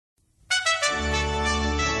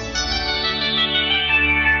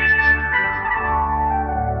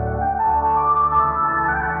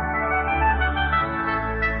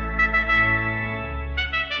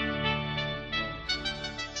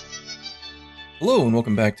Hello, and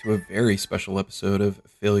welcome back to a very special episode of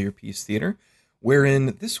Failure Piece Theater,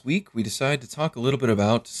 wherein this week we decide to talk a little bit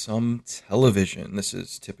about some television. This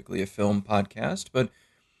is typically a film podcast, but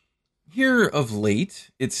here of late,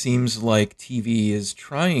 it seems like TV is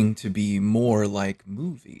trying to be more like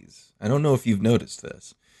movies. I don't know if you've noticed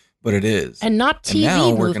this, but it is. And not And TV now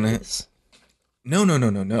we're movies. No.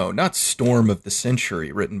 Not Storm of the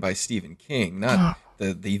Century, written by Stephen King. Not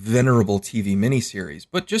the venerable TV miniseries,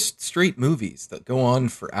 but just straight movies that go on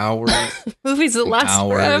for hours Movies that and last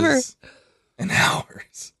forever. and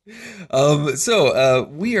hours.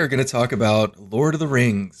 We are going to talk about Lord of the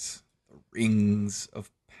Rings, the Rings of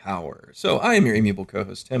Power. So I am your amiable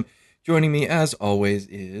co-host, Tim. Joining me, as always,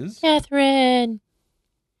 is... Catherine.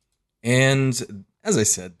 And as I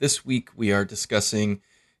said, this week we are discussing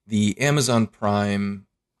the Amazon Prime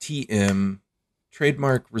TM,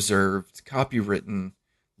 trademark reserved, copywritten,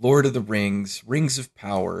 Lord of the Rings, Rings of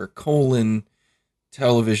Power,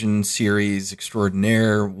 television series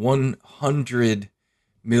extraordinaire, $100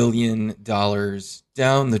 million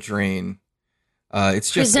down the drain.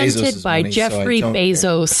 It's Jeff Presented Bezos' by money, Jeffrey so I don't care.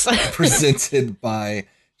 Bezos. Presented by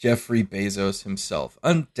Jeffrey Bezos himself.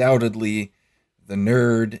 Undoubtedly the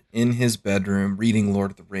nerd in his bedroom reading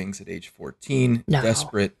Lord of the Rings at age 14, No.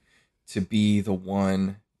 desperate to be the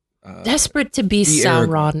one. Desperate to be the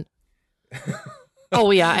Sauron.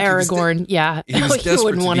 Oh, yeah, He was Aragorn. Yeah. he was He desperate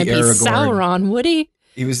wouldn't to want to be be Aragorn. Sauron, would he?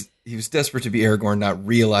 He was desperate to be Aragorn, not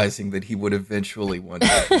realizing that he would eventually one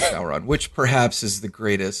day be Sauron, which perhaps is the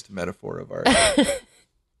greatest metaphor of our time.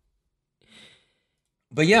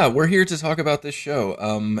 But yeah, we're here to talk about this show.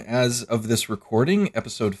 As of this recording,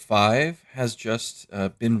 episode 5 has just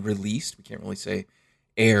been released. We can't really say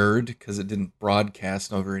aired because it didn't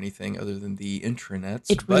broadcast over anything other than the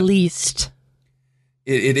intranets. It but released.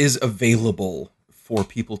 it is available for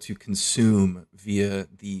people to consume via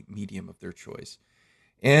the medium of their choice.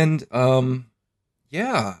 And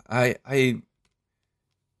yeah,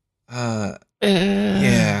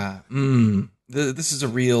 this is a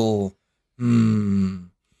real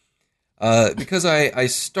because I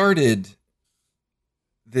started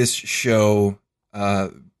this show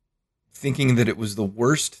thinking that it was the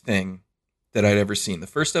worst thing that I'd ever seen. The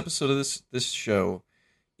first episode of this show,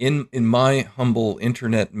 in my humble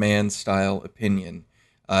internet man style opinion,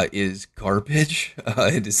 is garbage.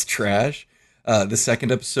 It is trash. The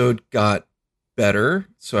second episode got better,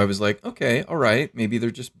 so I was like, okay, all right, maybe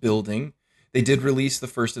they're just building. They did release the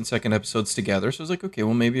first and second episodes together, so I was like, okay,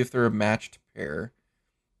 well, maybe if they're a matched pair,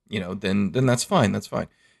 then that's fine. That's fine.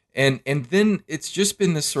 And then it's just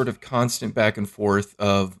been this sort of constant back and forth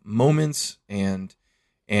of moments and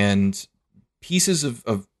pieces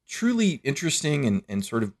of truly interesting and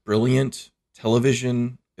sort of brilliant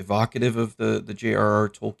television, evocative of the J.R.R.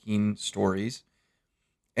 Tolkien stories,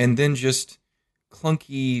 and then just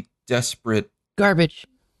clunky, desperate, Garbage.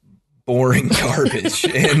 boring garbage.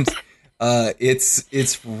 And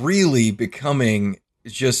it's really becoming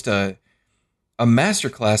just a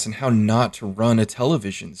masterclass in how not to run a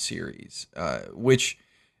television series, which,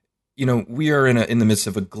 we are in the midst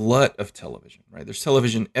of a glut of television, right? There's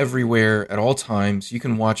television everywhere at all times. You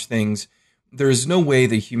can watch things. There is no way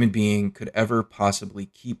the human being could ever possibly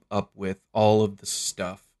keep up with all of the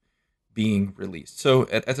stuff being released. So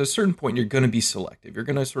at a certain point, you're going to be selective. You're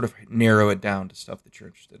going to sort of narrow it down to stuff that you're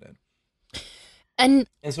interested in. And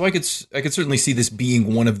so I could certainly see this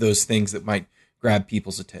being one of those things that might grab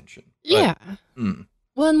people's attention. But, yeah.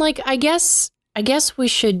 Well, and I guess we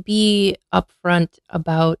should be upfront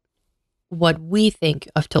about what we think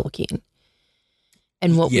of Tolkien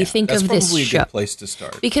and what we think of this probably show. a good place to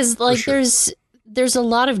start. Because sure. there's a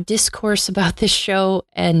lot of discourse about this show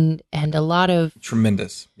and a lot of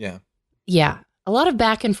tremendous. Yeah. Yeah, a lot of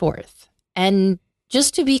back and forth. And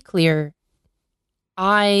just to be clear,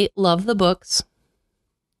 I love the books.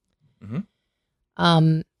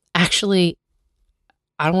 Mm-hmm. Actually,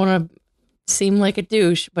 I don't want to seem like a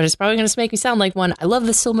douche, but it's probably going to make me sound like one. I love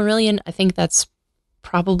the Silmarillion. I think that's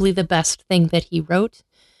probably the best thing that he wrote.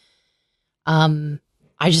 I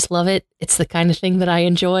just love it. It's the kind of thing that I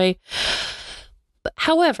enjoy. But,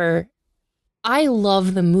 however, I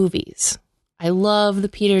love the movies. I love the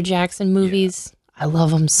Peter Jackson movies. Yeah. I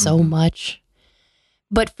love them so much.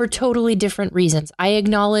 But for totally different reasons. I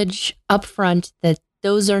acknowledge upfront that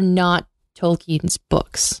those are not Tolkien's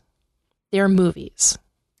books. They're movies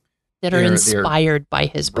that are inspired by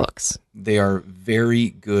his books. They are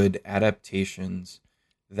very good adaptations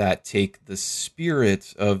that take the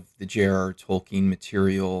spirit of the J.R.R. Tolkien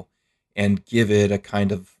material and give it a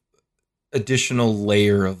kind of additional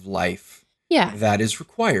layer of life Yeah. that is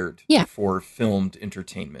required Yeah. for filmed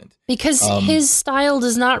entertainment. Because his style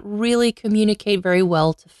does not really communicate very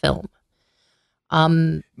well to film.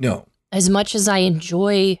 No. As much as I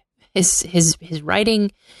enjoy his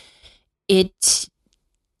writing, it's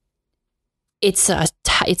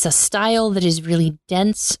a style that is really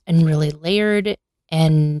dense and really layered,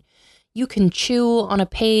 and you can chew on a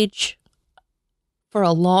page for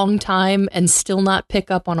a long time and still not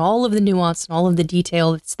pick up on all of the nuance and all of the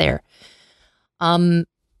detail that's there.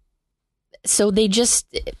 So they just,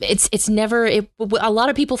 it's never, a lot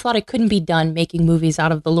of people thought it couldn't be done making movies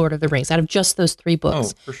out of The Lord of the Rings, out of just those 3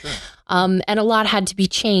 books. Oh, for sure. And a lot had to be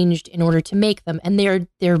changed in order to make them. And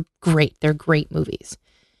they're great. They're great movies.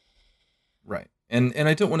 Right. And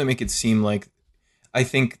I don't want to make it seem like, I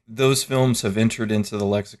think those films have entered into the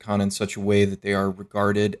lexicon in such a way that they are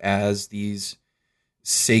regarded as these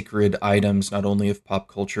sacred items, not only of pop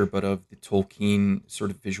culture, but of the Tolkien sort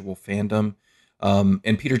of visual fandom.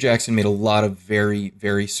 And Peter Jackson made a lot of very,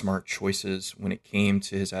 very smart choices when it came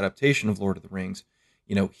to his adaptation of Lord of the Rings.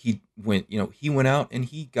 He went out and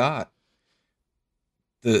he got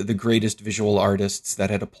the greatest visual artists that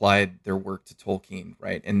had applied their work to Tolkien,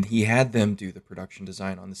 right? And he had them do the production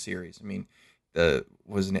design on the series. I mean,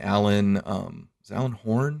 was Alan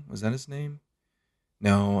Horn? Was that his name?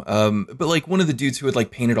 No. But like one of the dudes who had like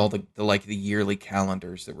painted all the yearly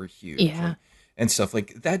calendars that were huge. Yeah. And stuff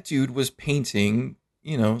like that dude was painting,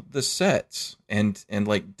 the sets and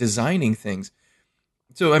like designing things.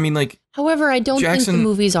 So, I mean, like, however, I don't think the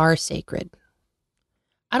movies are sacred.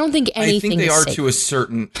 I don't think anything I think they is are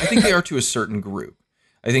sacred. I think they are to a certain group.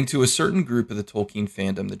 I think to a certain group of the Tolkien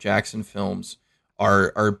fandom, the Jackson films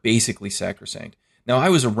are basically sacrosanct. Now, I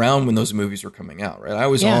was around when those movies were coming out, right? I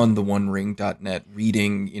was on the OneRing.net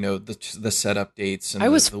reading, the setup dates. And I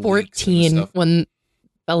was 14 when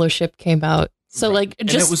Fellowship came out. So, like,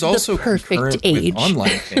 just and it was also the perfect concurrent age. with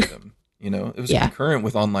online fandom. It was concurrent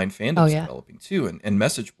with online fandoms developing too, and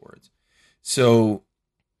message boards. So,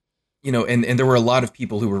 and there were a lot of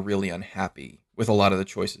people who were really unhappy with a lot of the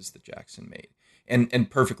choices that Jackson made, and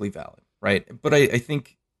perfectly valid, right? But I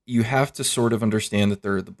think you have to sort of understand that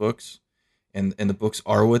they're the books, and the books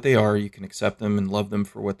are what they are. You can accept them and love them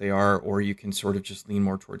for what they are, or you can sort of just lean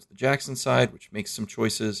more towards the Jackson side, which makes some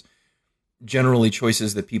choices. Generally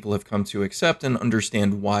choices that people have come to accept and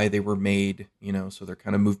understand why they were made, so they're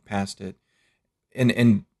kind of moved past it.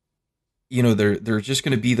 And there are just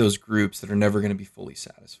going to be those groups that are never going to be fully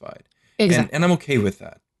satisfied. Exactly. And I'm okay with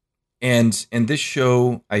that. And this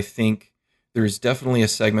show, I think there's definitely a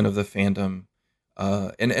segment of the fandom,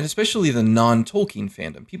 and especially the non-Tolkien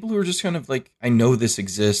fandom, people who are just kind of like, I know this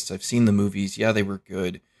exists, I've seen the movies, yeah, they were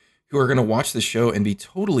good, who are going to watch the show and be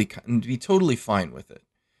totally fine with it.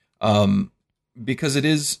 Because it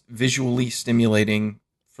is visually stimulating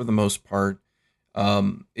for the most part.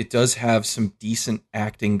 It does have some decent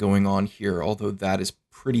acting going on here, although that is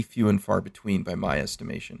pretty few and far between by my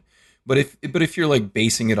estimation. But if you're like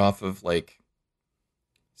basing it off of like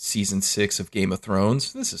season 6 of Game of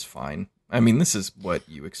Thrones, this is fine. I mean, this is what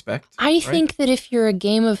you expect. I right? think that if you're a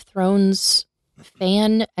Game of Thrones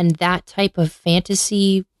fan and that type of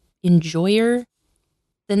fantasy enjoyer,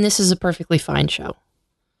 then this is a perfectly fine show.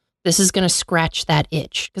 This is going to scratch that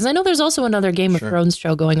itch. Because I know there's also another Game of Thrones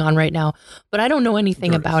show going on right now, but I don't know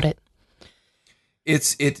anything about it.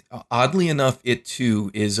 It oddly enough, it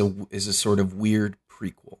too is a sort of weird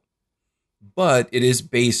prequel, but it is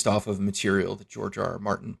based off of material that George R.R.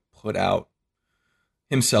 Martin put out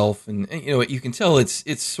himself, and you can tell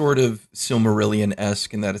it's sort of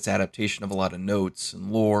Silmarillion-esque in that it's adaptation of a lot of notes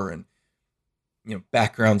and lore and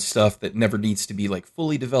background stuff that never needs to be like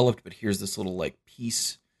fully developed. But here's this little like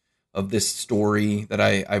piece of this story that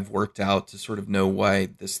I've worked out to sort of know why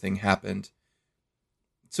this thing happened.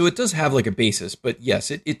 So it does have like a basis, but yes,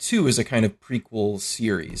 it too is a kind of prequel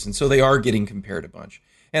series. And so they are getting compared a bunch.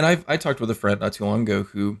 And I talked with a friend not too long ago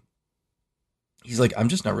who, he's like, I'm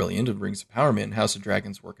just not really into Rings of Power, man. House of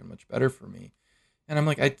Dragon's working much better for me. And I'm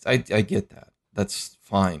like, I get that. That's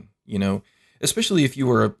fine. Especially if you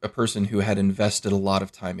were a person who had invested a lot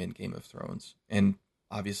of time in Game of Thrones. And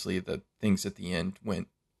obviously the things at the end went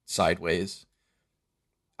sideways.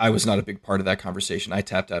 I was not a big part of that conversation. I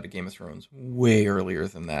tapped out of Game of Thrones way earlier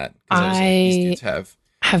than that. Because I was like, these dudes have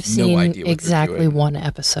no seen idea what exactly one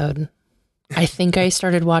episode. I think I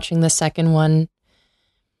started watching the second one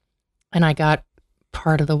and I got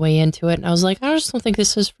part of the way into it and I was like, I just don't think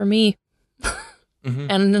this is for me. Mm-hmm.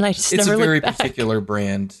 And then I just it's never a very looked back. particular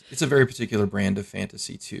brand. It's a very particular brand of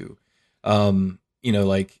fantasy too.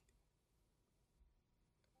 Like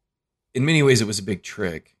in many ways it was a big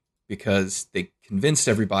trick because they convinced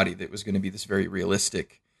everybody that it was going to be this very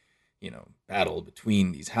realistic, battle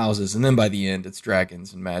between these houses. And then by the end, it's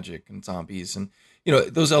dragons and magic and zombies. And,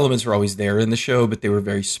 those elements are always there in the show, but they were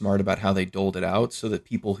very smart about how they doled it out so that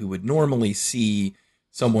people who would normally see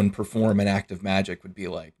someone perform an act of magic would be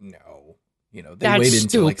like, no, they That's waited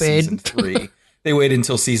until like stupid. season 3. They waited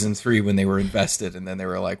until season 3 when they were invested. And then they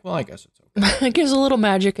were like, well, I guess it's okay. I guess a little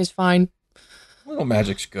magic is fine. A little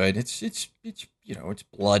magic's good. It's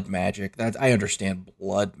blood magic. That I understand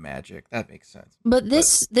blood magic. That makes sense. But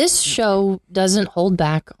this show doesn't hold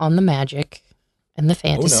back on the magic and the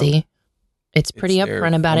fantasy. Oh, no. It's pretty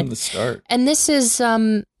upfront about it. From the start. And this is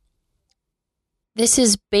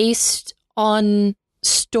based on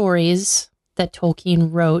stories that Tolkien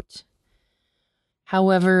wrote.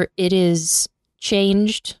 However, it is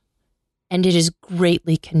changed and it is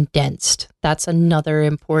greatly condensed. That's another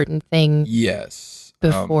important thing. Yes.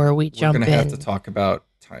 Before we jump in, we're going to have to talk about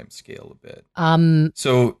time scale a bit.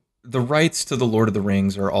 So the rights to the Lord of the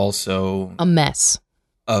Rings are also a mess.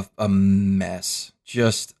 A mess.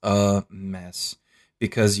 Just a mess.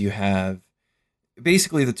 Because you have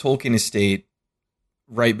basically the Tolkien estate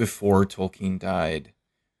right before Tolkien died.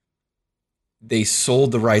 They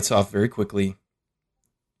sold the rights off very quickly,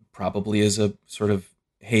 probably as a sort of,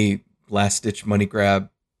 hey, last-ditch money grab,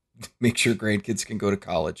 make sure grandkids can go to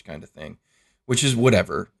college kind of thing, which is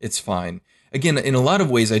whatever. It's fine. Again, in a lot of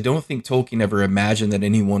ways, I don't think Tolkien ever imagined that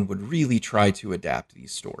anyone would really try to adapt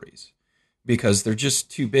these stories because they're just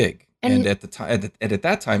too big. And at the time, at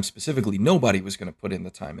that time specifically, nobody was going to put in the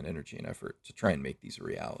time and energy and effort to try and make these a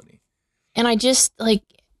reality. And I just that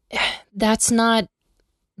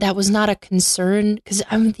was not a concern because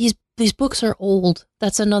these books are old.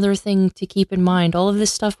 That's another thing to keep in mind. All of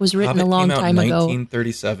this stuff was written Hobbit a long came out time in ago.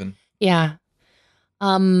 1937. Yeah.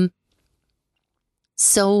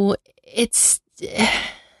 So it's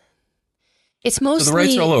mostly so the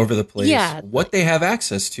rights are all over the place. Yeah. What they have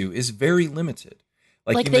access to is very limited.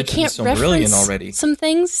 Like you they mentioned can't the Silmarillion reference already. some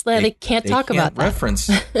things that they can't talk about. Reference.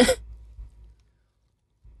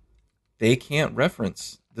 They can't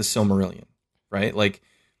reference the Silmarillion, right? Like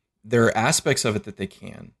there are aspects of it that they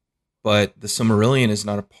can, but the Silmarillion is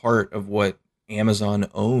not a part of what Amazon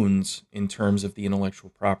owns in terms of the intellectual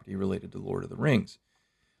property related to Lord of the Rings.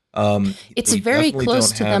 It's very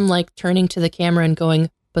close to them like turning to the camera and going,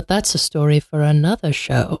 but that's a story for another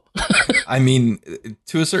show. I mean,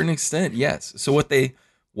 to a certain extent, yes. So what they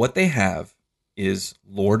have is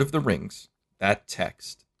Lord of the Rings, that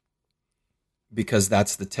text, because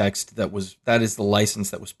that's the text that is the license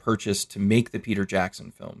that was purchased to make the Peter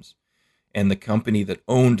Jackson films. And the company that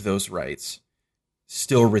owned those rights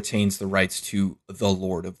still retains the rights to the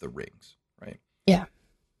Lord of the Rings, right? Yeah.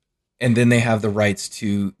 And then they have the rights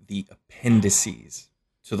to the appendices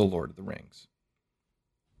to the Lord of the Rings.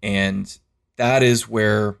 And that is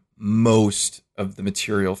where most of the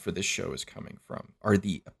material for this show is coming from, are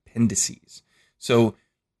the appendices. So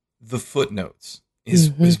the footnotes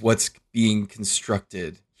is what's being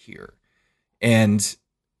constructed here. And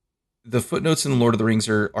the footnotes in Lord of the Rings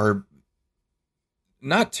are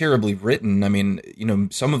not terribly written. I mean,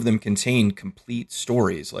 some of them contain complete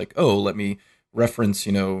stories like, oh, let me reference,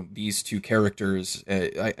 these two characters.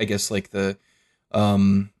 I guess like was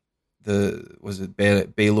it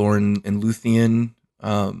Baelor and Luthien,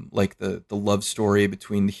 like the love story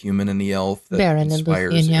between the human and the elf that Beren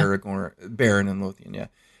inspires and Luthien, yeah. Aragorn, Beren and Luthien, yeah.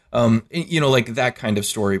 Like that kind of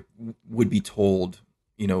story would be told,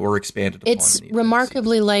 or expanded upon. It's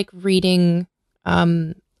remarkably like reading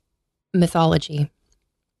mythology.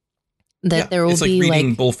 There will it's like be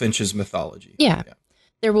reading Bullfinch's mythology. Yeah.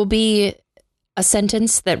 There will be a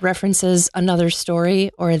sentence that references another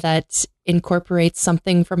story or that incorporates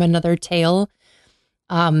something from another tale.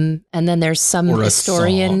 And then there's some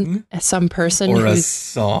historian, some person or who's a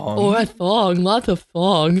song. Or a song, lots of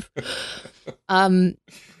songs. And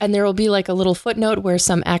there will be like a little footnote where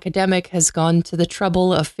some academic has gone to the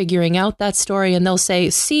trouble of figuring out that story, and they'll say,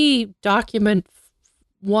 see document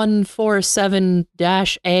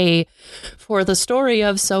 147-A for the story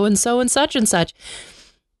of so-and-so and such and such.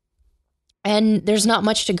 And there's not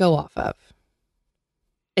much to go off of.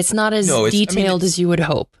 It's not as detailed as you would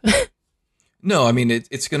hope. No, I mean,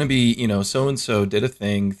 it's going to be, so-and-so did a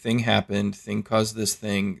thing happened, thing caused this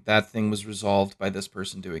thing, that thing was resolved by this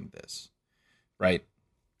person doing this, right?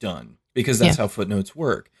 Done. Because that's how footnotes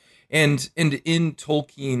work. And in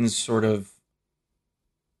Tolkien's sort of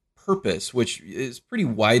purpose, which is pretty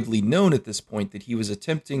widely known at this point, that he was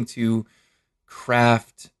attempting to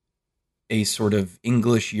craft a sort of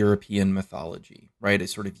English-European mythology, right? A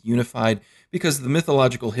sort of unified, because the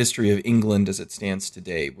mythological history of England as it stands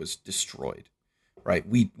today was destroyed, right?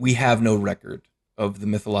 We have no record of the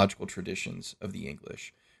mythological traditions of the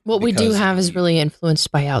English. What we do because have is really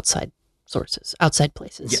influenced by outside sources, outside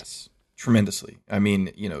places. yes, tremendously. I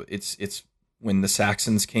mean, it's when the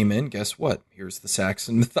Saxons came in, guess what? Here's the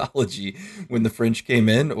Saxon mythology. When the French came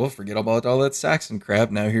in, well, forget about all that Saxon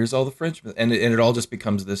crap. Now here's all the French, and it all just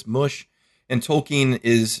becomes this mush. And Tolkien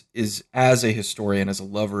is as a historian, as a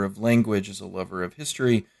lover of language, as a lover of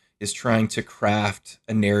history, is trying to craft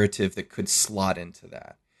a narrative that could slot into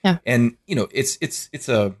that. Yeah. And it's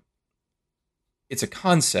a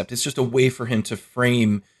concept. It's just a way for him to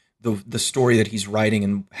frame the story that he's writing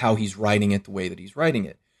and how he's writing it the way that he's writing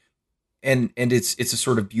it. And it's a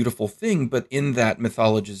sort of beautiful thing, but in that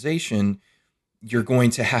mythologization, you're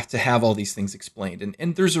going to have all these things explained.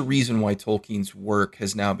 And there's a reason why Tolkien's work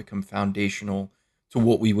has now become foundational to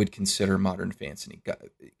what we would consider modern fantasy.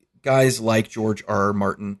 Guys like George R.R.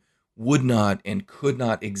 Martin would not and could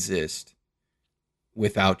not exist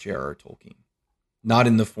without J.R.R. Tolkien. Not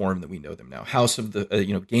in the form that we know them now. House of the,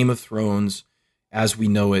 Game of Thrones, as we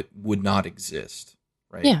know it, would not exist,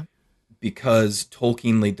 right? Yeah. Because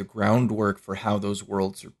Tolkien laid the groundwork for how those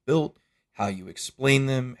worlds are built, how you explain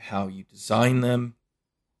them, how you design them,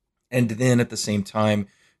 and then at the same time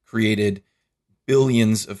created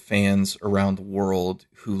billions of fans around the world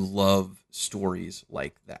who love stories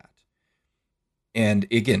like that. And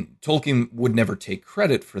again, Tolkien would never take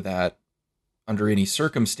credit for that under any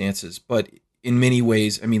circumstances, but in many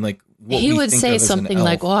ways, I mean, like, what he we would think say of as something an elf,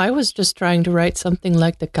 like, well, I was just trying to write something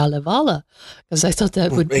like the Kalevala because I thought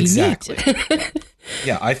that would be exactly. neat.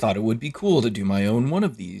 Yeah, I thought it would be cool to do my own one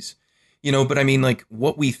of these. But I mean, like,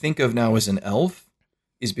 what we think of now as an elf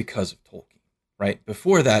is because of Tolkien, right?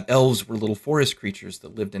 Before that, elves were little forest creatures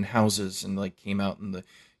that lived in houses and like came out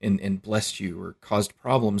and blessed you or caused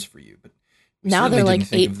problems for you. But now they're like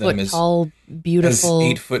 8-foot tall, beautiful,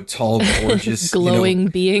 8-foot tall, gorgeous, glowing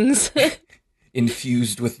beings.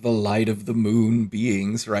 Infused with the light of the moon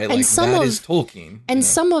beings, right? And like that is Tolkien. And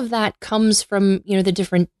some of that comes from, the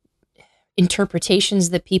different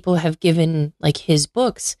interpretations that people have given like his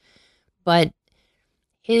books. But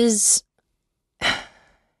his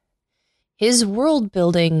world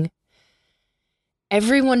building,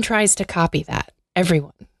 everyone tries to copy that.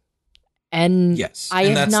 Everyone. And yes, I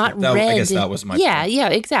have not read. I guess that was my point. Yeah,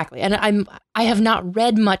 exactly. And I have not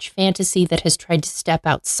read much fantasy that has tried to step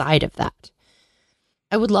outside of that.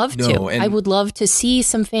 I would love to. I would love to see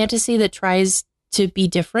some fantasy that tries to be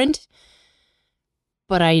different,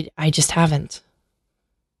 but I just haven't.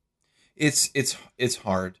 It's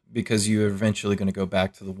hard because you're eventually going to go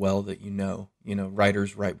back to the well that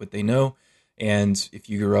writers write what they know, and if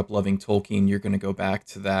you grew up loving Tolkien, you're going to go back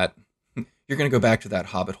to that. You're going to go back to that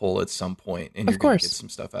hobbit hole at some point, and you're going to get some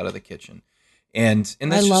stuff out of the kitchen, and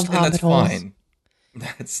that's that's fine.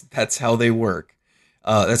 That's how they work.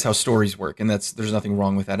 That's how stories work, and there's nothing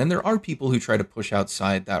wrong with that. And there are people who try to push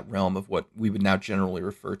outside that realm of what we would now generally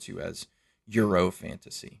refer to as Euro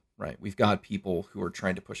fantasy, right? We've got people who are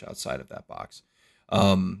trying to push outside of that box.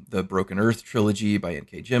 The Broken Earth trilogy by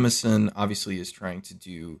N.K. Jemisin obviously is trying to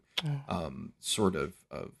do sort of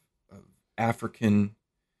African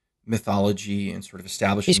mythology and sort of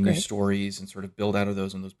establishing new stories and sort of build out of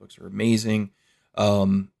those, and those books are amazing.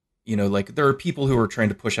 Like there are people who are trying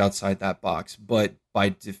to push outside that box, but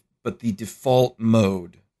the default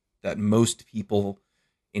mode that most people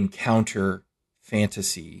encounter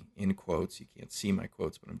fantasy, in quotes, you can't see my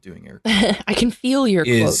quotes, but I'm doing air quotes. I can feel your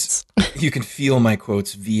quotes. You can feel my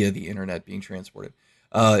quotes via the internet being transported.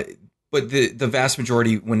 But the vast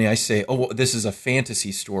majority, when I say, oh, this is a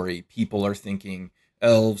fantasy story, people are thinking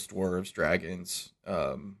elves, dwarves, dragons,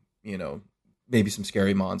 maybe some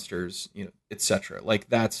scary monsters, etc. Like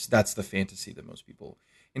that's the fantasy that most people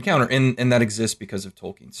encounter, and that exists because of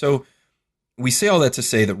Tolkien. So we say all that to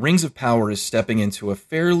say that Rings of Power is stepping into a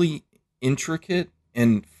fairly intricate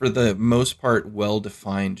and, for the most part,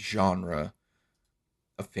 well-defined genre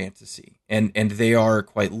of fantasy, and they are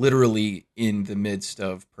quite literally in the midst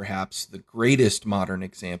of perhaps the greatest modern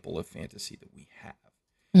example of fantasy that we have.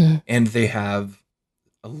 Mm-hmm. And they have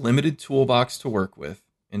a limited toolbox to work with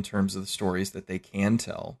in terms of the stories that they can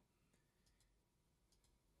tell,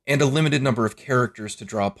 and a limited number of characters to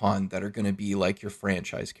draw upon that are going to be like your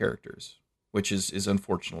franchise characters, which is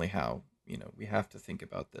unfortunately how we have to think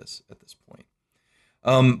about this at this point.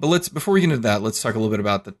 But before we get into that, let's talk a little bit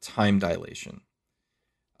about the time dilation.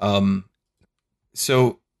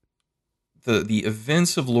 So the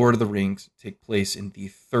events of Lord of the Rings take place in the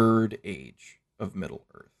Third Age of Middle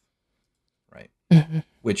Earth, right? Mm-hmm.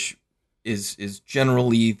 Which is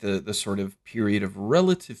generally the sort of period of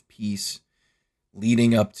relative peace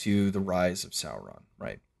leading up to the rise of Sauron,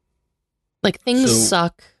 right? Like things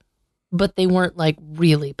suck, but they weren't like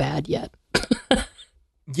really bad yet.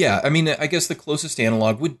 Yeah, I mean, I guess the closest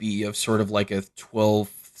analog would be of sort of like a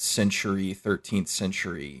 12th century, 13th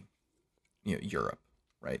century, Europe,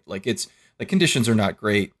 right? Like it's like conditions are not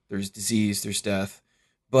great. There's disease, there's death,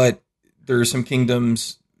 but there are some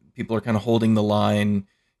kingdoms. People are kind of holding the line.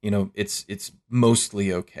 It's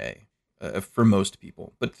mostly okay for most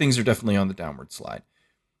people, but things are definitely on the downward slide.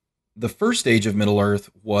 The first age of Middle Earth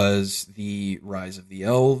was the rise of the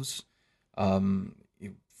elves, um,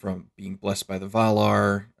 from being blessed by the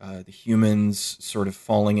Valar, the humans sort of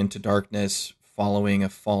falling into darkness, following a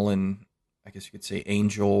fallen, I guess you could say,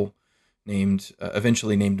 angel named,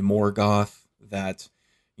 eventually named Morgoth, that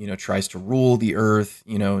tries to rule the earth.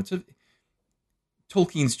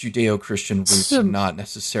 Tolkien's Judeo-Christian roots are not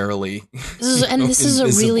necessarily, This is a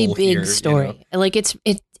really invisible big here. story. Like it's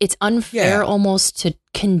unfair Yeah, almost to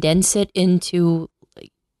condense it into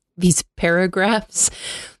like these paragraphs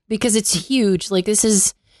because it's huge. Like this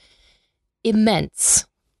is immense.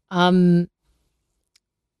 Um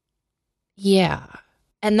yeah.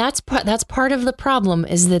 And that's part of the problem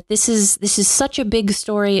is that this is such a big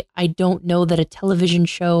story. I don't know that a television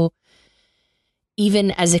show,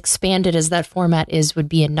 even as expanded as that format is, would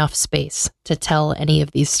be enough space to tell any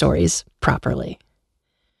of these stories properly.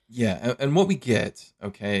 yeah, and what we get,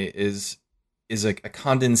 okay, is a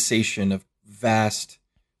condensation of vast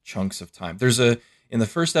chunks of time. There's a In the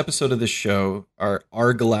first episode of this show, our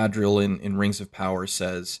Galadriel in Rings of Power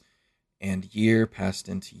says, and year passed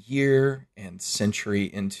into year, and century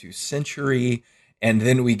into century, and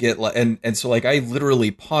then we get and so like I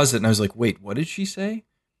literally paused it and I was like, wait, what did she say?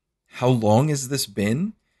 How long has this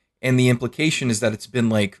been? And the implication is that it's been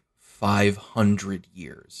like 500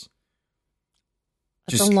 years.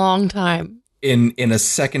 That's a Just long time. in a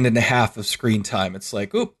second and a half of screen time. It's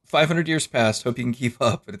like, oh, 500 years passed. Hope you can keep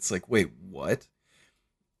up. And it's like, wait, what?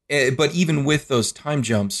 But even with those time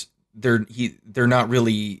jumps, they're not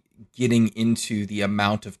really getting into the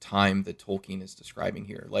amount of time that Tolkien is describing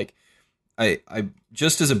here. Like, I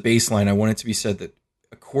just as a baseline, I want it to be said that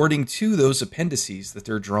according to those appendices that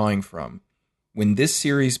they're drawing from, when this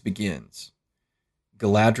series begins,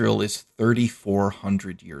 Galadriel is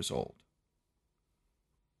 3,400 years old.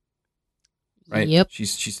 Right? Yep.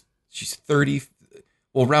 She's 30.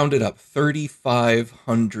 We'll round it up,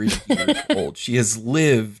 3,500 years old. She has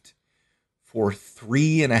lived for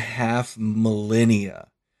 3.5 millennia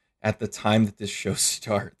at the time that this show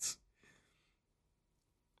starts.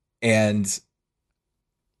 And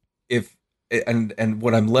if and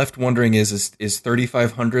what I'm left wondering is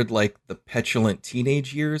 3,500 like the petulant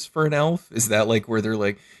teenage years for an elf? Is that like where they're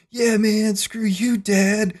like, yeah, man, screw you,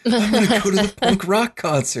 dad. I'm gonna go to the punk rock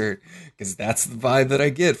concert, because that's the vibe that I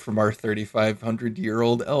get from our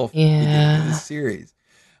 3,500-year-old elf at the beginning of Yeah. this series.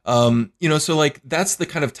 So like that's the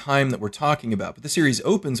kind of time that we're talking about. But the series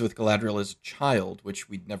opens with Galadriel as a child, which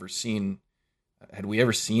we'd never seen. Had we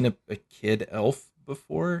ever seen a kid elf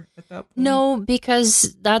before at that point? No,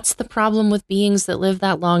 because that's the problem with beings that live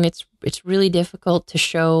that long. It's really difficult to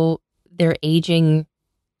show their aging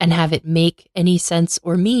and have it make any sense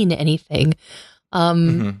or mean anything. Um,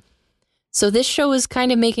 Mm-hmm. so this show is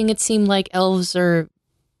kind of making it seem like elves are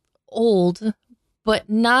old, but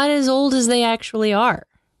not as old as they actually are.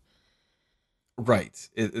 Right.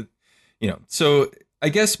 So I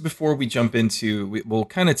guess before we jump into, we'll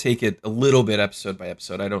kind of take it a little bit episode by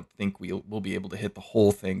episode. I don't think we'll be able to hit the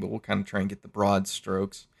whole thing, but we'll kind of try and get the broad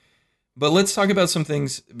strokes. But let's talk about some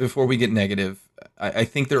things before we get negative. I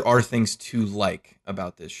think there are things to like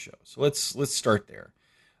about this show. So let's start there.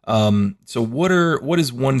 So what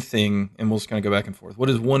is one thing, and we'll just kind of go back and forth. What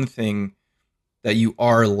is one thing that you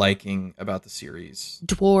are liking about the series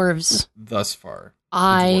Dwarves. thus far? The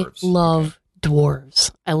I dwarves. love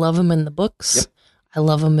dwarves. I love them in the books. Yep. I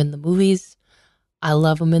love them in the movies. I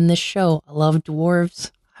love them in this show. I love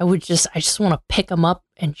dwarves. I just want to pick them up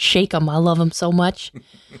and shake them. I love them so much.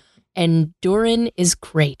 And Durin is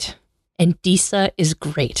great. And Disa is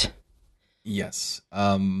great. Yes.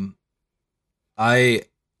 I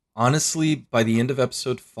honestly, by the end of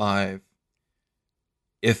episode 5,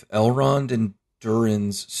 if Elrond and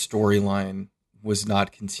Durin's storyline was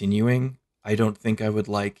not continuing, I don't think I would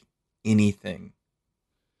like anything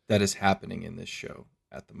that is happening in this show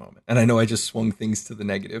at the moment. And I know I just swung things to the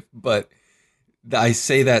negative, but I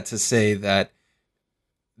say that to say that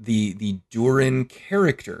the Durin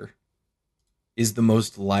character is the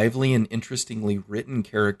most lively and interestingly written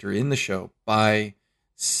character in the show by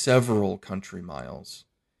several country miles.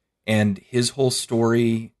 And his whole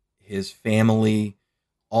story, his family,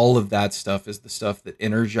 all of that stuff is the stuff that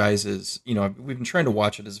energizes. We've been trying to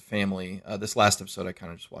watch it as a family. This last episode I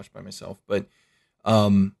kind of just watched by myself, but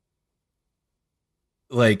um,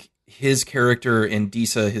 like his character and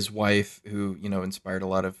Disa, his wife, who, you know, inspired a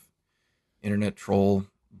lot of internet troll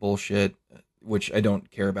bullshit, which I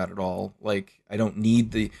don't care about at all. Like, I don't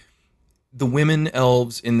need the women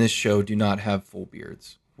elves in this show do not have full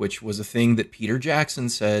beards, which was a thing that Peter Jackson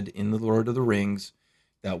said in The Lord of the Rings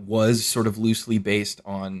that was sort of loosely based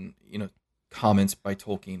on, you know, comments by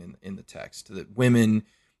Tolkien in the text that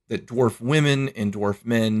dwarf women and dwarf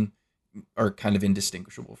men are kind of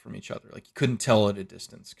indistinguishable from each other. Like you couldn't tell at a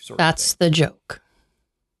distance sort of That's thing. the joke.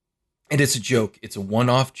 And it's a joke. It's a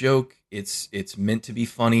one-off joke. It's meant to be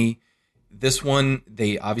funny. This one,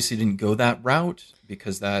 they obviously didn't go that route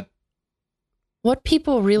because that... What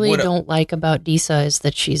people really don't like about Disa is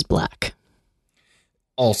that she's black.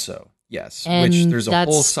 Also, yes. And which there's a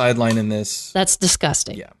whole sideline in this. That's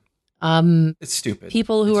disgusting. Yeah. It's stupid.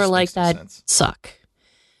 People who are like that suck.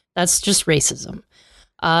 That's just racism.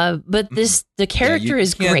 But the character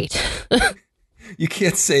is great. You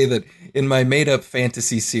can't say that in my made-up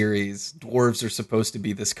fantasy series, dwarves are supposed to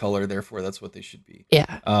be this color, therefore that's what they should be.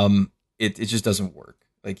 Yeah. It just doesn't work.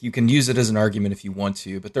 Like, you can use it as an argument if you want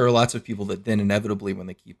to, but there are lots of people that then inevitably, when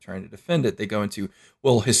they keep trying to defend it, they go into,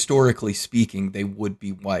 well, historically speaking, they would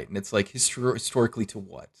be white. And it's like, historically to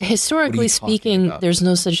what? Historically speaking, there's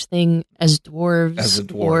no such thing as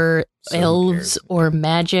dwarves or elves or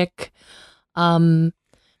magic.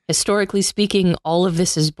 Historically speaking, all of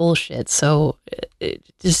this is bullshit. So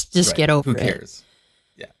just right. Get over it. Who cares?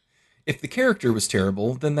 Yeah. If the character was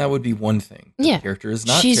terrible, then that would be one thing. Yeah. The character is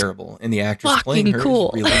not terrible, and the actress playing her is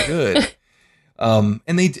really good.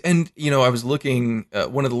 And you know, I was looking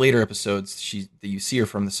one of the later episodes. That you see her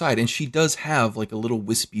from the side, and she does have like a little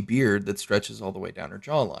wispy beard that stretches all the way down her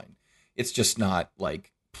jawline. It's just not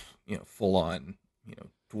like, you know, full on, you know,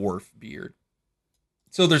 dwarf beard.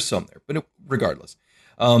 So there's some there, but regardless.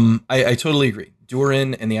 I totally agree.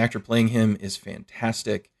 Durin and the actor playing him is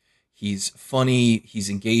fantastic. He's funny. He's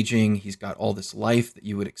engaging. He's got all this life that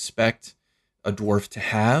you would expect a dwarf to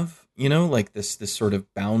have, you know, like this sort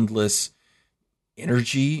of boundless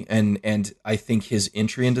energy. And I think his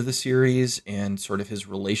entry into the series and sort of his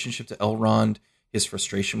relationship to Elrond, his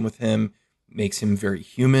frustration with him makes him very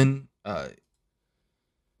human.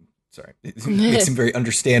 It makes him very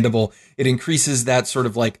understandable. It increases that sort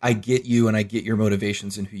of like, I get you and I get your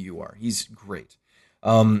motivations and who you are. He's great.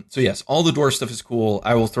 So yes, all the dwarf stuff is cool.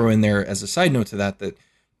 I will throw in there as a side note to that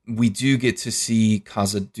we do get to see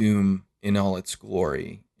Khazad-dûm in all its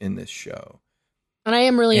glory in this show. And I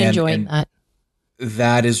am really enjoying that.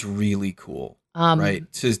 That is really cool, right?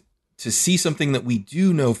 To see something that we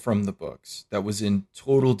do know from the books that was in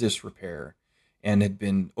total disrepair and had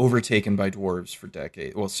been overtaken by dwarves for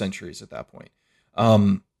centuries at that point.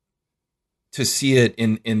 To see it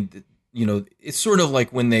in the, you know, it's sort of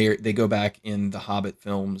like when they go back in the Hobbit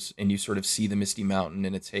films and you sort of see the Misty Mountain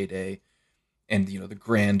in its heyday, and you know the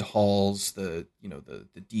grand halls, the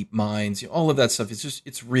deep mines, you know, all of that stuff.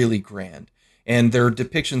 It's really grand, and there are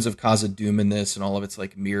depictions of Khazad-dûm in this, and all of it's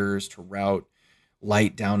like mirrors to route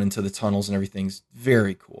light down into the tunnels and everything's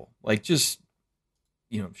very cool. Like just,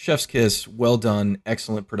 you know, chef's kiss, well done,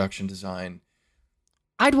 excellent production design.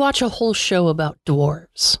 I'd watch a whole show about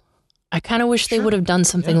dwarves. I kind of wish they would have done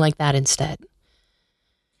something like that instead.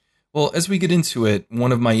 Well, as we get into it,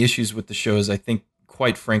 one of my issues with the show is I think,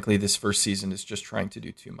 quite frankly, this first season is just trying to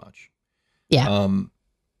do too much. Yeah.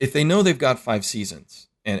 If they know they've got 5 seasons,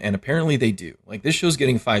 and apparently they do, like this show's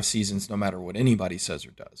getting 5 seasons no matter what anybody says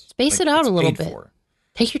or does. Space it out a little bit.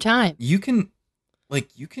 Take your time. You can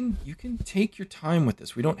take your time with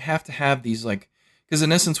this. We don't have to have these because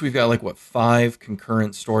in essence we've got 5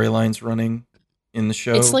 concurrent storylines running in the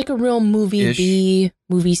show. It's like a real movie B,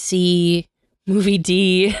 movie C, movie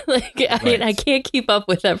D. I can't keep up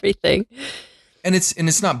with everything. And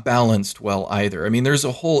it's not balanced well either. I mean, there's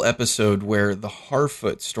a whole episode where the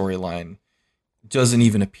Harfoot storyline doesn't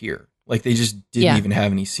even appear. Like they just didn't even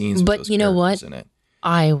have any scenes. But you know what? In it.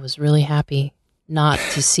 I was really happy not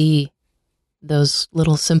to see those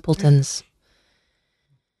little simpletons.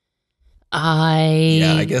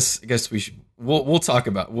 I guess we should. We'll talk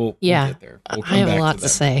about. We'll get there. We'll come I have back a lot to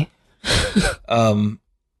say.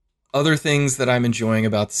 Other things that I'm enjoying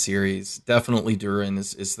about the series, definitely Durin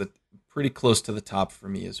is pretty close to the top for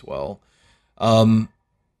me as well. I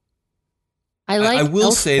will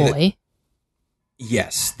Elf say Boy. that.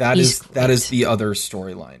 Yes, that is the other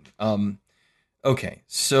storyline. Okay,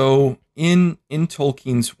 so in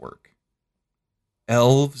Tolkien's work,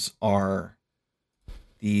 elves are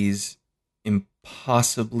these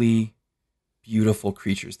impossibly beautiful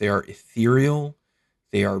creatures. They are ethereal,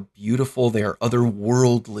 They are beautiful. They are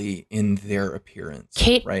otherworldly in their appearance.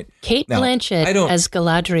 Kate right? Now, Blanchett as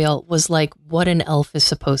Galadriel was like what an elf is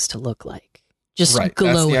supposed to look like. Just right.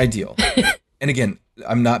 glowing. That's the ideal. And again,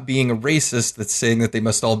 I'm not being a racist that's saying that they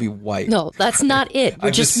must all be white. No, that's right? not it. I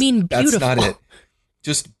just mean beautiful. That's not it.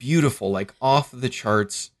 Just beautiful, like off the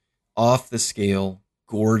charts, off the scale,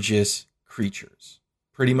 gorgeous creatures,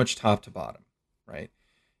 pretty much top to bottom, right?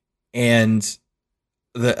 And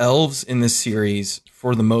the elves in this series,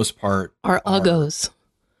 for the most part, are uggos.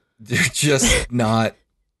 They're just not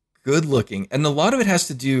good looking. And a lot of it has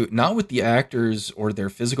to do not with the actors or their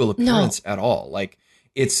physical appearance at all. Like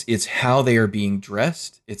it's how they are being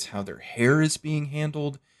dressed. It's how their hair is being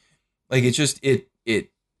handled. Like it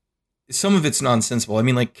some of it's nonsensical. I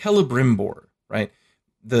mean, like Celebrimbor, right?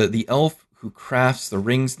 The elf who crafts the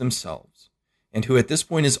rings themselves and who at this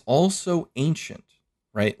point is also ancient,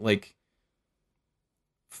 right? Like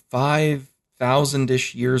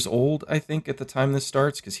 5,000-ish years old, I think, at the time this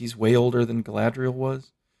starts, because he's way older than Galadriel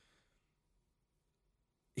was.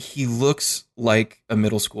 He looks like a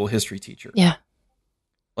middle school history teacher. Yeah.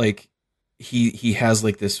 Like he has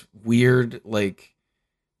like this weird, like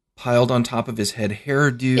piled on top of his head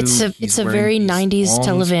hairdo. It's a very 90s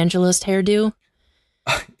televangelist hairdo.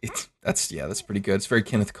 That's pretty good. It's very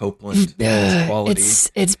Kenneth Copeland quality.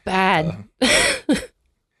 It's bad.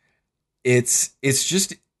 It's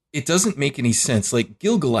just, it doesn't make any sense. Like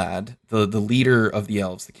Gil-galad, the leader of the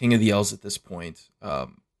elves, the king of the elves at this point,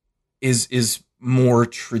 is more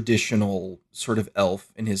traditional sort of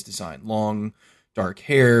elf in his design. Long, dark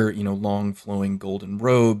hair, long flowing golden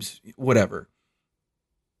robes, whatever.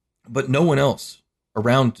 But no one else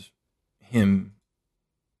around him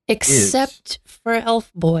except for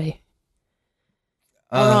Elf Boy.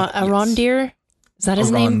 Arondir? Is that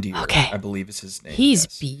his name? Okay. I believe is his name. He's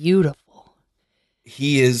beautiful.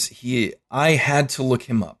 I had to look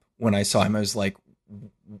him up when I saw him. I was like,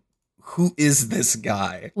 who is this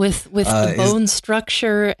guy? With the bone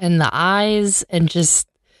structure and the eyes and just,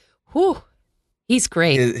 whew, he's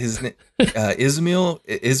great. His name,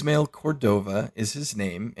 Ismael Cordova is his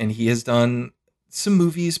name, and he has done some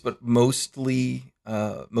movies, but mostly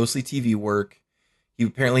TV work. He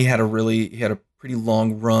apparently had a pretty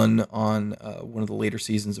long run on one of the later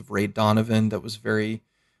seasons of Ray Donovan that was very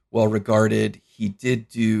well regarded. He did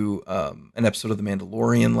do an episode of The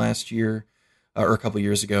Mandalorian last year, or a couple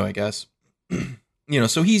years ago, I guess.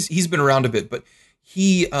 So he's been around a bit, but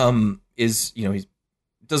he is, he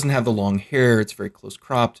doesn't have the long hair. It's very close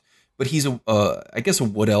cropped, but he's I guess a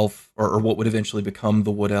wood elf, or what would eventually become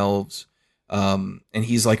the Wood Elves. And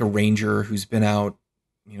he's like a ranger who's been out,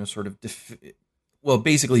 sort of,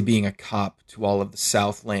 basically being a cop to all of the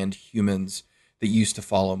Southland humans that used to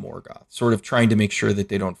follow Morgoth, sort of trying to make sure that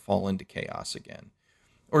they don't fall into chaos again.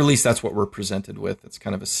 Or at least that's what we're presented with. It's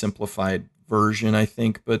kind of a simplified version, I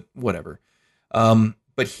think, but whatever.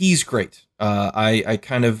 But he's great. I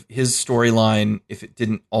kind of, his storyline, if it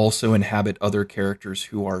didn't also inhabit other characters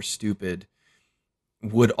who are stupid,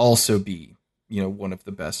 would also be, one of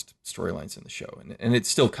the best storylines in the show. And it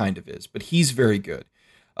still kind of is, but he's very good.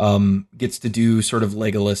 Gets to do sort of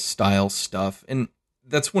Legolas style stuff. And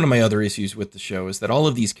that's one of my other issues with the show, is that all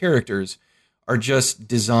of these characters are just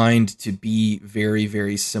designed to be very,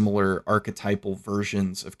 very similar archetypal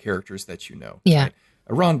versions of characters that you know. Yeah. Right?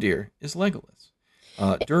 Arondir is Legolas.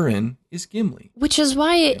 Durin is Gimli. Which is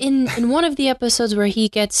why in one of the episodes where he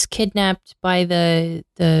gets kidnapped by the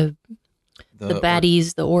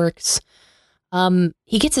baddies, the orcs,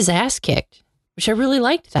 he gets his ass kicked, which I really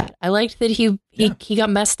liked that. I liked that he got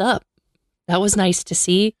messed up. That was nice to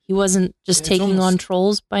see. He wasn't just taking on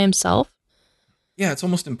trolls by himself. Yeah, it's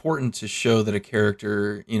almost important to show that a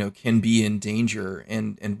character, can be in danger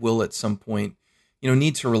and will at some point,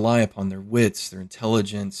 need to rely upon their wits, their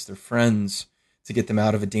intelligence, their friends to get them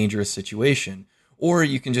out of a dangerous situation. Or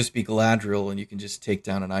you can just be Galadriel and you can just take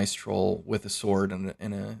down an ice troll with a sword and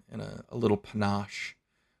a little panache,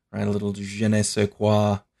 right? A little je ne sais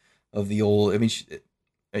quoi of the old. I mean,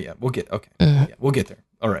 we'll get there.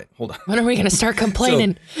 All right, hold on. When are we going to start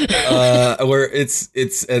complaining? Where it's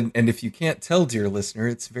and if you can't tell, dear listener,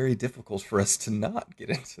 it's very difficult for us to not get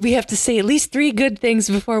into. We have to say at least 3 good things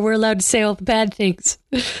before we're allowed to say all the bad things.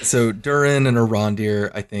 So Durin and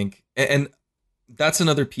Arondir, I think, and that's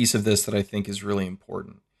another piece of this that I think is really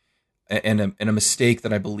important, and a mistake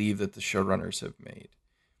that I believe that the showrunners have made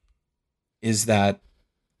is that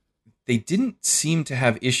they didn't seem to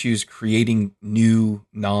have issues creating new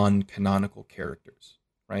non-canonical characters.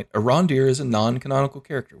 Right? Arondir is a non-canonical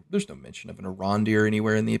character. There's no mention of an Arondir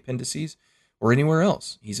anywhere in the appendices or anywhere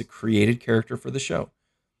else. He's a created character for the show.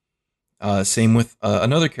 Same with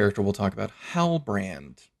another character we'll talk about,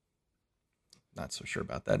 Halbrand. Not so sure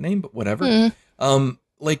about that name, but whatever. Hmm.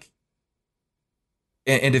 Like,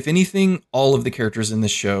 and if anything, all of the characters in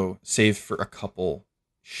this show, save for a couple,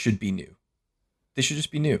 should be new. They should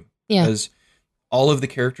just be new Yeah. because all of the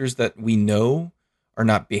characters that we know are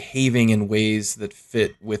not behaving in ways that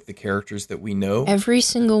fit with the characters that we know. Every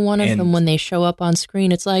single one of them, And when they show up on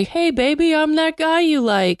screen, it's like, "Hey, baby, I'm that guy you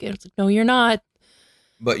like." And it's like, no, you're not.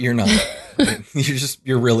 but you're not, right?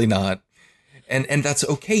 You're really not. And that's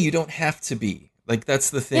okay. You don't have to be. Like, that's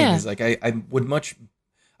the thing, Yeah. is like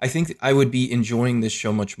I think I would be enjoying this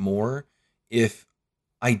show much more if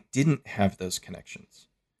I didn't have those connections.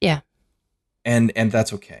 Yeah. And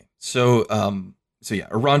that's okay. So yeah,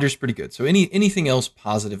 Aronder's pretty good. So anything else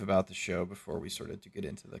positive about the show before we sort of to get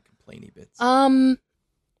into the complainy bits?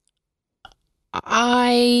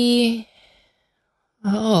 I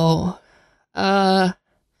oh, uh,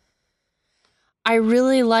 I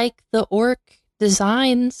really like the orc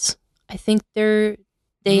designs. I think they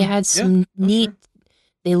had Yeah, some oh, neat. sure.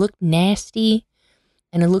 They look nasty,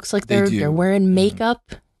 and it looks like They they're do. wearing Mhm.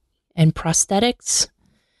 makeup and prosthetics.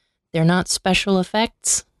 They're not special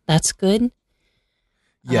effects. That's good.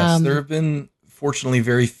 Yes, there have been fortunately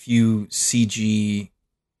very few CG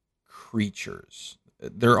creatures.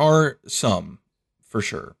 There are some for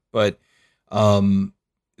sure, but um,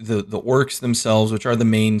 the orcs themselves, which are the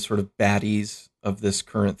main sort of baddies of this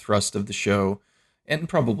current thrust of the show, and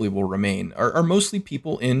probably will remain, are mostly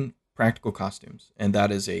people in practical costumes, and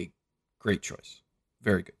that is a great choice.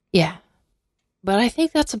 Very good. Yeah, but I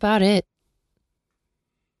think that's about it.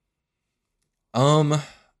 Um,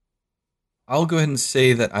 I'll go ahead and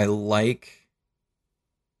say that I liked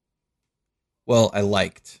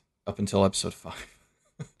up until episode 5.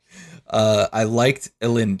 I liked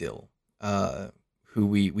Elendil, who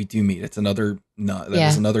we do meet. It's another that is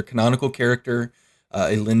Yeah. another canonical character.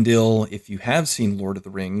 Elendil, if you have seen Lord of the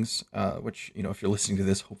Rings, which if you're listening to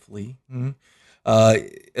this, hopefully, uh,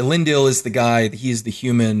 Elendil is the guy. He's the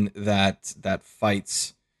human that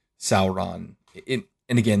fights Sauron.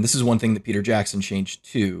 And again, this is one thing that Peter Jackson changed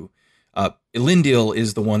too. Elendil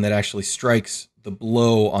is the one that actually strikes the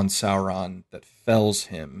blow on Sauron that fells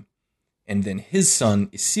him, and then his son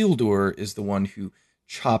Isildur is the one who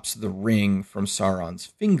chops the ring from Sauron's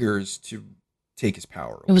fingers to take his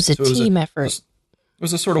power away. It was a So team effort. it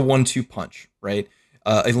was a sort of 1-2 punch, right?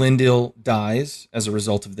 Elendil dies as a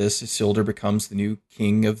result of this. Isildur becomes the new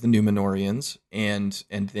king of the Númenóreans, and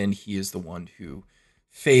then he is the one who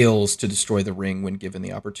fails to destroy the ring when given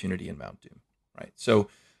the opportunity in Mount Doom, right? So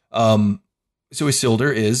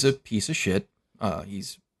Isildur is a piece of shit.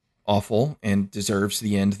 He's awful and deserves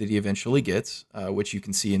the end that he eventually gets, which you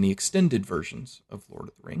can see in the extended versions of Lord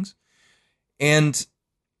of the Rings. And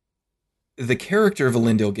the character of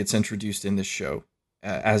Elendil gets introduced in this show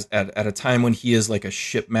as at a time when he is like a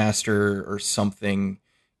shipmaster or something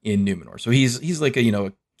in Numenor. So he's like a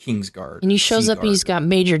Kingsguard, And he shows Sea up and he's Guard, got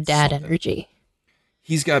major dad something. energy.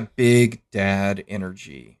 He's got big dad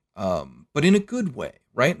energy, but in a good way,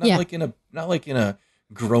 right? Not Yeah. like in a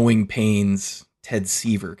growing pains Ted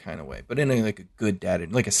Seaver kind of way, but in like a good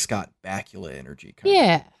dad, like a Scott Bakula energy kind of.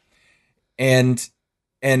 Yeah. And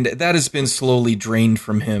that has been slowly drained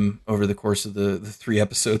from him over the course of the 3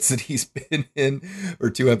 episodes that he's been in, or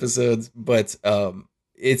 2 episodes. But I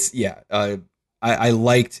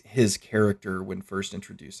liked his character when first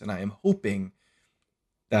introduced, and I am hoping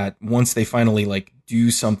that once they finally like do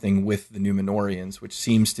something with the Númenóreans, which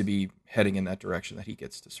seems to be heading in that direction, that he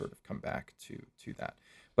gets to sort of come back to that.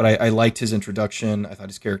 But I liked his introduction. I thought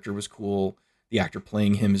his character was cool. The actor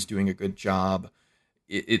playing him is doing a good job.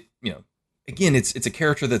 Again, it's a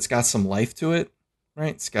character that's got some life to it,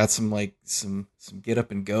 right? It's got some get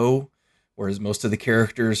up and go, whereas most of the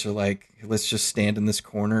characters are like, let's just stand in this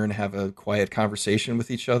corner and have a quiet conversation with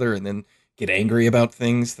each other, and then get angry about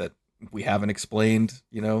things that we haven't explained.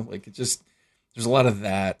 Like, it just, there's a lot of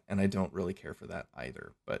that, and I don't really care for that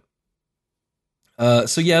either. But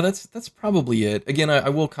so yeah, that's probably it. Again, I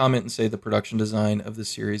will comment and say the production design of the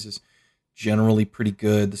series is generally pretty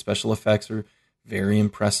good. The special effects are very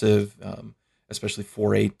impressive, especially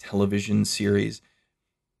for a television series.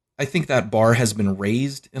 I think that bar has been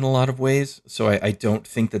raised in a lot of ways, so I don't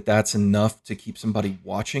think that that's enough to keep somebody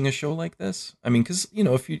watching a show like this. I mean, because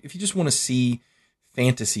if you just want to see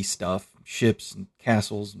fantasy stuff, ships and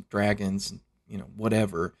castles and dragons and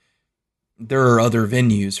whatever, there are other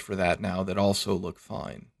venues for that now that also look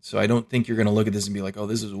fine. So I don't think you're going to look at this and be like, oh,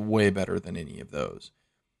 this is way better than any of those.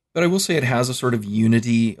 But I will say it has a sort of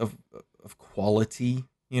unity of quality.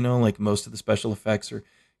 Like, most of the special effects are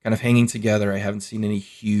kind of hanging together. I haven't seen any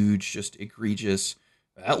huge, just egregious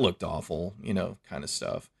that looked awful, kind of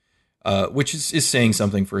stuff. Which is saying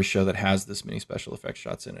something for a show that has this many special effects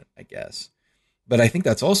shots in it, I guess. But I think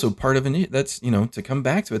that's also part of that's, to come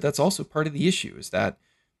back to it, that's also part of the issue is that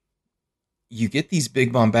you get these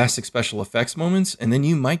big bombastic special effects moments, and then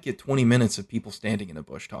you might get 20 minutes of people standing in a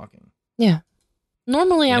bush talking. Yeah.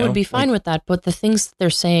 Normally I would be fine with that, but the things that they're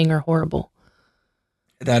saying are horrible.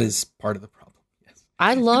 That is part of the problem. Yes.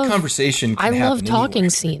 I love conversation. I love talking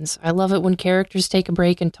scenes. I love it when characters take a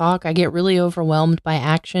break and talk. I get really overwhelmed by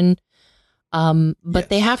action. But yes,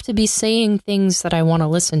 they have to be saying things that I want to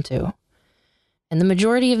listen to. And the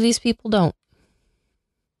majority of these people don't.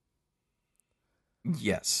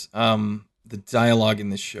 Yes. The dialogue in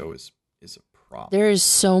this show is a problem. There is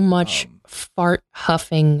so much fart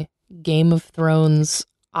huffing Game of Thrones.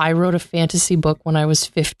 I wrote a fantasy book when I was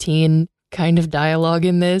 15 kind of dialogue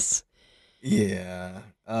in this. Yeah.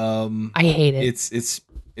 I hate it.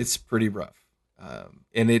 It's pretty rough.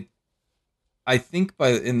 And I think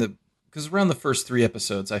because around the first 3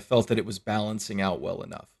 episodes, I felt that it was balancing out well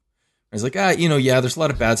enough. I was like, yeah, there's a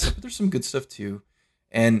lot of bad stuff, but there's some good stuff too.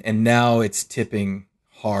 And now it's tipping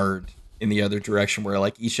hard in the other direction where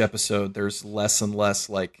like each episode, there's less and less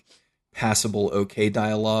like passable, okay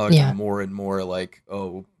dialogue, and more like,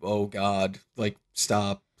 oh God, like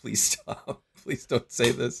stop, please stop, please don't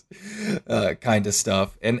say this, kind of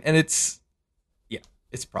stuff. And it's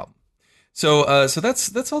a problem. So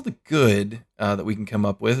that's all the good that we can come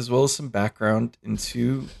up with, as well as some background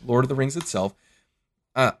into Lord of the Rings itself.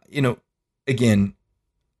 Again,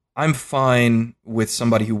 I'm fine with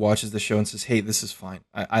somebody who watches the show and says, hey, this is fine.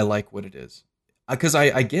 I like what it is. Because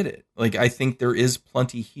I get it. Like, I think there is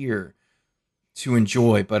plenty here to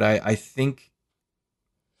enjoy, but I think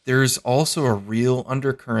there's also a real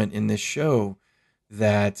undercurrent in this show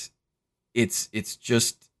that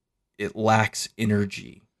it lacks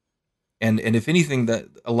energy. And if anything, that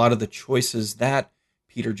a lot of the choices that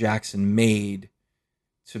Peter Jackson made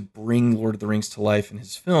to bring Lord of the Rings to life in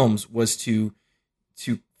his films was to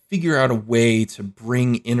figure out a way to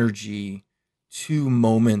bring energy to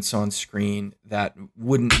moments on screen that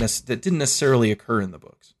didn't necessarily occur in the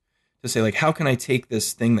books. To say, like, how can I take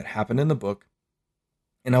this thing that happened in the book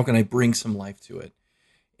and how can I bring some life to it?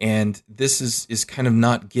 And this is kind of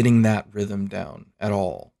not getting that rhythm down at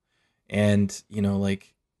all. And,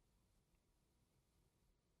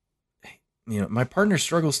 my partner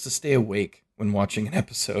struggles to stay awake when watching an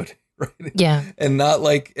episode, right? Yeah. And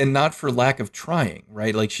not for lack of trying,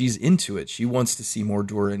 right? Like, she's into it. She wants to see more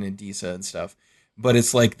Durin and Disa and stuff. But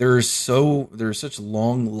it's like there's such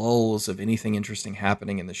long lulls of anything interesting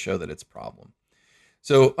happening in the show that it's a problem.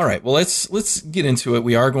 So, all right, well, let's get into it.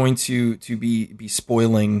 We are going to be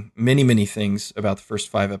spoiling many things about the first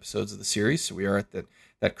 5 episodes of the series. So we are at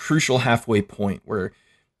that crucial halfway point where,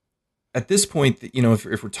 at this point,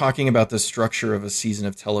 if we're talking about the structure of a season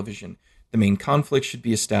of television, the main conflict should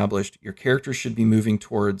be established. Your characters should be moving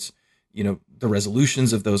towards, the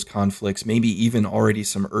resolutions of those conflicts, maybe even already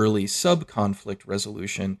some early sub-conflict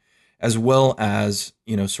resolution, as well as,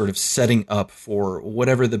 sort of setting up for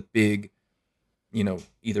whatever the big,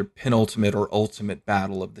 either penultimate or ultimate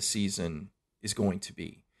battle of the season is going to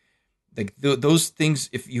be. Like those things,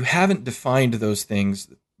 if you haven't defined those things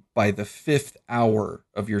by the 5th hour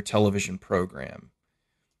of your television program,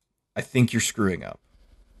 I think you're screwing up,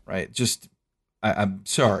 right? I'm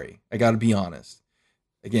sorry. I got to be honest.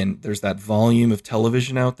 Again, there's that volume of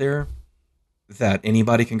television out there that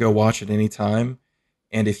anybody can go watch at any time.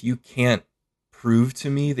 And if you can't prove to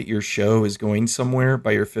me that your show is going somewhere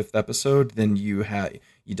by your 5th episode, then you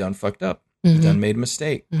done fucked up. Mm-hmm. You done made a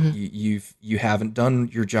mistake. Mm-hmm. You haven't done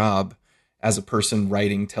your job as a person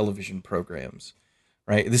writing television programs,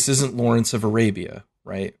 right? This isn't Lawrence of Arabia,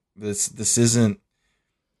 right? This isn't,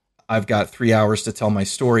 I've got 3 hours to tell my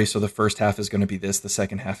story, so the first half is going to be this, the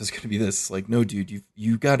second half is going to be this. Like, no, dude,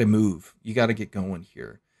 you got to move. You got to get going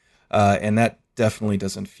here. And that definitely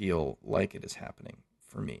doesn't feel like it is happening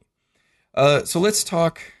for me. So let's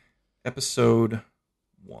talk episode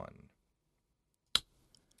 1.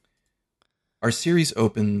 Our series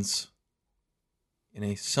opens in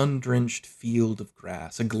a sun-drenched field of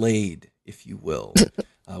grass, a glade, if you will,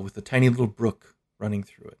 with a tiny little brook running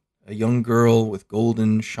through it. A young girl with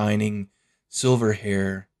golden, shining, silver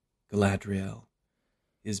hair, Galadriel,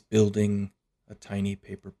 is building a tiny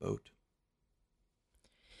paper boat.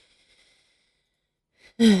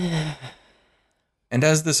 And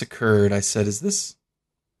as this occurred, I said, is this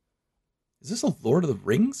a Lord of the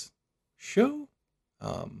Rings show?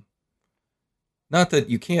 Not that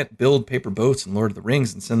you can't build paper boats in Lord of the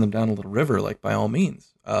Rings and send them down a little river, like, by all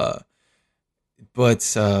means. But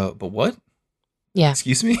what? Yeah.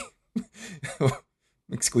 Excuse me?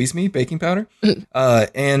 squeeze me, baking powder.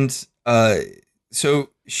 And so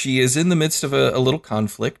she is in the midst of a little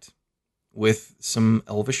conflict with some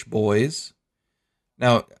elvish boys.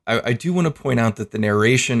 Now, I do want to point out that the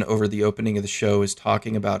narration over the opening of the show is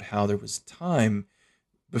talking about how there was time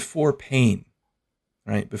before pain,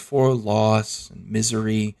 right? Before loss and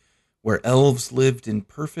misery, where elves lived in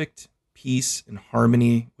perfect peace and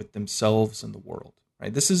harmony with themselves and the world,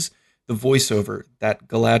 right? This is the voiceover that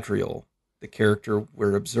Galadriel, the character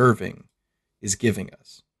we're observing, is giving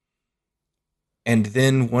us. And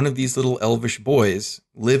then one of these little elvish boys,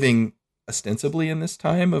 living ostensibly in this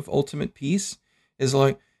time of ultimate peace, is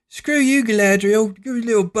like, screw you, Galadriel. Your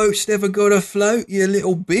little boat's never got afloat, you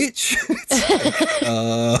little bitch.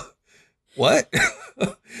 What?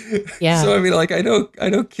 Yeah. So, I mean, like, I know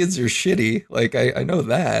kids are shitty. Like, I know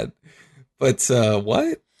that. But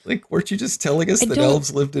what? Like, weren't you just telling us that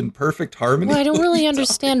elves lived in perfect harmony? Well, I don't really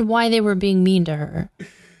understand why they were being mean to her.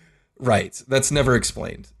 Right. That's never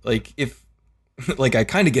explained. Like, if, like, I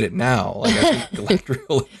kind of get it now. Like, I think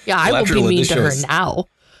Galadriel. Yeah, I will be mean to her now.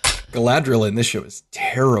 Galadriel in this show is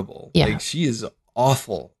terrible. Yeah. Like, she is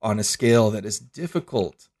awful on a scale that is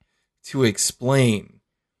difficult to explain.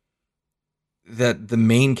 That the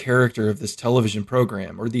main character of this television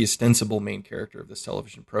program, or the ostensible main character of this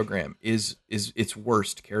television program, is its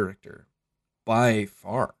worst character by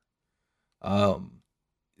far.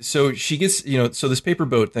 So she gets, so this paper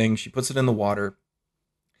boat thing, she puts it in the water.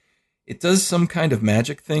 It does some kind of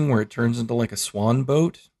magic thing where it turns into like a swan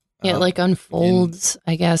boat. Yeah, it like unfolds,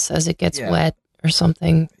 I guess, as it gets wet or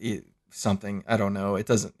something. Something, I don't know. It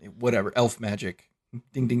doesn't, whatever, elf magic.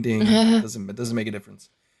 Ding, ding, ding. It doesn't make a difference.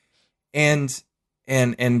 And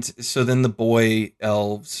so then the boy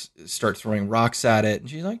elves start throwing rocks at it, and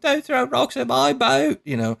she's like, "Don't throw rocks at my boat,"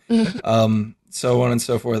 so on and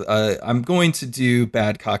so forth. I'm going to do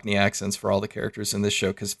bad Cockney accents for all the characters in this show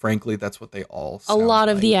because, frankly, that's what they all sound A lot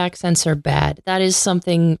of like. the accents are bad. That is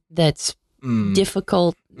something that's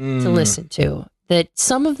difficult to listen to. That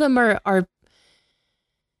some of them are.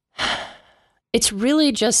 It's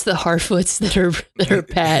really just the Harfoots that are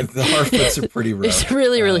bad. The Harfoots are pretty rough. It's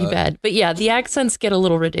really, really bad. But yeah, the accents get a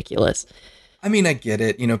little ridiculous. I mean, I get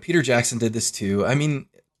it. Peter Jackson did this too. I mean,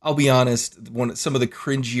 I'll be honest. Some of the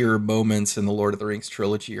cringier moments in the Lord of the Rings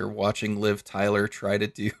trilogy are watching Liv Tyler try to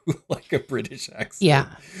do like a British accent. Yeah.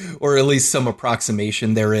 Or at least some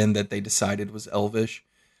approximation therein that they decided was Elvish.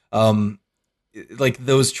 Like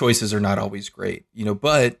those choices are not always great,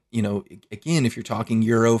 but, again, if you're talking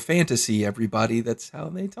Euro fantasy, everybody, that's how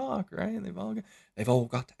they talk, right? They've all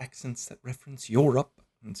got accents that reference Europe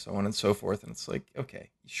and so on and so forth. And it's like,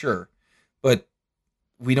 okay, sure, but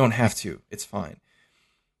we don't have to, it's fine.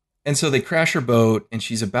 And so they crash her boat and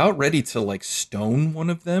she's about ready to like stone one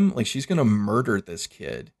of them. Like she's going to murder this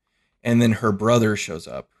kid. And then her brother shows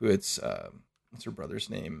up who what's her brother's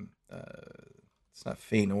name? It's not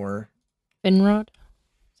Fëanor. Finrod?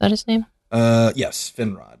 Is that his name? Yes,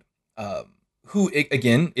 Finrod. Who,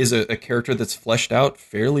 again, is a character that's fleshed out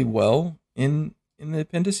fairly well in the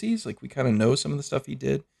appendices. Like, we kind of know some of the stuff he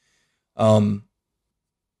did. Fëanor's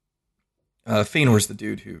the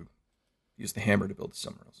dude who used the hammer to build the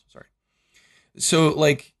Silmarils. Sorry. So,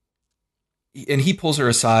 like, and he pulls her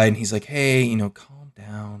aside, and he's like, hey, calm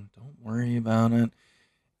down. Don't worry about it.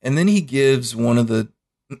 And then he gives one of the...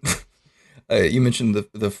 you mentioned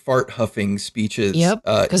the fart huffing speeches. Yep,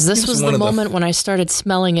 because this was the moment when I started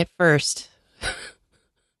smelling it first.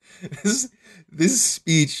 This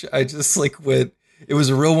speech, I just like went. It was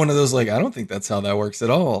a real one of those like I don't think that's how that works at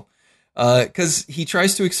all. Because he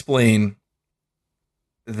tries to explain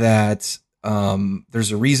that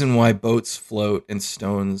there's a reason why boats float and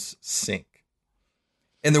stones sink.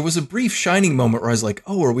 And there was a brief shining moment where I was like,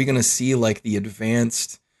 oh, are we going to see like the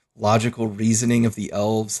advanced logical reasoning of the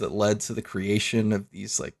elves that led to the creation of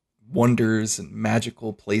these like wonders and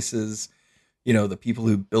magical places, the people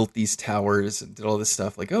who built these towers and did all this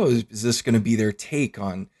stuff, like, oh, is this going to be their take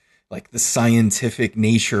on like the scientific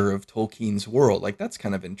nature of Tolkien's world? Like, that's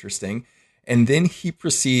kind of interesting. And then he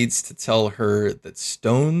proceeds to tell her that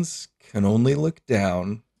stones can only look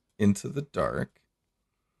down into the dark,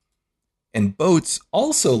 and boats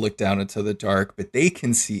also look down into the dark, but they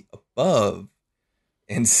can see above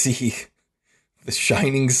and see the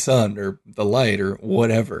shining sun or the light or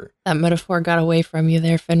whatever. That metaphor got away from you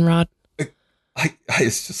there, Finrod. I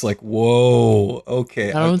was just like, whoa,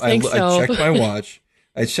 okay. I don't think so. I checked my watch.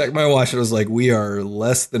 And I was like, we are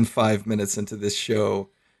less than 5 minutes into this show,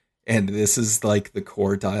 and this is like the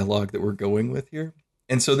core dialogue that we're going with here.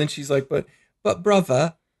 And so then she's like, but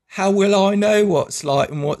brother, how will I know what's light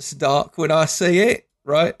and what's dark when I see it?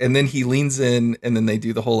 right? And then he leans in, and then they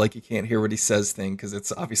do the whole like you can't hear what he says thing because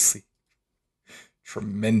it's obviously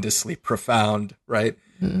tremendously profound, right?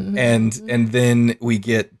 And then we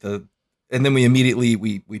get and then we immediately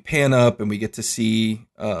we pan up and we get to see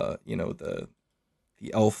the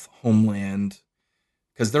elf homeland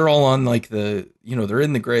because they're all on like they're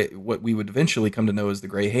in the gray, what we would eventually come to know as the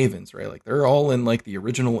Grey Havens, right? Like they're all in like the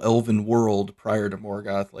original elven world prior to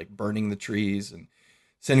Morgoth, like burning the trees and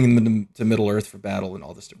sending them to Middle Earth for battle and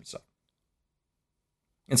all this different stuff.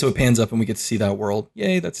 And so it pans up and we get to see that world.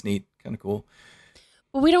 Yay, that's neat, kind of cool.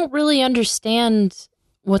 But we don't really understand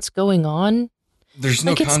what's going on. There's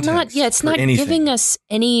no context. It's not anything. giving us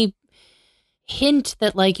any hint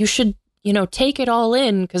that like you should, take it all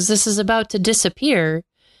in because this is about to disappear.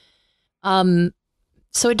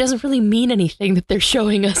 So it doesn't really mean anything that they're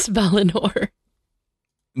showing us Valinor.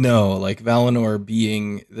 No, like Valinor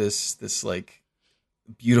being this like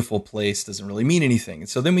beautiful place doesn't really mean anything. And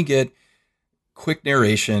so then we get quick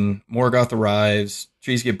narration. Morgoth arrives,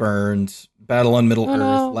 trees get burned, battle on Middle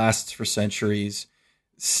Earth lasts for centuries,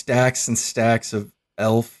 stacks and stacks of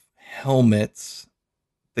elf helmets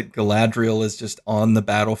that Galadriel is just on the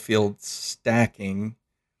battlefield stacking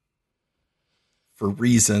for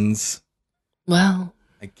reasons. Well,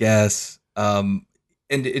 I guess. And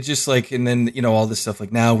it just like, and then, all this stuff,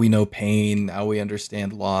 like now we know pain, now we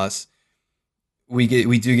understand loss. We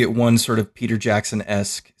do get one sort of Peter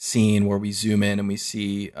Jackson-esque scene where we zoom in and we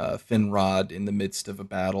see Finrod in the midst of a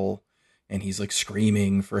battle and he's like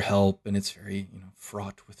screaming for help and it's very,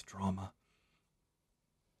 fraught with drama.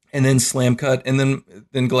 And then slam cut. And then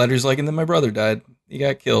Galadriel's like, and then my brother died. He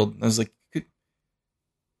got killed. And I was like, could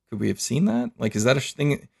we have seen that? Like, is that a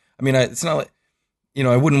thing? I mean, it's not like,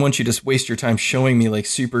 I wouldn't want you to waste your time showing me like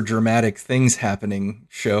super dramatic things happening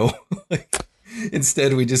show. Like,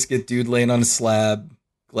 instead, we just get dude laying on a slab,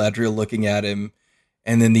 Galadriel looking at him,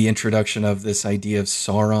 and then the introduction of this idea of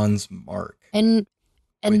Sauron's mark. And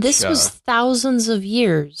this was thousands of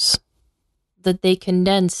years that they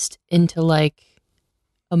condensed into like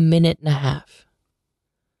a minute and a half.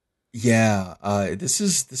 Yeah, this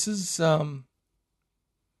is a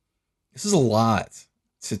lot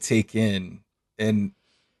to take in, and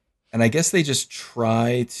I guess they just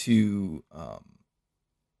try to.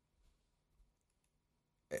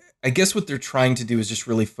 I guess what they're trying to do is just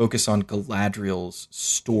really focus on Galadriel's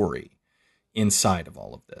story inside of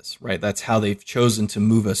all of this, right? That's how they've chosen to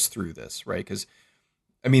move us through this, right? Because,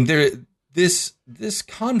 I mean, this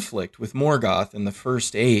conflict with Morgoth in the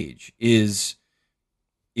First Age is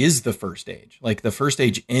the First Age. Like, the First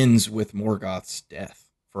Age ends with Morgoth's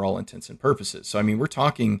death for all intents and purposes. So, I mean, we're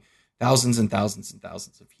talking thousands and thousands and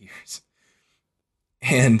thousands of years.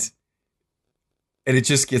 And it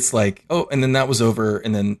just gets like, oh, and then that was over,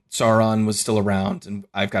 and then Sauron was still around, and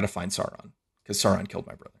I've got to find Sauron because Sauron killed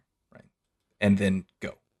my brother, right? And then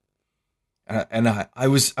go. And I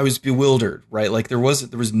was bewildered, right? Like there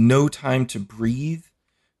was no time to breathe,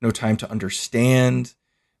 no time to understand,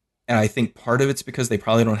 and I think part of it's because they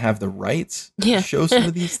probably don't have the rights to show some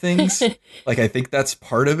of these things. Like I think that's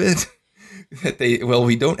part of it. That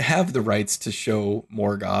we don't have the rights to show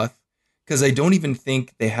Morgoth. Because I don't even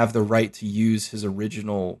think they have the right to use his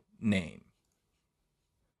original name.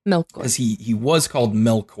 Melkor. Because he was called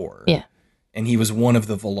Melkor. Yeah. And he was one of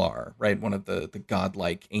the Valar, right? One of the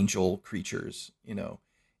godlike angel creatures,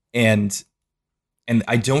 And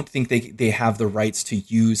I don't think they have the rights to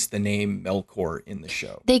use the name Melkor in the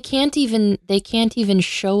show. They can't even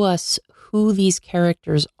show us who these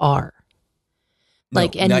characters are.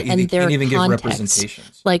 Like no, and their can't even context. give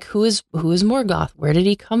representations. Like who is Morgoth? Where did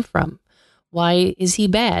he come from? Why is he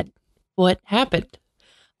bad? What happened?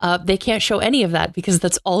 They can't show any of that because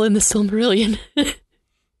that's all in the Silmarillion.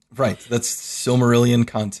 Right. That's Silmarillion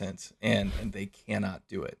content, and they cannot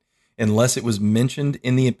do it. Unless it was mentioned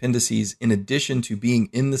in the appendices in addition to being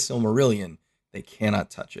in the Silmarillion, they cannot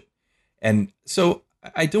touch it. And so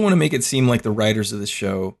I don't want to make it seem like the writers of this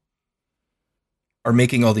show are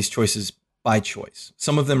making all these choices by choice.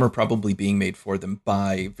 Some of them are probably being made for them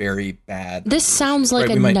by very bad. This sounds like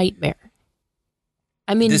a nightmare.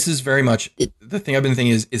 I mean, this is very much the thing I've been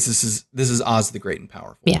thinking is this is Oz the Great and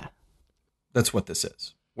Powerful. Yeah. That's what this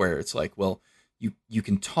is. Where it's like, well, you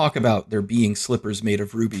can talk about there being slippers made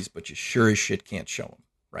of rubies, but you sure as shit can't show them,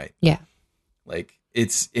 right? Yeah. Like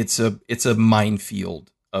it's a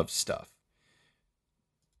minefield of stuff.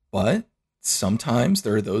 But sometimes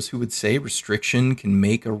there are those who would say restriction can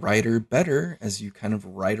make a writer better as you kind of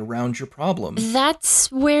write around your problem.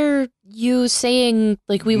 That's where you saying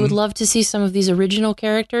like we would love to see some of these original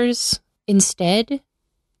characters instead.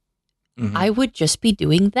 I would just be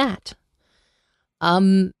doing that.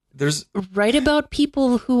 there's write about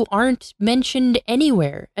people who aren't mentioned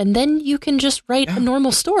anywhere, and then you can just write a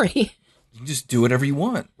normal story. You can just do whatever you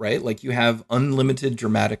want, right? Like you have unlimited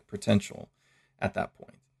dramatic potential at that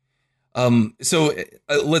point. So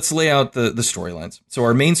let's lay out the storylines. So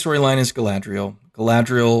our main storyline is Galadriel.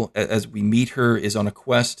 Galadriel, as we meet her, is on a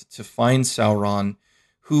quest to find Sauron,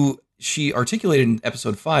 who she articulated in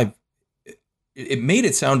episode 5. It made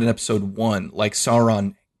it sound in episode 1 like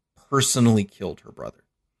Sauron personally killed her brother,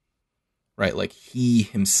 right? Like he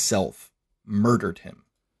himself murdered him.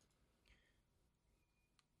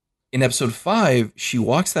 In episode 5, she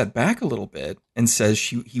walks that back a little bit and says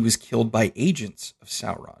he was killed by agents of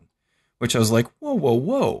Sauron, which I was like,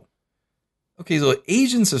 whoa. Okay, so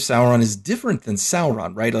agents of Sauron is different than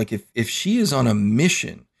Sauron, right? Like if she is on a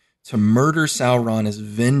mission to murder Sauron as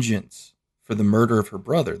vengeance for the murder of her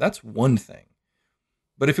brother, that's one thing.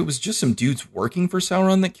 But if it was just some dudes working for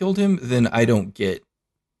Sauron that killed him, then I don't get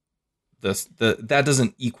this. That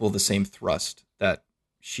doesn't equal the same thrust that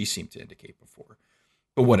she seemed to indicate before.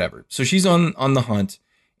 But whatever. So she's on the hunt,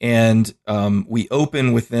 and we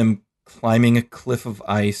open with them climbing a cliff of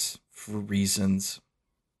ice for reasons,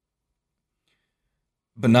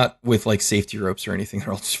 but not with like safety ropes or anything.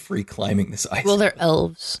 They're all just free climbing this ice. Well, they're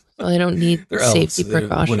elves, so they don't need safety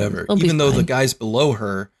precautions. Whatever. Even though the guys below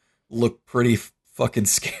her look pretty fucking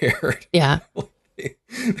scared. Yeah. They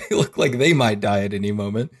look like they might die at any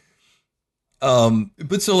moment.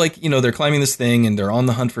 But so like, they're climbing this thing and they're on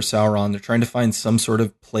the hunt for Sauron. They're trying to find some sort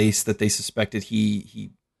of place that they suspected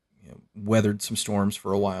he weathered some storms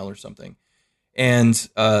for a while or something. And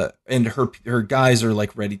her guys are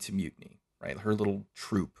like ready to mutiny, right? Her little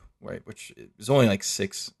troop, right? Which is only like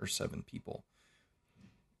 6 or 7 people.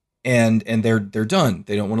 And they're done.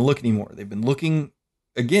 They don't want to look anymore. They've been looking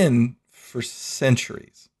again for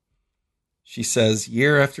centuries. She says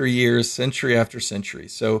year after year, century after century.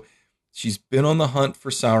 So she's been on the hunt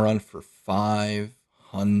for Sauron for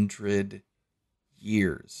 500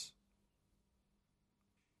 years.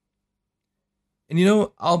 And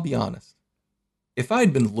I'll be honest. If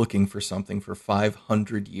I'd been looking for something for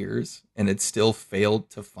 500 years and had still failed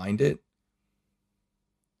to find it,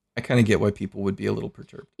 I kind of get why people would be a little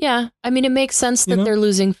perturbed. Yeah. I mean, it makes sense that they're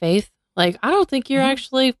losing faith. Like, I don't think you're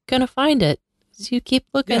actually going to find it. So you keep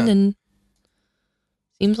looking and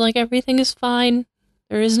seems like everything is fine.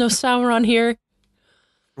 There is no Sauron here.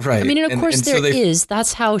 Right. I mean, and of course there is.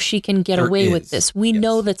 That's how she can get away with this. We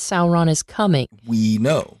know that Sauron is coming. We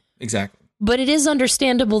know. Exactly. But it is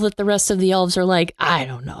understandable that the rest of the elves are like, I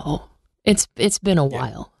don't know. It's been a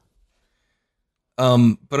while. But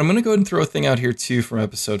I'm going to go ahead and throw a thing out here, too, from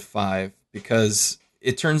episode 5, because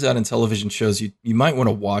it turns out in television shows you might want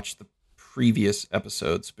to watch the previous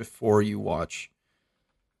episodes before you watch,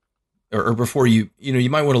 or before you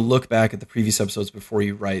might want to look back at the previous episodes before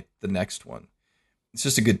you write the next one. It's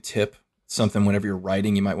just a good tip. Something whenever you're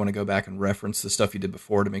writing, you might want to go back and reference the stuff you did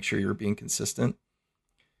before to make sure you're being consistent.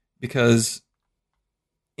 Because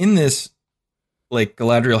in this, like,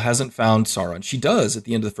 Galadriel hasn't found Sauron. She does at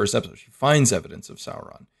the end of the first episode. She finds evidence of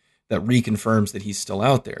Sauron that reconfirms that he's still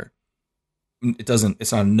out there.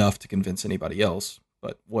 It's not enough to convince anybody else,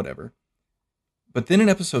 but whatever. But then in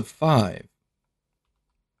episode 5,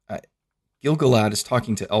 Gil-galad is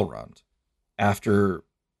talking to Elrond after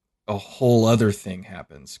a whole other thing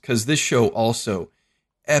happens. Because this show also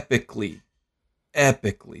epically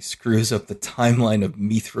screws up the timeline of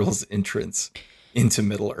Mithril's entrance into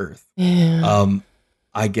Middle-earth. Yeah.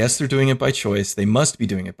 I guess they're doing it by choice. They must be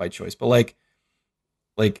doing it by choice. But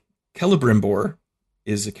like Celebrimbor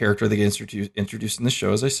is a character that gets introduced in the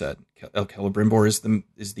show, as I said. Celebrimbor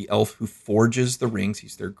is the elf who forges the rings.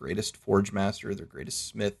 He's their greatest forge master, their greatest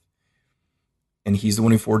smith. And he's the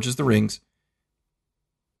one who forges the rings.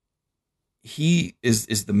 He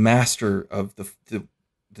is the master of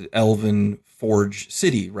the elven forge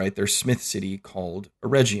city, right? Their smith city called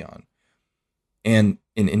Eregion. And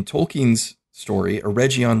in Tolkien's story,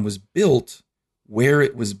 Eregion was built where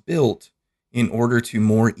it was built in order to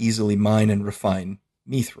more easily mine and refine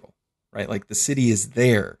Mithril, right? Like the city is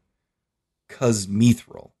there because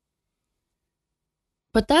Mithril.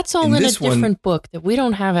 But that's all in a different book that we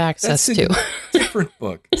don't have access to. Different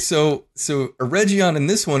book. So Eregion in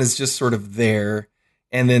this one is just sort of there.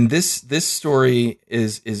 And then this story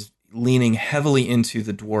is leaning heavily into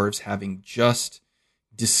the dwarves having just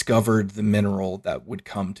discovered the mineral that would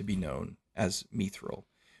come to be known as Mithril,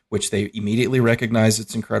 which they immediately recognize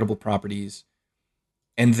its incredible properties.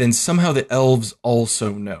 And then somehow the elves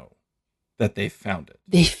also know that they found it.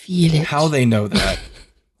 They feel it. How they know that?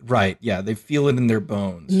 Right, yeah, they feel it in their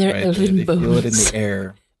bones. In their right? elven they bones. Feel it in the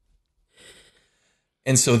air.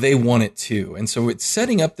 And so they want it too. And so it's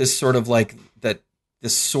setting up this sort of like that,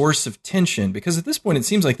 this source of tension, because at this point it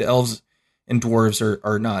seems like the elves and dwarves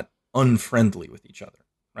are not unfriendly with each other,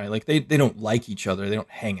 right? Like they don't like each other. They don't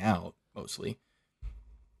hang out mostly,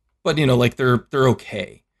 but like they're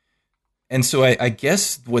okay. And so I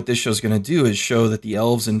guess what this show's going to do is show that the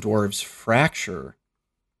elves and dwarves fracture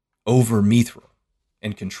over Mithril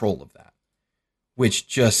and control of that, which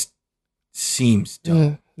just seems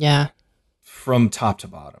dumb. Yeah. From top to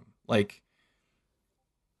bottom. Like,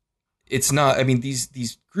 it's not, I mean,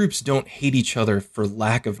 these groups don't hate each other for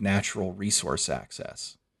lack of natural resource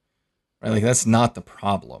access, right? Like, that's not the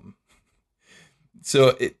problem.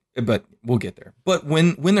 So, but we'll get there. But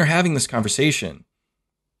when they're having this conversation,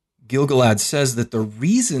 Gil-galad says that the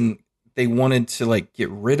reason they wanted to like get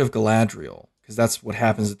rid of Galadriel, because that's what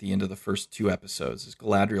happens at the end of the first 2 episodes, is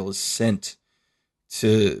Galadriel is sent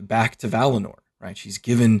back to Valinor, right? She's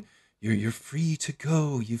given, you're free to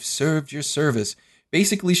go. You've served your service.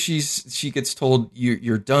 Basically, she gets told,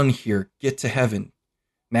 you're done here. Get to heaven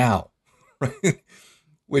now, right?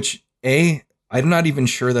 Which I'm not even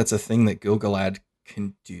sure that's a thing that Gil-galad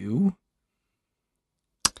can do.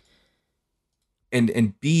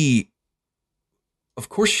 And B, of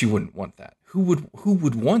course she wouldn't want that. Who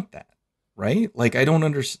would want that, right? Like, I don't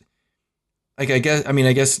understand. Like, I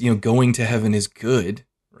guess going to heaven is good,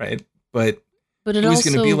 right? But it was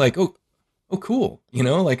going to be like, oh, cool,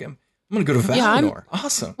 like I'm going to go to Valinor. Yeah,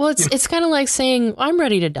 awesome. Well, it's kind of like saying, I'm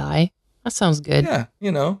ready to die. That sounds good. Yeah,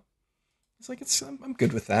 it's like I'm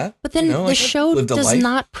good with that. But then the show does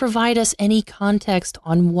not provide us any context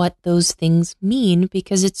on what those things mean,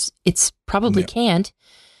 because it's probably can't.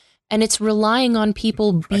 And it's relying on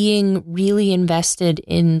people being really invested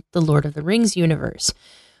in the Lord of the Rings universe,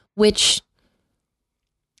 which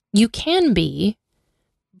you can be.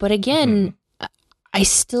 But again, I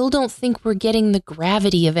still don't think we're getting the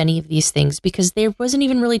gravity of any of these things, because there wasn't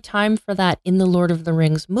even really time for that in the Lord of the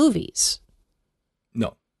Rings movies.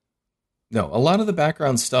 No, a lot of the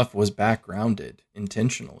background stuff was backgrounded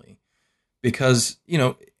intentionally because,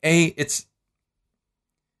 it's,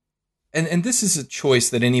 and this is a choice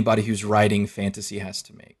that anybody who's writing fantasy has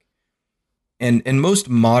to make. And most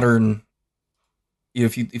modern,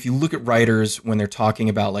 if you look at writers when they're talking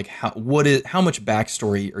about like how much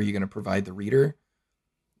backstory are you going to provide the reader,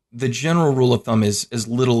 the general rule of thumb is as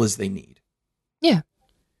little as they need. Yeah.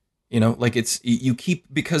 Like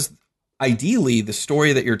because ideally, the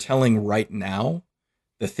story that you're telling right now,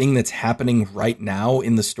 the thing that's happening right now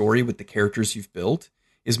in the story with the characters you've built,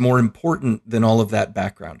 is more important than all of that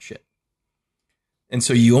background shit. And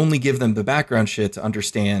so you only give them the background shit to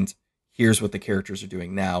understand, here's what the characters are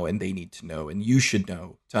doing now, and they need to know, and you should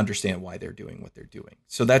know to understand why they're doing what they're doing.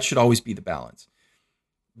 So that should always be the balance.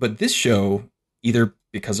 But this show, either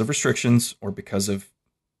because of restrictions or because of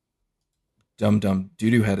dumb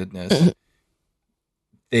doo-doo headedness,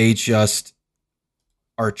 they just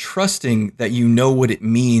are trusting that what it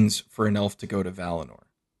means for an elf to go to Valinor.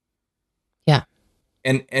 Yeah.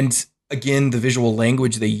 And again, the visual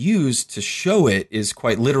language they use to show it is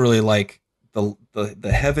quite literally like the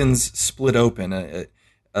heavens split open,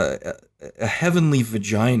 a heavenly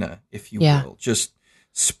vagina, if you will, just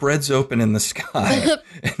spreads open in the sky,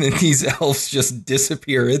 and then these elves just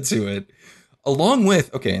disappear into it. Along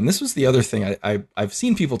with, and this was the other thing I've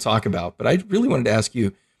seen people talk about, but I really wanted to ask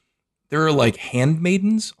you, there are like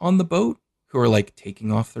handmaidens on the boat who are like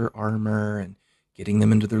taking off their armor and getting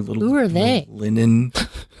them into their little, who are they? Linen.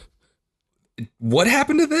 What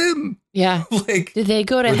happened to them? Yeah. Like, did they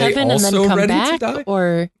go to heaven and then come back?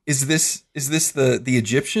 Or is this the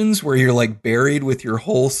Egyptians where you're like buried with your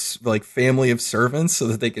whole like family of servants so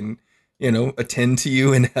that they can, attend to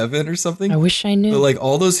you in heaven or something? I wish I knew. But like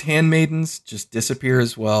all those handmaidens just disappear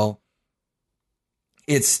as well.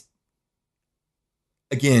 It's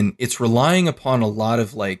relying upon a lot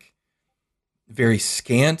of like very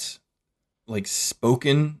scant, like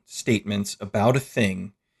spoken statements about a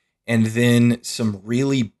thing, and then some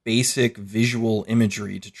really basic visual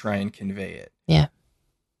imagery to try and convey it. Yeah.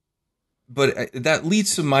 But that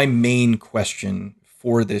leads to my main question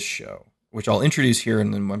for this show, which I'll introduce here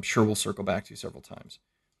and then I'm sure we'll circle back to several times.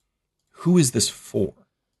 Who is this for?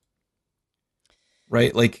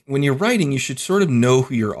 Right? Like when you're writing, you should sort of know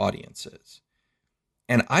who your audience is.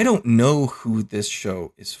 And I don't know who this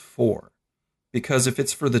show is for, because if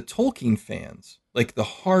it's for the Tolkien fans, like the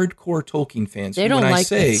hardcore Tolkien fans, they don't when like I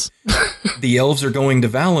say the elves are going to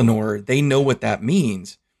Valinor, they know what that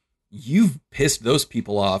means. You've pissed those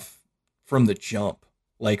people off from the jump.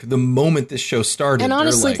 Like the moment this show started. And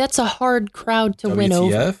honestly, like, that's a hard crowd to win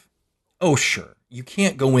over. Oh, sure. You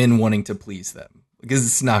can't go in wanting to please them because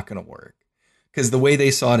it's not going to work. because the way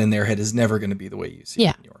they saw it in their head is never going to be the way you see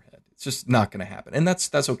Yeah. it in your head. It's just not going to happen. And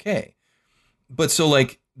that's okay. But so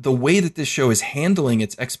like the way that this show is handling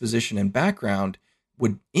its exposition and background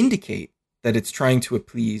would indicate that it's trying to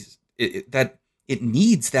appease that it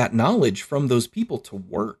needs that knowledge from those people to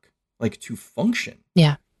work, like to function.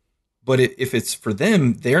 Yeah. But if it's for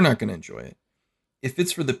them, they're not going to enjoy it. If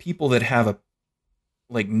it's for the people that have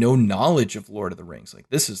no knowledge of Lord of the Rings, like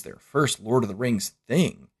this is their first Lord of the Rings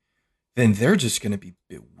thing, then they're just going to be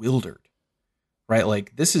bewildered, right?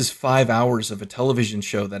 Like this is 5 hours of a television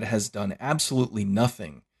show that has done absolutely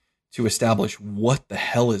nothing to establish what the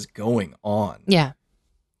hell is going on. Yeah.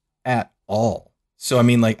 At all. So, I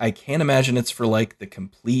mean, like, I can't imagine it's for like the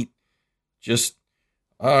complete just,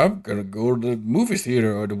 I'm going to go to the movie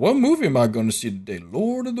theater. Or what movie am I going to see today?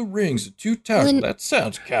 Lord of the Rings, The Two Towers. Well, that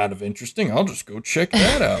sounds kind of interesting. I'll just go check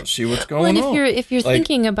that out, see what's going on. If you're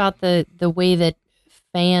thinking about the way that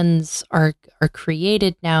fans are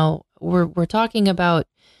created now, we're talking about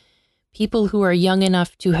people who are young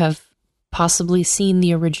enough to have possibly seen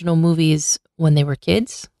the original movies when they were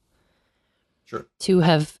kids. Sure. To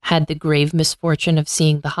have had the grave misfortune of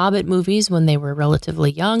seeing the Hobbit movies when they were relatively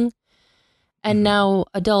young. And now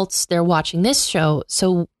adults, they're watching this show.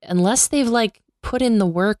 So unless they've like put in the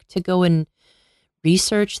work to go and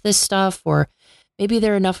research this stuff, or maybe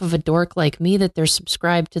they're enough of a dork like me that they're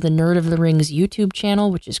subscribed to the Nerd of the Rings YouTube channel,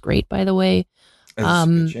 which is great, by the way. It's a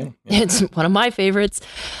good channel. Yeah. It's one of my favorites.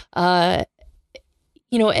 Unless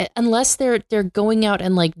they're going out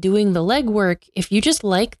and like doing the legwork, if you just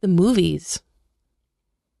like the movies,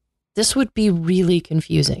 this would be really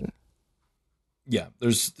confusing. Yeah,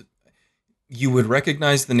 you would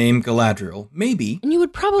recognize the name Galadriel, maybe. And you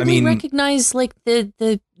would probably recognize like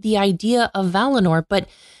the idea of Valinor, but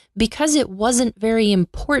because it wasn't very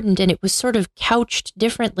important and it was sort of couched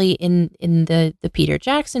differently in the Peter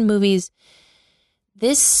Jackson movies,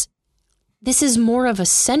 this is more of a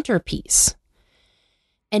centerpiece.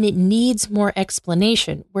 And it needs more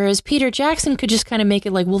explanation. Whereas Peter Jackson could just kind of make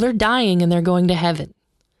it like, well, they're dying and they're going to heaven.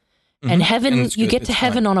 And heaven, and you get to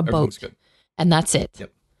heaven on a boat. And that's it.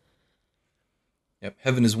 Yep.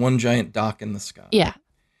 Heaven is one giant dock in the sky. Yeah.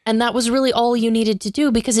 And that was really all you needed to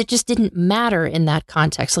do because it just didn't matter in that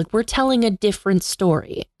context. Like we're telling a different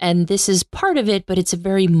story and this is part of it, but it's a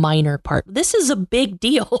very minor part. This is a big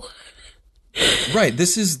deal. Right.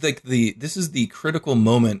 This is the critical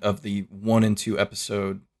moment of the 1 and 2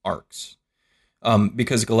 episode arcs.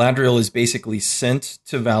 Because Galadriel is basically sent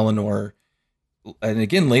to Valinor. And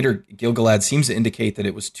again, later, Gil-galad seems to indicate that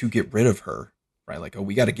it was to get rid of her, right? Like, oh,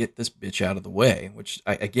 we got to get this bitch out of the way, which,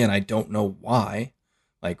 I don't know why.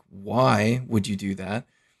 Like, why would you do that?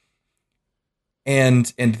 And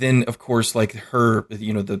then, of course, like her,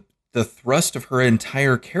 the thrust of her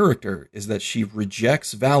entire character is that she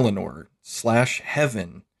rejects Valinor /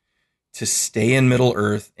 heaven to stay in Middle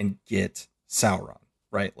Earth and get Sauron,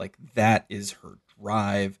 right? Like, that is her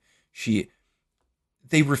drive.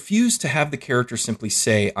 They refuse to have the character simply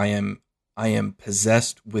say, I am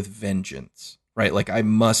possessed with vengeance, right? Like I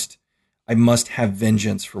must have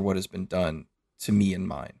vengeance for what has been done to me and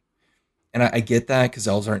mine. And I get that because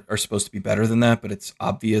elves are supposed to be better than that, but it's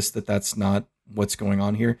obvious that that's not what's going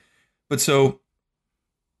on here. But so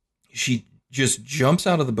she just jumps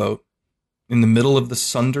out of the boat in the middle of the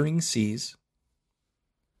sundering seas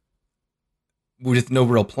with no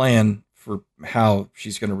real plan for how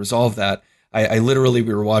she's going to resolve that. I literally,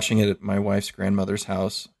 we were watching it at my wife's grandmother's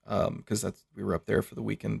house because we were up there for the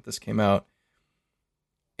weekend this came out.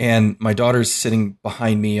 And my daughter's sitting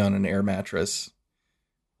behind me on an air mattress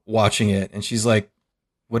watching it. And she's like,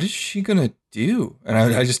 what is she going to do? And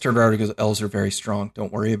I just turned around and goes, elves are very strong.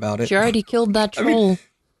 Don't worry about it. She already killed that troll.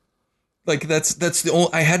 Like that's the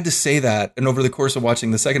only, I had to say that. And over the course of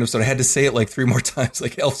watching the second episode, I had to say it like 3 more times.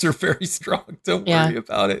 Like elves are very strong. Don't worry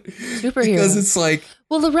about it. Superheroes. Because it's like,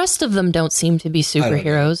 well, the rest of them don't seem to be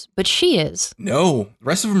superheroes, but she is. No, the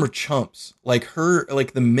rest of them are chumps. Like her,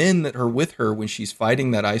 like the men that are with her when she's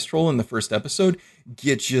fighting that ice troll in the first episode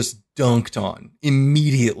get just dunked on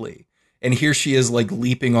immediately. And here she is like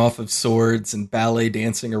leaping off of swords and ballet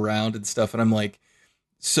dancing around and stuff. And I'm like,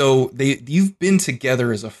 so you've been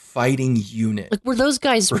together as a fighting unit. Like, were those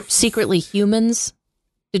guys secretly humans?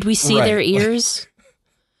 Did we see their ears?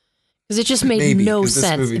 Because it just made no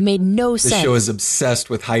sense. It made no sense. The show is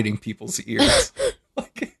obsessed with hiding people's ears.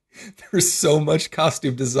 Like, there's so much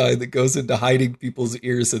costume design that goes into hiding people's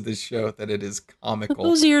ears in this show that it is comical.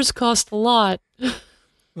 Those ears cost a lot.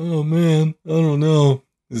 Oh man, I don't know.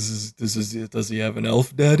 Does he have an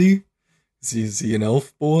elf daddy? Is he an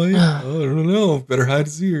elf boy? I don't know. Better hide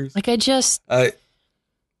his ears. Like I just...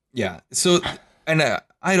 Yeah. So, and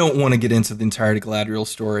I don't want to get into the entire Galadriel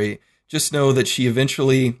story. Just know that she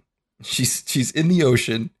eventually, she's in the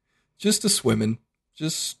ocean, just swimming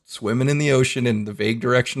in the ocean in the vague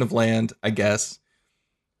direction of land, I guess.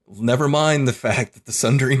 Never mind the fact that the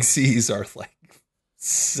Sundering Seas are like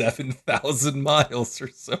 7,000 miles or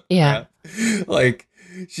so. Yeah. Like,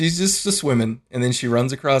 she's just swimming, and then she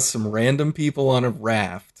runs across some random people on a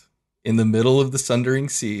raft in the middle of the Sundering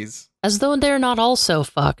Seas. As though they're not also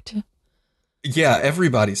fucked. Yeah,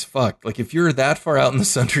 everybody's fucked. Like, if you're that far out in the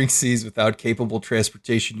Sundering Seas without capable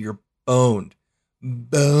transportation, you're boned.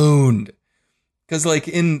 Boned. Because, like,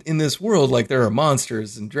 in this world, like, there are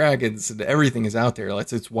monsters and dragons and everything is out there.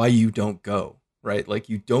 It's why you don't go, right? Like,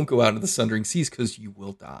 you don't go out into the Sundering Seas because you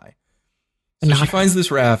will die. So she finds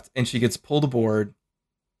this raft and she gets pulled aboard.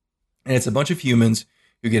 And it's a bunch of humans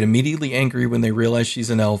who get immediately angry when they realize she's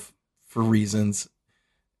an elf for reasons.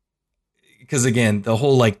 Because, again, the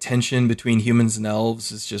whole, like, tension between humans and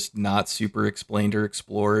elves is just not super explained or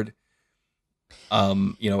explored.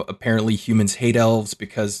 Apparently humans hate elves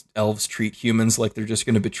because elves treat humans like they're just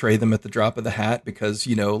going to betray them at the drop of the hat because,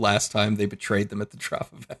 last time they betrayed them at the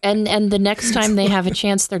drop of a hat. And the next time they have a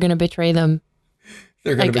chance, they're going to betray them.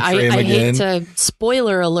 They're going to betray them again. I hate to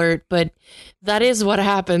spoiler alert, but that is what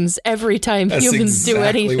happens every time humans do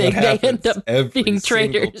anything. They end up being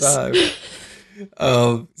traitors.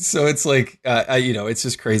 So it's like, it's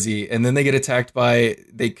just crazy. And then they get attacked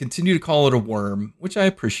they continue to call it a worm, which I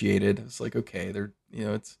appreciated. It's like, okay,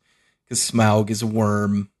 it's because Smaug is a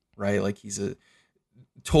worm, right? Like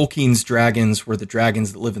Tolkien's dragons were the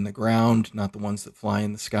dragons that live in the ground, not the ones that fly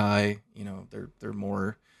in the sky. They're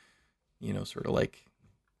more, sort of like.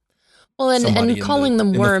 Well, and calling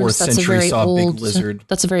them worms, that's a very old lizard.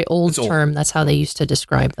 That's a very old term. That's how they used to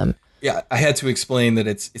describe them. Yeah, I had to explain that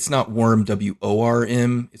it's not worm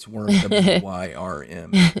WORM, it's worm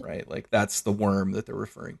WYRM, right? Like that's the worm that they're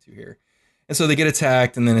referring to here. And so they get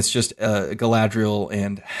attacked, and then it's just Galadriel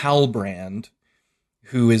and Halbrand,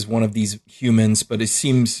 who is one of these humans, but he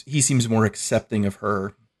seems more accepting of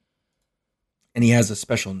her. And he has a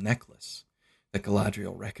special necklace that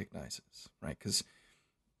Galadriel recognizes, right? Because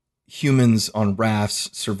humans on rafts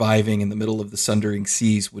surviving in the middle of the Sundering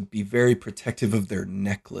Seas would be very protective of their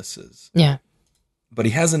necklaces. Yeah. But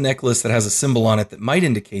he has a necklace that has a symbol on it that might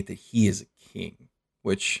indicate that he is a king,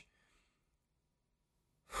 which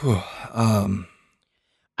I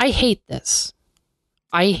hate this.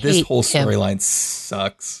 This whole storyline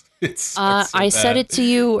sucks. It sucks I said it to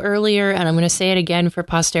you earlier, and I'm going to say it again for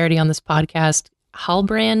posterity on this podcast.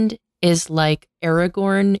 Halbrand is like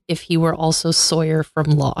Aragorn if he were also Sawyer from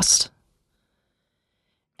Lost.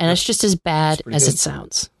 And it's just as bad as it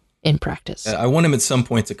sounds in practice. I want him at some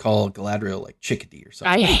point to call Galadriel like Chickadee or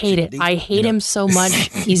something. I hate it. I hate him so much.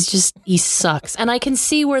 He sucks. And I can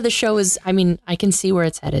see where the show is. I can see where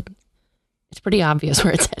it's headed. It's pretty obvious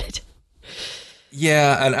where it's headed.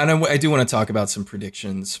 Yeah, and I do want to talk about some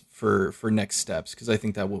predictions for next steps because I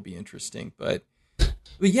think that will be interesting. But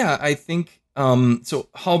yeah, I think so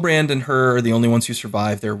Halbrand and her are the only ones who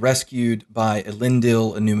survive. They're rescued by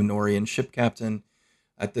Elendil, a Númenórean ship captain.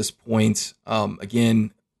 At this point,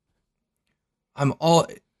 again, I'm all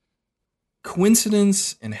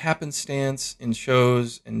coincidence and happenstance in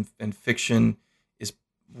shows and fiction is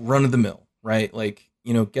run of the mill, right? Like,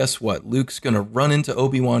 guess what? Luke's going to run into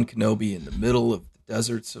Obi-Wan Kenobi in the middle of the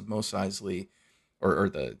deserts of Mos Eisley or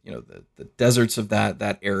the deserts of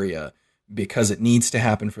that area because it needs to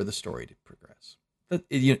happen for the story to progress.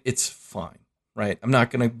 It's fine, right? I'm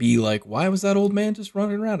not going to be like, why was that old man just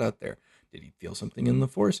running around out there? Did he feel something in the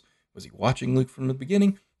Force? Was he watching Luke from the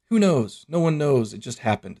beginning? Who knows? No one knows. It just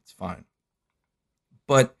happened. It's fine.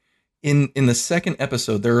 But in the second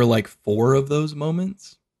episode, there are like 4 of those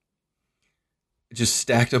moments just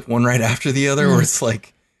stacked up one right after the other, where it's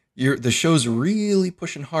like the show's really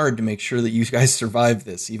pushing hard to make sure that you guys survive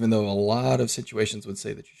this, even though a lot of situations would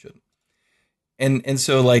say that you shouldn't. And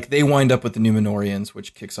so like they wind up with the Númenóreans,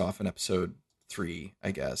 which kicks off in episode 3,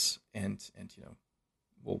 I guess, and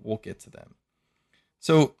we'll get to them.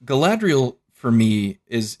 So Galadriel for me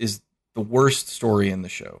is the worst story in the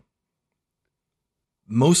show,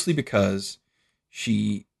 mostly because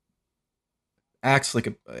she acts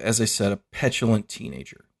like as I said, a petulant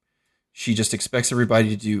teenager. She just expects everybody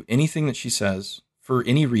to do anything that she says for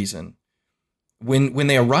any reason. When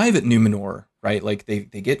they arrive at Númenor, right? Like they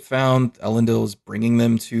get found. Elendil is bringing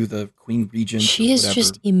them to the Queen Regent. She is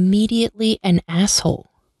just immediately an asshole.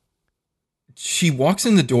 She walks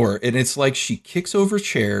in the door and it's like she kicks over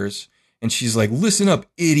chairs and she's like, listen up,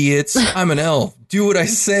 idiots. I'm an elf. Do what I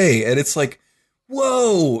say. And it's like,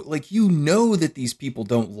 whoa, like, that these people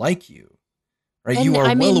don't like you. right? And You are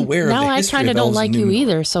I well mean, aware of now the I history kind of of don't elves like in you Numenor.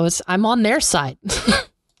 either, so I'm on their side.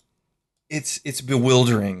 It's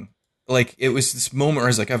bewildering. Like, it was this moment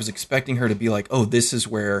where I was expecting her to be like, oh, this is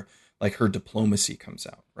where like her diplomacy comes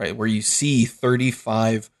out, right? Where you see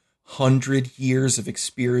 3,500 years of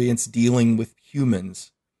experience dealing with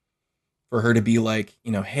humans, for her to be like,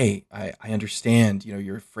 hey, I understand,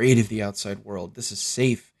 you're afraid of the outside world. This is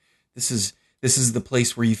safe. This is the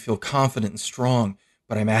place where you feel confident and strong,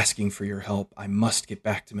 but I'm asking for your help. I must get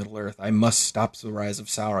back to Middle Earth. I must stop the rise of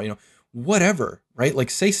Sauron, whatever, right? Like,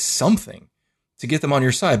 say something to get them on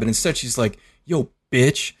your side. But instead she's like, yo,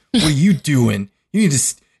 bitch, what are you doing? You need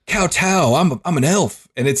to kowtow. I'm an elf.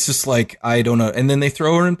 And it's just like, I don't know. And then they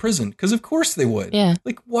throw her in prison because of course they would. Yeah.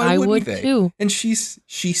 Like, why I wouldn't would they? too. And she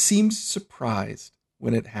seems surprised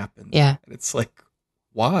when it happens. Yeah. And it's like,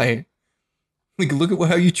 why? Like, look at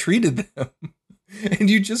how you treated them. And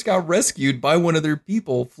you just got rescued by one of their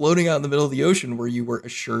people floating out in the middle of the ocean where you were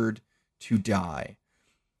assured to die.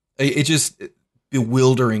 It just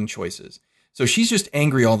bewildering choices. So she's just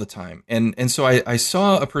angry all the time. And so I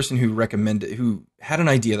saw a person who had an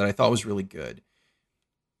idea that I thought was really good,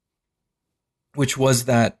 which was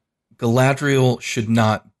that Galadriel should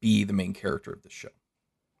not be the main character of the show.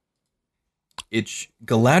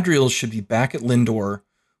 Galadriel should be back at Lindor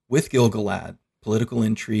with Gil-galad, political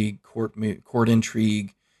intrigue, court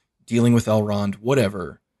intrigue, dealing with Elrond,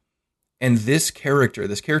 whatever. And this character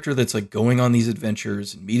that's like going on these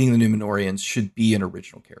adventures and meeting the Numenorians, should be an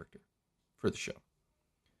original character for the show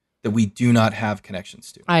that we do not have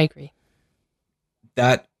connections to. I agree.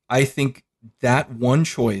 That, I think that one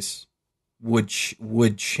choice would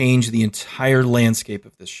change the entire landscape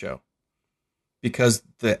of this show, because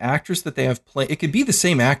the actress that they have play, it could be the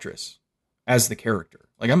same actress as the character.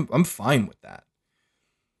 Like, I'm fine with that,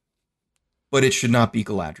 but it should not be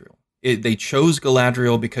Galadriel. They chose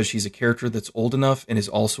Galadriel because she's a character that's old enough and is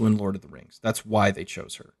also in Lord of the Rings. That's why they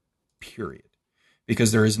chose her, period.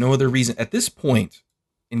 Because there is no other reason. At this point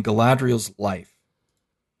in Galadriel's life,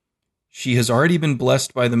 she has already been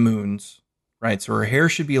blessed by the moons, right? So her hair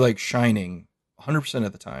should be like shining 100%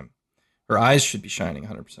 of the time. Her eyes should be shining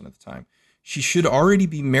 100% of the time. She should already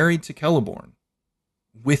be married to Celeborn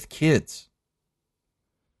with kids.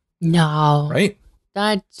 No. Right?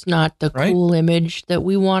 That's not the cool image that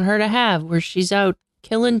we want her to have, where she's out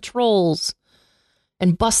killing trolls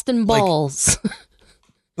and busting balls.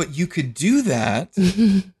 But you could do that.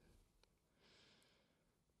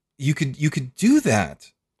 You could do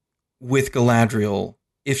that with Galadriel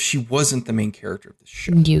if she wasn't the main character of the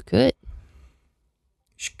show. You could.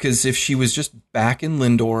 Because if she was just back in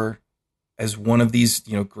Lindor as one of these,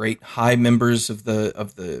 great high members of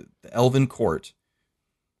the Elven court,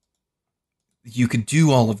 you could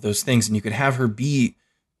do all of those things, and you could have her be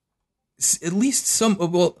at least some.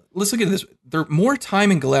 Well, let's look at this. More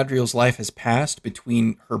time in Galadriel's life has passed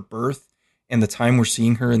between her birth and the time we're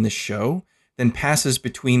seeing her in this show than passes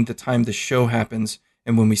between the time the show happens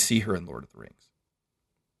and when we see her in Lord of the Rings.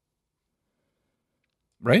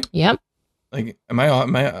 Right? Yep. Like, my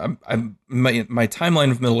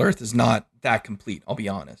timeline of Middle Earth is not that complete, I'll be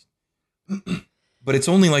honest. But it's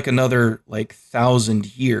only like another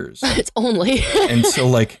 1,000 years. It's only. And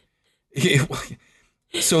so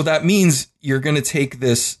so that means you're going to take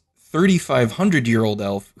this 3,500-year-old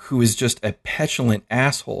elf who is just a petulant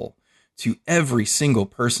asshole to every single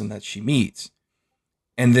person that she meets.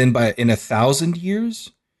 And then in 1,000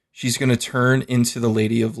 years, she's going to turn into the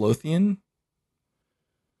Lady of Lothian.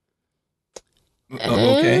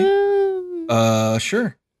 Okay.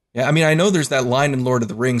 Sure. Yeah, I mean, I know there's that line in Lord of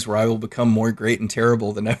the Rings where I will become more great and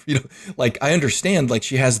terrible than ever. I understand,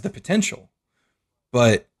 she has the potential,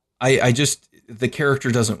 but I just, the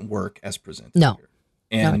character doesn't work as presented. No. Here.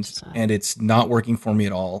 And it's not working for me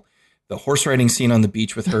at all. The horse riding scene on the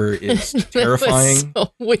beach with her is terrifying.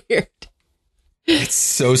 So weird. It's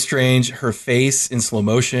so strange. Her face in slow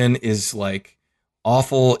motion is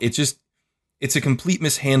awful. It's a complete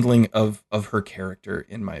mishandling of her character,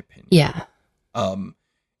 in my opinion. Yeah.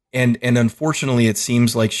 And unfortunately, it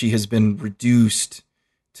seems like she has been reduced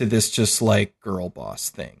to this just girl boss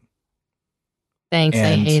thing. Thanks,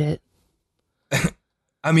 I hate it.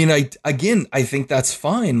 I mean, I think that's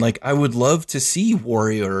fine. I would love to see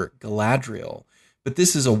warrior Galadriel, but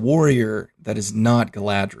this is a warrior that is not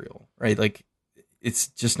Galadriel, right? It's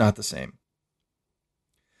just not the same.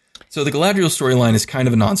 So the Galadriel storyline is kind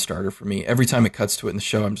of a non-starter for me. Every time it cuts to it in the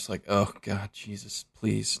show, I'm just like, oh God, Jesus,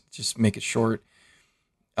 please just make it short.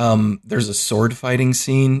 There's a sword fighting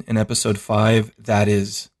scene in episode 5 that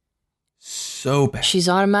is so bad. She's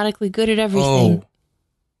automatically good at everything. Oh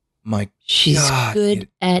my She's God. good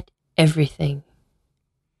at everything.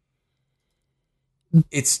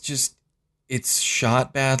 it's just, it's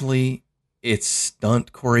shot badly. It's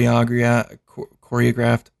stunt choreographed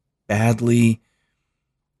badly.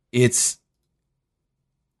 It's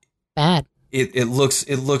Bad. it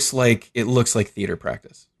looks like theater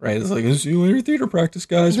practice, right? It's like, this is your theater practice,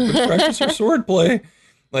 guys. Let's practice our sword play.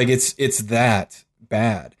 Like it's that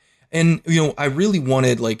bad. And I really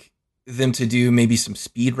wanted like them to do maybe some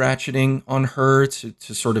speed ratcheting on her to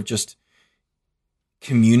sort of just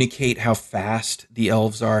communicate how fast the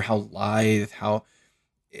elves are, how lithe,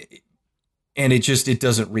 and it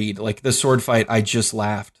doesn't read. Like the sword fight, I just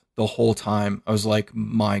laughed the whole time. I was like,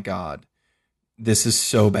 my God, this is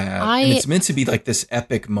so bad. And it's meant to be like this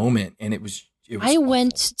epic moment, and it was I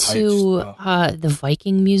went to the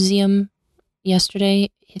Viking Museum yesterday.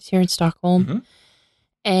 It's here in Stockholm. Mm-hmm.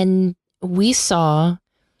 And we saw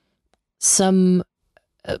some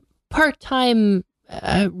part-time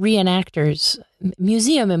reenactors,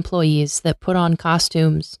 museum employees that put on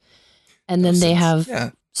costumes, and then they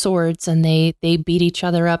have swords, and they beat each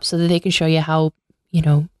other up so that they can show you how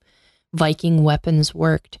Viking weapons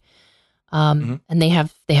worked. And they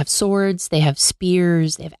have swords, they have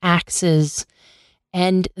spears, they have axes,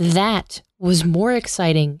 and that was more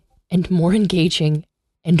exciting and more engaging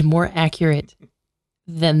and more accurate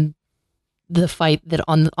than the fight that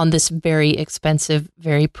on this very expensive,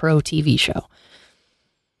 very pro TV show.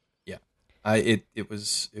 Yeah, it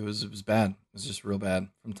was bad. It was just real bad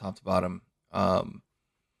from top to bottom.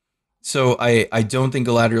 So I don't think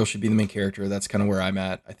Galadriel should be the main character. That's kind of where I'm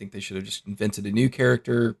at. I think they should have just invented a new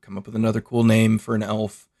character, come up with another cool name for an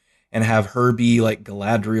elf, and have her be like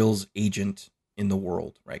Galadriel's agent in the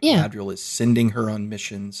world, right? Yeah. Galadriel is sending her on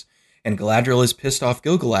missions, and Galadriel is pissed off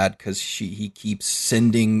Gil-galad because he keeps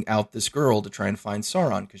sending out this girl to try and find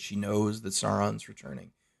Sauron because she knows that Sauron's returning.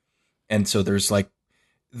 And so there's like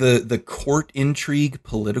the court intrigue,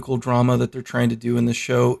 political drama that they're trying to do in the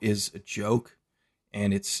show is a joke.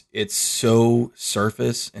 And it's so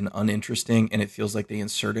surface and uninteresting, and it feels like they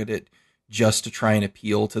inserted it just to try and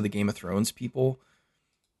appeal to the Game of Thrones people.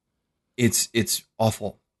 It's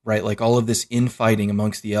awful, right? Like all of this infighting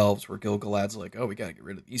amongst the elves where Gil-galad's like, oh, we got to get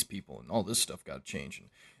rid of these people, and all this stuff got to change. And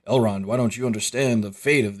Elrond, why don't you understand the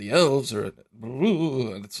fate of the elves? And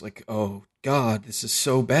it's like, oh, God, this is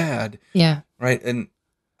so bad. Yeah. Right? And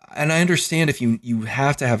I understand if you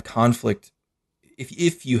have to have conflict,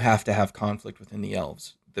 if you have to have conflict within the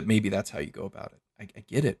elves, that maybe that's how you go about it. I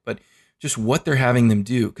get it, but just what they're having them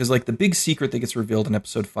do, because like the big secret that gets revealed in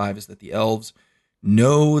episode 5 is that the elves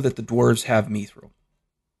know that the dwarves have mithril.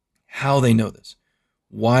 How they know this,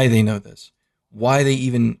 why they know this, why they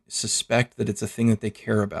even suspect that it's a thing that they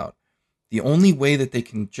care about. The only way that they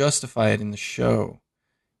can justify it in the show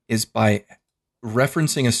is by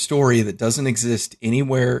referencing a story that doesn't exist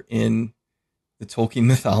anywhere in the Tolkien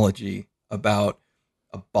mythology about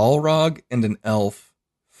a Balrog and an elf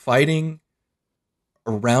fighting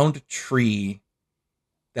around a tree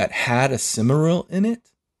that had a Cimmeril in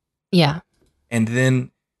it. Yeah. And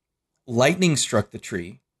then lightning struck the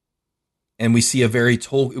tree, and we see a very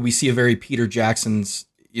Peter Jackson's,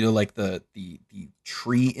 like the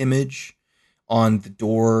tree image on the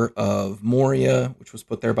door of Moria, which was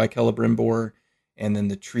put there by Celebrimbor, and then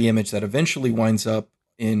the tree image that eventually winds up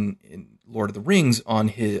in Lord of the Rings on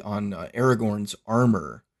Aragorn's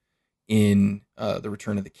armor in The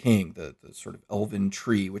Return of the King, the sort of elven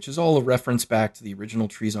tree, which is all a reference back to the original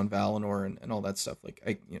trees on Valinor and all that stuff. Like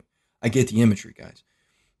I get the imagery, guys,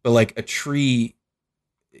 but like a tree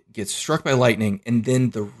gets struck by lightning, and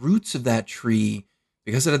then the roots of that tree,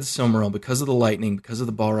 because it had the Silmaril, because of the lightning, because of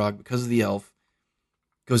the Balrog, because of the elf,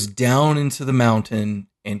 goes down into the mountain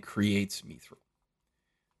and creates mithril.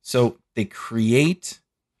 So they create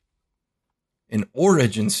an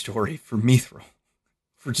origin story for mithril,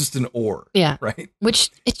 for just an ore. Yeah. Right? Which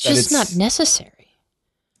it's just not necessary.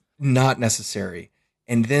 Not necessary.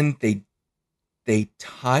 And then they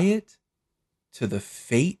tie it to the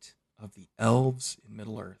fate of the elves in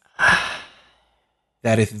Middle-earth.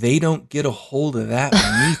 That if they don't get a hold of that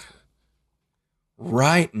mithril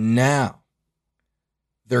right now,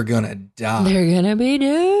 they're going to die. They're going to be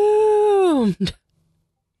doomed.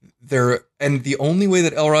 And the only way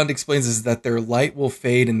that Elrond explains is that their light will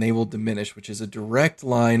fade and they will diminish, which is a direct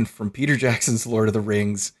line from Peter Jackson's Lord of the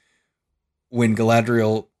Rings when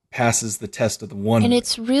Galadriel passes the test of the One And Ring.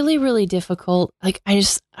 it's really, really difficult. Like I'm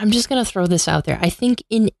just going to throw this out there. I think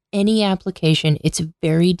in any application, it's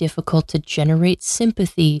very difficult to generate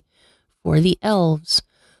sympathy for the elves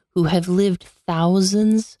who have lived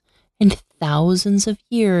thousands and thousands of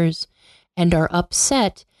years and are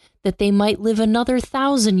upset that they might live another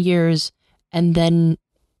 1,000 years and then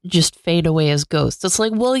just fade away as ghosts. It's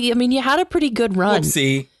like, well, I mean, you had a pretty good run.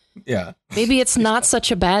 Whoopsie. Yeah. Maybe it's not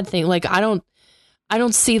such a bad thing. Like, I don't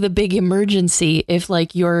see the big emergency if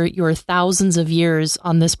like your thousands of years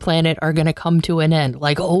on this planet are going to come to an end.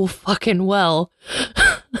 Like, oh, fucking well.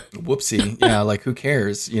 Whoopsie. Yeah. Like, who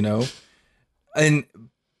cares, you know?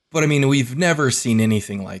 But I mean, we've never seen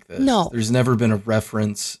anything like this. No. There's never been a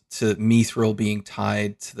reference to Mithril being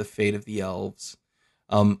tied to the fate of the elves.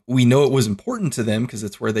 We know it was important to them because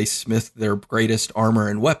it's where they smithed their greatest armor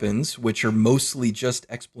and weapons, which are mostly just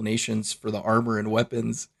explanations for the armor and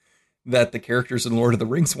weapons that the characters in Lord of the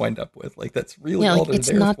Rings wind up with. Like, that's really all they're there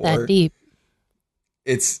for. It's not that deep.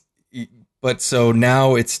 But so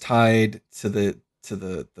now it's tied to the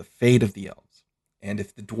fate of the elves. And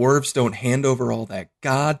if the dwarves don't hand over all that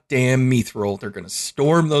goddamn mithril, they're going to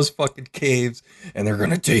storm those fucking caves and they're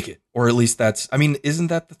going to take it. Or at least isn't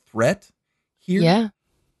that the threat here? Yeah.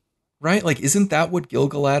 Right? Like, isn't that what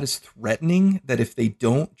Gil-galad is threatening? That if they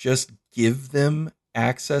don't just give them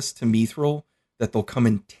access to mithril, that they'll come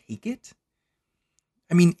and take it?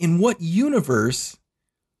 I mean, in what universe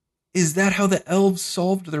is that how the elves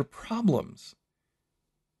solved their problems?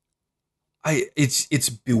 It's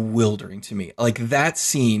bewildering to me. Like, that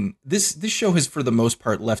scene, this show has for the most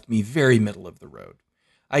part left me very middle of the road.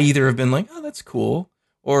 I either have been like, oh, that's cool,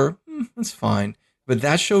 or that's fine. But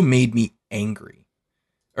that show made me angry.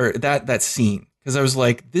 Or that scene. Because I was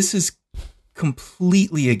like, this is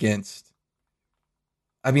completely against.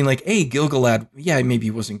 I mean, like, Gil-galad, yeah, maybe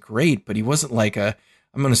he wasn't great, but he wasn't like I'm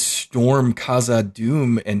going to storm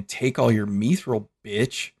Khazad-dûm and take all your mithril,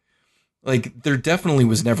 bitch. Like, there definitely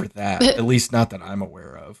was never that, at least not that I'm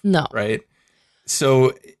aware of. No. Right?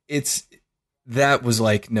 So that was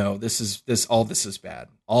like, no, all this is bad.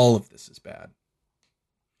 All of this is bad.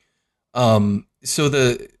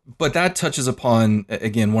 But that touches upon,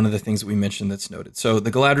 again, one of the things that we mentioned that's noted. So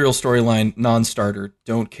the Galadriel storyline, non-starter,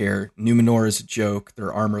 don't care. Numenor is a joke.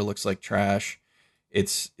 Their armor looks like trash.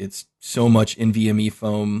 It's so much NVMe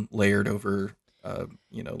foam layered over,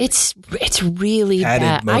 it's really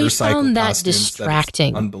bad. I found that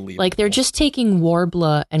distracting. Unbelievable. Like, they're just taking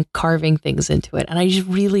Warbla and carving things into it, and I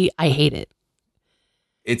hate it.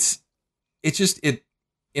 It's just in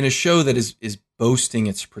a show that is boasting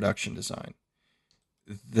its production design.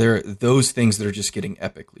 There those things that are just getting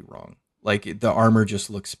epically wrong. Like, the armor just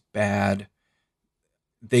looks bad.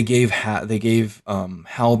 They gave Halbrand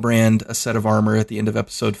a set of armor at the end of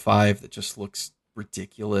episode 5 that just looks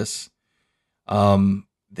ridiculous.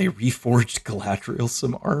 They reforged Galadriel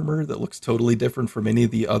some armor that looks totally different from any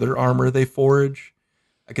of the other armor they forge.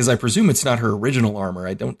 Because I presume it's not her original armor.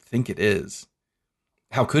 I don't think it is.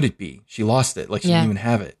 How could it be? She lost it. Like, she didn't even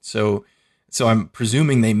have it. So I'm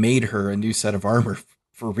presuming they made her a new set of armor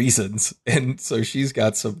for reasons. And so she's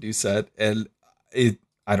got some new set. And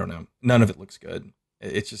I don't know. None of it looks good.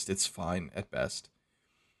 It's fine at best.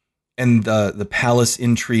 And the palace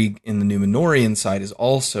intrigue in the Numenorian side is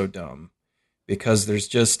also dumb. Because he's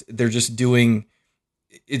just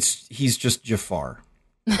Jafar.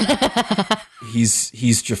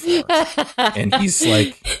 he's Jafar. And he's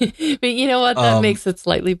like, but you know what? That makes it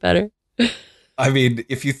slightly better. I mean,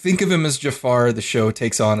 if you think of him as Jafar, the show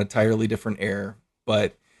takes on an entirely different air.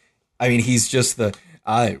 But I mean, he's just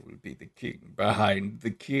I will be the king behind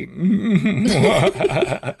the king.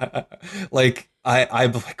 Like,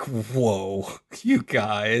 I'm like, whoa, you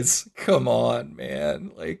guys, come on,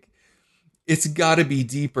 man. Like, it's got to be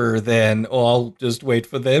deeper than, I'll just wait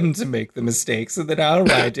for them to make the mistakes and then I'll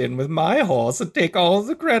ride in with my horse and take all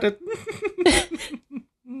the credit.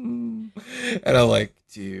 And I'm like,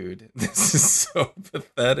 dude, this is so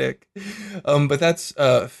pathetic. But that's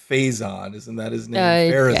Phazon, isn't that his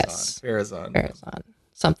name? Pharazôn. Yes. Pharazôn.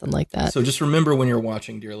 Something like that. So just remember when you're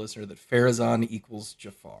watching, dear listener, that Pharazôn equals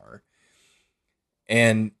Jafar.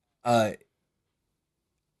 And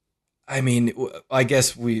I mean, I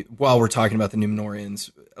guess while we're talking about the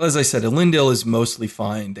Numenorians, as I said, Elendil is mostly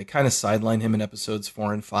fine. They kind of sideline him in episodes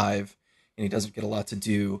 4 and 5, and he doesn't get a lot to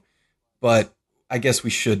do. But I guess we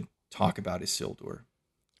should talk about Isildur.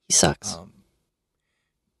 He sucks.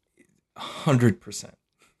 100%.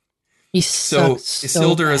 He sucks. So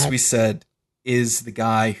Isildur, as we said, is the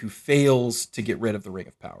guy who fails to get rid of the Ring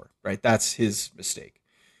of Power, right? That's his mistake.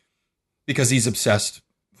 Because he's obsessed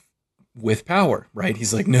with power, right?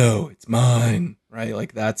 He's like, no, it's mine, right?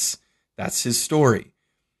 Like, that's his story.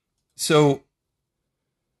 So,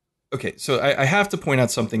 okay, so I have to point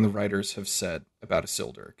out something the writers have said about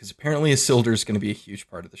Isildur, because apparently Isildur is going to be a huge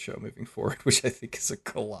part of the show moving forward, which I think is a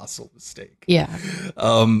colossal mistake. Yeah.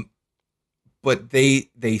 But they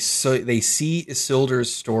see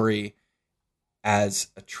Isildur's story as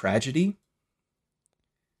a tragedy,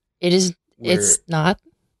 It is. where It's not.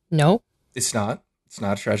 No. it's not. It's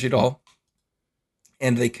not a tragedy at all.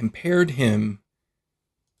 And they compared him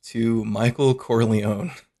to Michael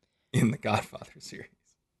Corleone in the Godfather series.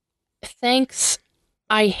 Thanks.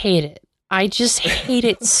 I hate it. I just hate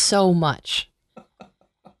it so much.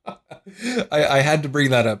 I had to bring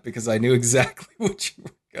that up because I knew exactly what you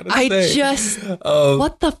were going to say.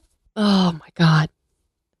 What the? Oh my God.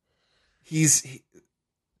 And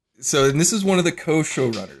this is one of the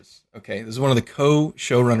co-showrunners. Okay, this is one of the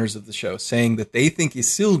co-showrunners of the show saying that they think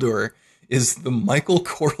Isildur is the Michael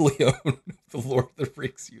Corleone of the Lord of the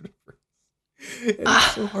Rings universe. And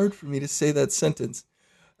it's so hard for me to say that sentence.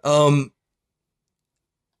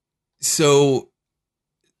 So,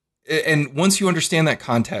 and once you understand that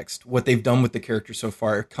context, what they've done with the character so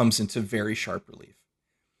far comes into very sharp relief.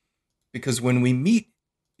 Because when we meet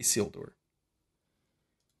Isildur,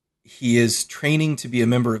 he is training to be a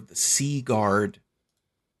member of the Sea Guard.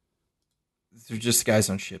 They're just guys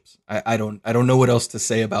on ships. I don't know what else to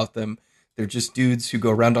say about them. They're just dudes who go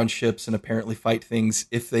around on ships and apparently fight things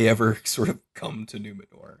if they ever sort of come to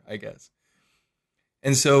Numenor, I guess.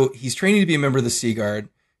 And so he's training to be a member of the Sea Guard,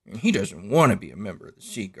 and he doesn't want to be a member of the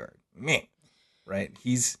Sea Guard. Man, right?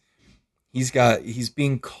 He's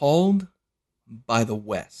being called by the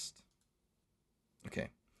West. Okay.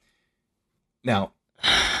 Now,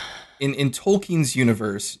 in Tolkien's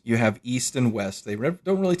universe, you have East and West. They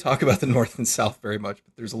don't really talk about the North and South very much,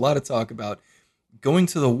 but there's a lot of talk about going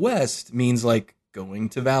to the West means like going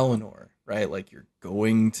to Valinor, right? Like you're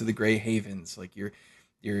going to the Grey Havens, like you're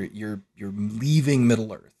leaving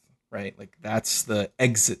Middle Earth, right? Like that's the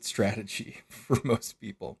exit strategy for most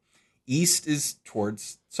people. East is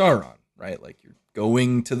towards Sauron, right? Like you're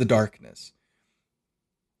going to the darkness.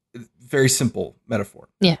 Very simple metaphor.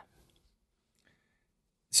 Yeah.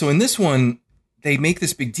 So in this one, they make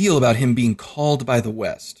this big deal about him being called by the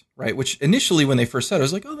West, right? Which initially, when they first said it, I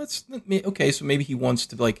was like, oh, that's okay. So maybe he wants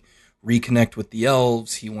to like reconnect with the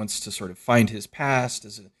elves. He wants to sort of find his past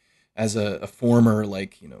as a former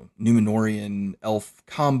like, Numenorian elf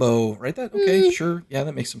combo, right? That okay, sure, yeah,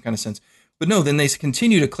 that makes some kind of sense. But no, then they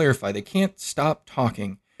continue to clarify. They can't stop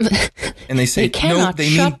talking, and they say they cannot no.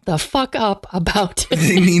 Shut the fuck up about it.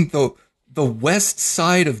 They mean the west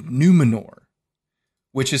side of Numenor,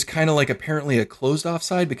 which is kind of like apparently a closed off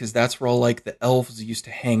side because that's where all like the elves used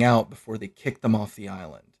to hang out before they kicked them off the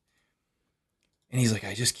island. And he's like,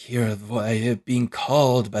 I just hear being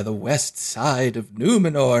called by the west side of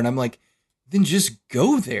Numenor. And I'm like, then just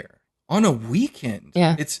go there on a weekend.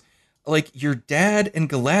 Yeah. It's like your dad and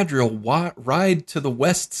Galadriel ride to the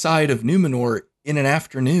west side of Numenor in an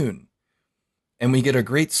afternoon. And we get a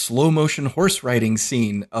great slow motion horse riding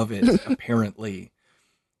scene of it, apparently.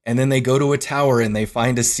 And then they go to a tower and they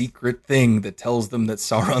find a secret thing that tells them that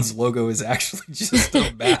Sauron's logo is actually just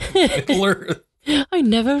a map of Middle Earth. I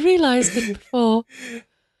never realized it before.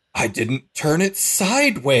 I didn't turn it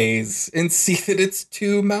sideways and see that it's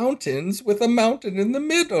two mountains with a mountain in the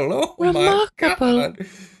middle. Oh, remarkable. My God.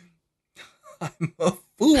 I'm a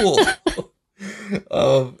fool.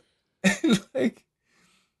 And like,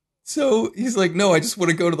 so he's like, no, I just want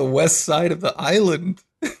to go to the west side of the island.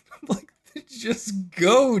 I'm like, just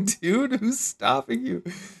go, dude. Who's stopping you?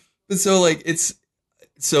 But so like,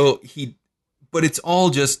 but it's all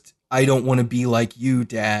just, I don't want to be like you,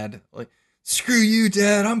 Dad. Like, screw you,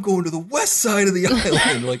 Dad. I'm going to the west side of the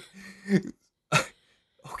island. Like,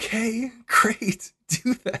 okay, great.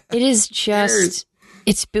 Do that. It is just,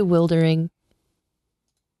 it's bewildering.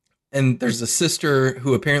 And there's a sister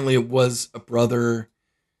who apparently it was a brother,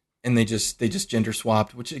 and they just gender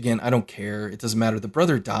swapped, which again, I don't care. It doesn't matter. The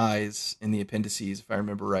brother dies in the appendices, if I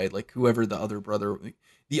remember right. Like whoever the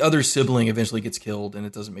other sibling eventually gets killed, and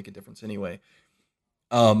it doesn't make a difference anyway.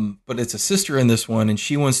 But it's a sister in this one, and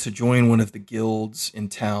she wants to join one of the guilds in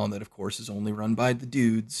town that, of course, is only run by the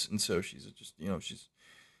dudes. And so she's just, she's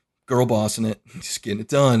girl bossing it, just getting it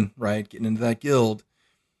done, right? Getting into that guild.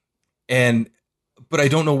 But I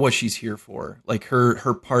don't know what she's here for. Like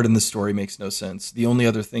her part in the story makes no sense. The only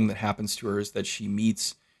other thing that happens to her is that she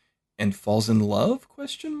meets and falls in love, ?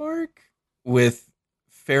 With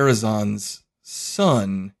Pharazon's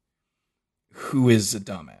son, who is a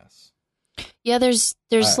dumbass. Yeah, there's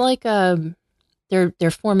like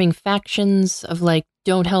they're forming factions of like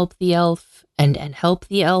don't help the elf and help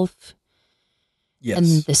the elf. Yes. And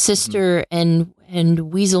the sister and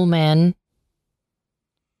Weaselman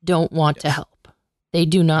don't want to help. They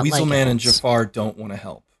do not like Weaselman and elves. Jafar don't want to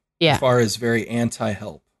help. Yeah. Jafar is very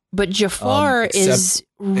anti-help. But Jafar is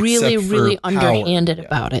really, really underhanded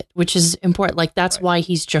about it, which is important. Like, that's why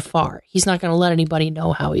he's Jafar. He's not going to let anybody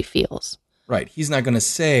know how he feels. Right. He's not going to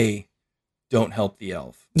say don't help the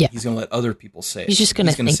elf. Yeah. He's going to let other people say He's it. just going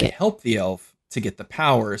to think say it. help the elf to get the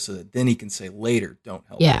power so that then he can say later, don't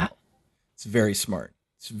help Yeah. the elf. It's very smart.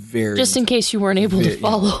 It's very Just in case you weren't able to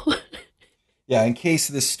follow. Yeah, in case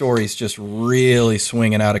this story's just really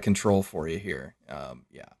swinging out of control for you here.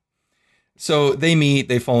 Yeah. So they meet,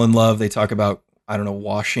 they fall in love, they talk about, I don't know,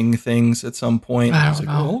 washing things at some point. I He's don't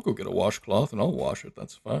like, know. oh, I'll go get a washcloth and I'll wash it.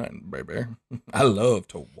 That's fine, baby. I love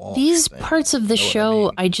to wash These things. parts of the You know what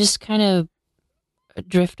show, I just kind of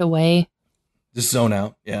drift away. Just zone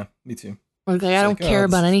out. Yeah, me too. Like, I don't care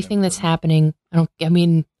about anything that's happening.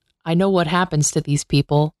 I know what happens to these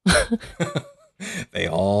people. They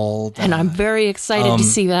all die. And I'm very excited to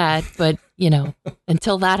see that. But,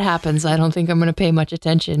 until that happens, I don't think I'm going to pay much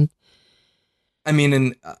attention. I mean,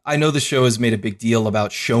 and I know the show has made a big deal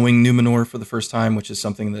about showing Numenor for the first time, which is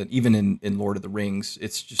something that even in Lord of the Rings,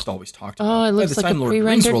 it's just always talked about. Oh, it looks like a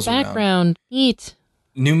pre-rendered background. Neat.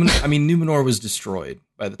 Numenor was destroyed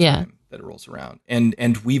by the time that it rolls around.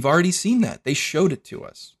 And we've already seen that. They showed it to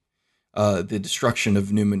us, the destruction of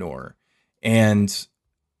Numenor. And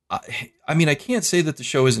I can't say that the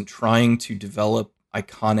show isn't trying to develop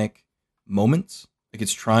iconic moments. Like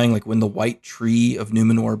it's trying, like when the white tree of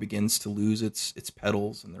Numenor begins to lose its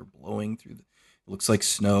petals and they're blowing through, it looks like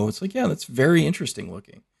snow. It's like, yeah, that's very interesting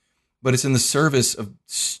looking, but it's in the service of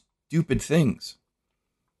stupid things,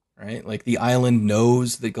 right? Like the island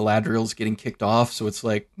knows that Galadriel's getting kicked off, so it's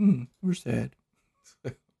like, we're sad.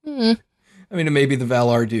 I mean, maybe the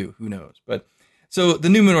Valar do, who knows? But so the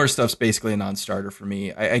Numenor stuff's basically a non-starter for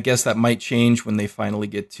me. I guess that might change when they finally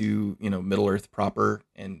get to, Middle Earth proper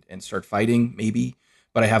and start fighting, maybe.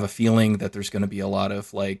 But I have a feeling that there's going to be a lot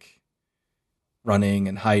of like running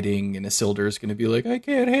and hiding, and Isildur is going to be like, I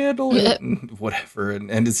can't handle it, and whatever,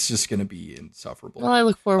 and it's just going to be insufferable. Well, I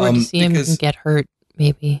look forward to seeing him get hurt.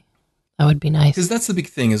 Maybe that would be nice. Because that's the big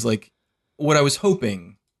thing is like what I was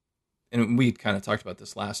hoping, and we kind of talked about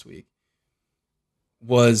this last week,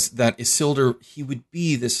 was that Isildur, he would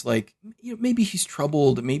be this like, maybe he's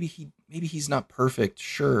troubled, maybe he's not perfect,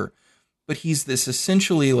 sure, but he's this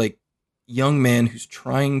essentially like young man who's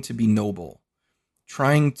trying to be noble,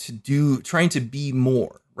 trying to be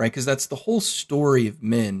more, right? Because that's the whole story of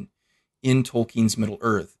men in Tolkien's Middle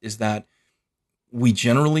Earth, is that we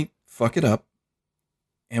generally fuck it up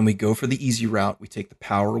and we go for the easy route. We take the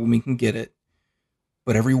power when we can get it,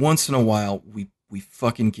 but every once in a while we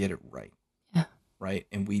fucking get it right. Right?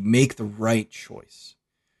 And we make the right choice,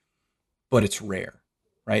 but it's rare,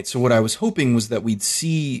 right? So what I was hoping was that we'd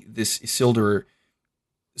see this Isildur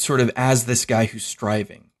sort of as this guy who's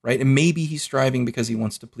striving, right? And maybe he's striving because he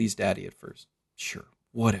wants to please daddy at first. Sure,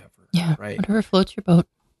 whatever. Yeah, right? Whatever floats your boat.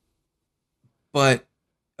 But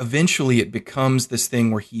eventually it becomes this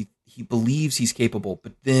thing where he believes he's capable,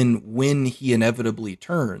 but then when he inevitably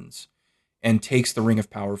turns and takes the Ring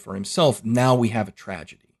of Power for himself, now we have a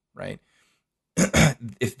tragedy, right?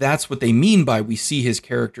 If that's what they mean by we see his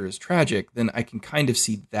character as tragic, then I can kind of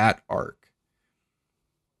see that arc.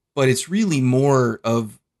 But it's really more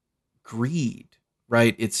of greed,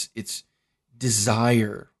 right? It's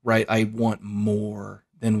desire, right? I want more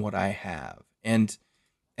than what I have. And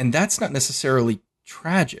that's not necessarily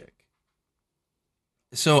tragic.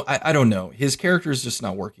 So I don't know. His character is just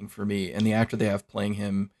not working for me. And the actor they have playing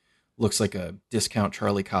him looks like a discount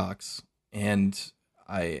Charlie Cox. And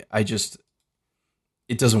I just...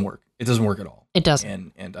 It doesn't work. It doesn't work at all. It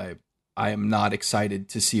doesn't. And I am not excited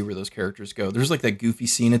to see where those characters go. There's like that goofy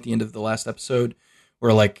scene at the end of the last episode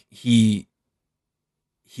where like he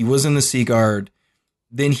was in the Sea Guard,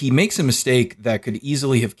 then he makes a mistake that could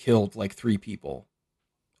easily have killed like 3 people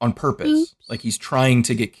on purpose. Oops. Like he's trying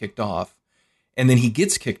to get kicked off, and then he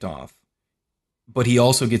gets kicked off, but he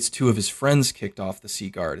also gets 2 of his friends kicked off the Sea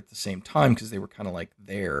Guard at the same time because they were kind of like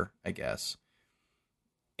there, I guess.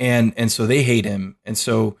 And so they hate him. And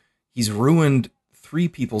so he's ruined 3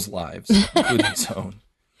 people's lives, including his own.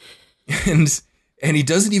 And he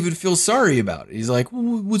doesn't even feel sorry about it. He's like, well,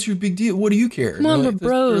 what's your big deal? What do you care? Come on, like,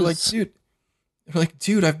 bros. They're like,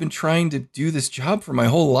 dude, I've been trying to do this job for my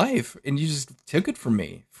whole life, and you just took it from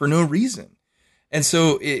me for no reason. And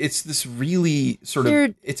so it's this really sort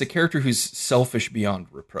of, it's a character who's selfish beyond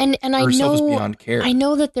reproach, and I know, selfish beyond care. I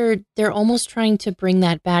know that they're almost trying to bring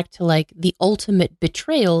that back to like the ultimate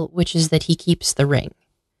betrayal, which is that he keeps the ring.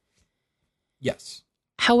 Yes.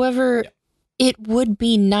 However, It would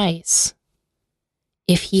be nice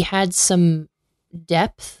if he had some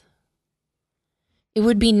depth. It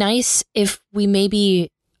would be nice if we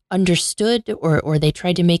maybe understood or they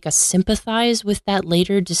tried to make us sympathize with that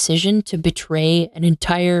later decision to betray an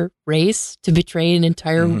entire race, to betray an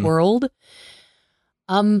entire world.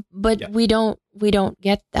 But we don't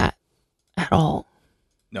get that. at all.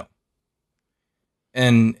 No.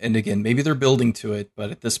 And again, maybe they're building to it,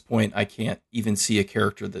 but at this point, I can't even see a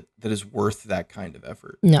character that is worth that kind of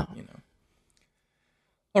effort. No. You know.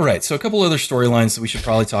 All right, so a couple other storylines that we should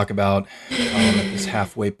probably talk about at this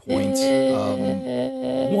halfway point.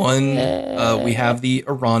 One, we have the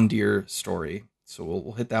Arondir story, so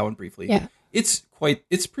we'll hit that one briefly. Yeah. It's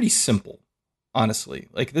pretty simple, honestly.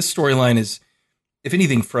 Like, this storyline is, if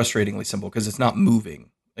anything, frustratingly simple because it's not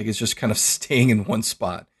moving. Like, it's just kind of staying in one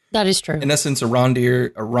spot. That is true. In essence,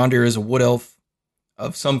 Arondir is a wood elf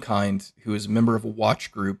of some kind who is a member of a watch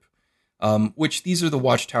group. Which these are the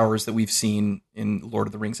watchtowers that we've seen in Lord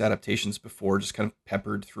of the Rings adaptations before, just kind of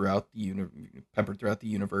peppered throughout the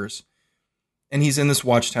universe. And he's in this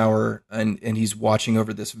watchtower, and he's watching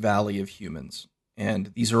over this valley of humans.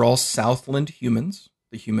 And these are all Southland humans,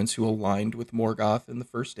 the humans who aligned with Morgoth in the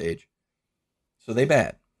First Age. So they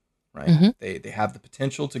bad, right? Mm-hmm. They have the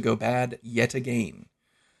potential to go bad yet again.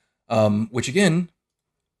 Which again,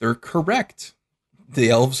 they're correct.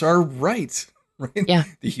 The elves are right. Right? Yeah.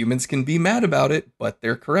 The humans can be mad about it, but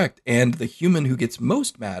they're correct. And the human who gets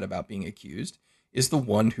most mad about being accused is the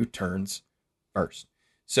one who turns first.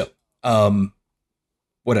 So,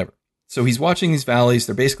 whatever. So he's watching these valleys.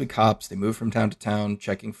 They're basically cops. They move from town to town,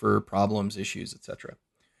 checking for problems, issues, etc.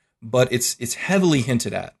 But it's heavily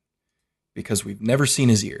hinted at, because we've never seen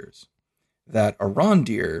his ears, that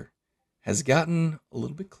Arondir has gotten a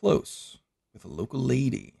little bit close with a local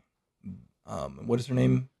lady. What is her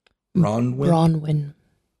name? Bronwyn,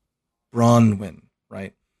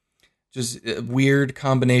 right? Just a weird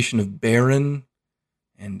combination of Baron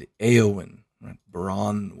and Eowyn, right?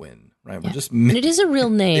 Bronwyn, right? Yeah. And it is a real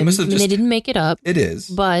name. They didn't make it up. It is.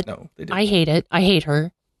 But no, they didn't. I hate it. I hate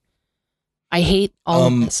her. I hate all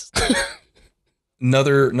of this.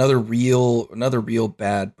 another real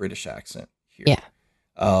bad British accent here. Yeah.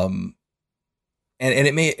 And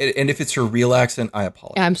it may, and if it's her real accent, I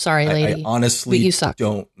apologize. I'm sorry, lady. I honestly but you suck.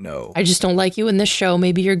 Don't know. I just don't like you in this show.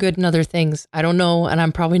 Maybe you're good in other things. I don't know, and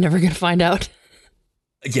I'm probably never going to find out.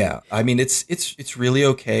 Yeah, I mean, it's really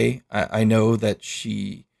okay. I know that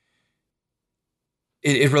she.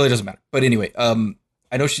 It really doesn't matter. But anyway,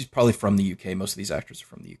 I know she's probably from the UK. Most of these actors are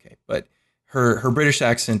from the UK, but her British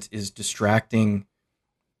accent is distracting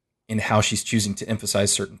in how she's choosing to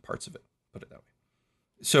emphasize certain parts of it. Put it that way.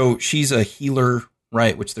 So she's a healer,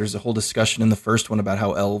 right? Which there's a whole discussion in the first one about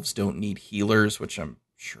how elves don't need healers, which I'm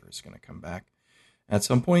sure is going to come back at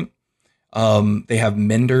some point. They have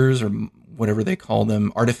menders, or whatever they call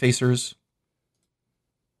them, artificers,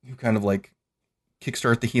 who kind of like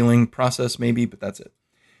kickstart the healing process, maybe, but that's it.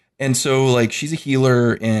 And so, like, she's a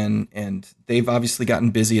healer, and they've obviously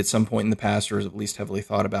gotten busy at some point in the past, or at least heavily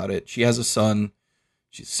thought about it. She has a son.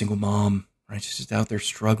 She's a single mom. Right, she's just out there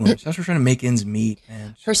struggling. She's out there trying to make ends meet,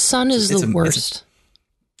 man. Her son is the worst.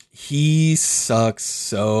 He sucks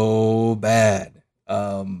so bad.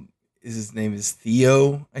 His name is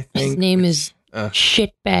Theo, I think. His name is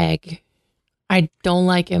Shitbag. I don't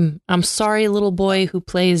like him. I'm sorry, little boy who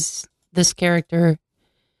plays this character,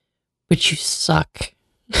 but you suck.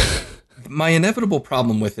 My inevitable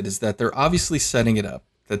problem with it is that they're obviously setting it up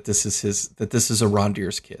that this is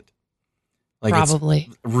Arondir's kid. Like, probably.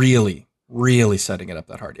 It's really setting it up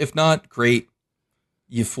that hard. If not, great.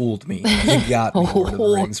 You fooled me. You got me. Lord of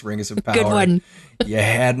the Rings, Rings of Power. Good one. You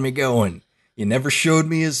had me going. You never showed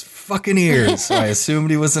me his fucking ears, so I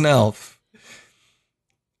assumed he was an elf.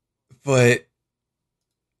 But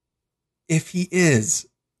if he is,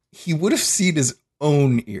 he would have seen his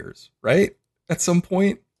own ears, right? At some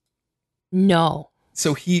point. No.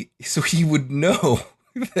 So he would know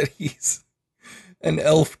that he's an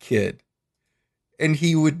elf kid. And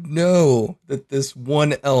he would know that this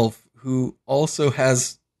one elf, who also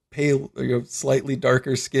has pale, slightly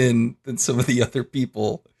darker skin than some of the other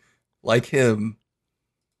people, like him,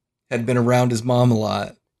 had been around his mom a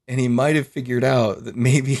lot. And he might have figured out that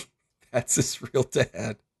maybe that's his real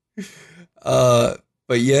dad. But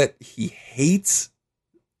yet he hates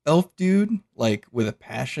elf dude, like, with a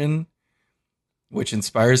passion, which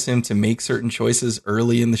inspires him to make certain choices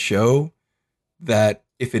early in the show that,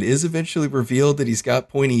 if it is eventually revealed that he's got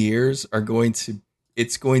pointy ears,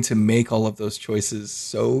 it's going to make all of those choices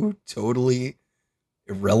so totally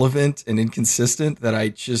irrelevant and inconsistent that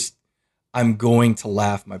I'm going to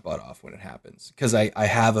laugh my butt off when it happens, because I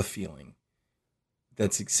have a feeling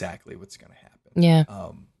that's exactly what's going to happen.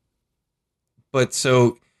 Yeah. But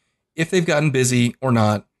so if they've gotten busy or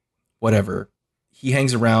not, whatever, he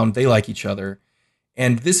hangs around. They like each other.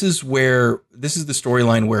 And this is the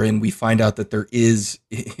storyline wherein we find out that there is,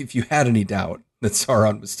 if you had any doubt that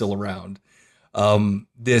Sauron was still around,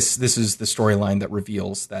 This is the storyline that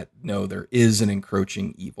reveals that no, there is an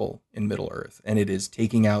encroaching evil in Middle Earth, and it is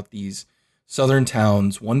taking out these southern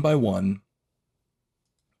towns one by one,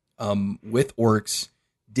 with orcs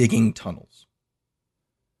digging tunnels.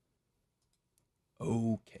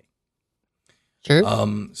 Okay.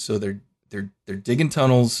 Sure. So they're digging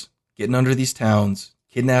tunnels, getting under these towns,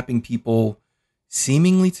 kidnapping people,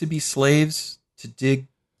 seemingly to be slaves to dig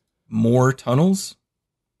more tunnels.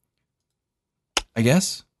 I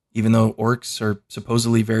guess, even though orcs are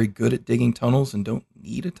supposedly very good at digging tunnels and don't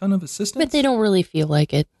need a ton of assistance. But they don't really feel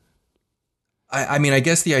like it. I mean, I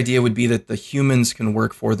guess the idea would be that the humans can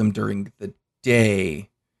work for them during the day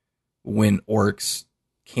when orcs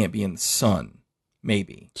can't be in the sun,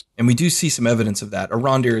 maybe. And we do see some evidence of that.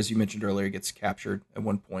 Arondir, as you mentioned earlier, gets captured at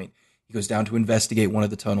one point. He goes down to investigate one of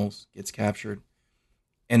the tunnels, gets captured.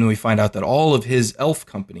 And we find out that all of his elf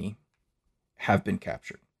company have been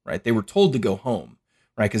captured, right? They were told to go home,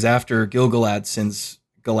 right? Because after Gil-galad sends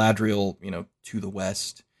Galadriel, to the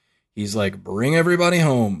west, he's like, bring everybody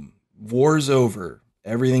home. War's over.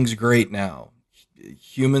 Everything's great now.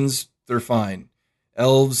 Humans, they're fine.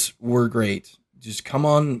 Elves were great. Just come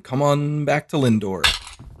on back to Lindor.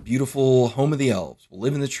 Beautiful home of the elves. We'll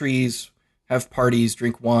live in the trees, have parties,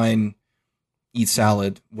 drink wine, eat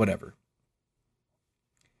salad, whatever.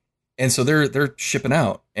 And so they're shipping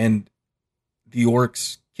out, and the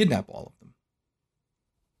orcs kidnap all of them.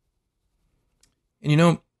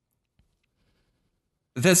 And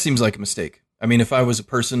that seems like a mistake. I mean, if I was a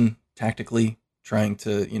person tactically trying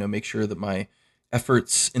to, make sure that my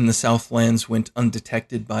efforts in the Southlands went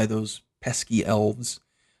undetected by those pesky elves,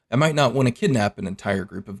 I might not want to kidnap an entire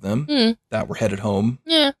group of them that were headed home.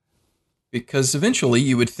 Yeah. Because eventually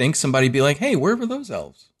you would think somebody'd be like, hey, where were those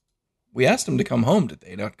elves? We asked them to come home. Did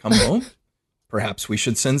they not come home? Perhaps we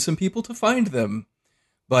should send some people to find them.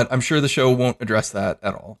 But I'm sure the show won't address that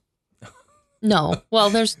at all. No. Well,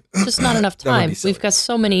 there's just not enough time. We've got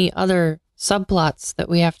so many other subplots that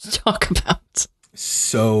we have to talk about.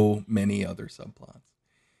 So many other subplots.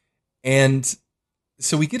 And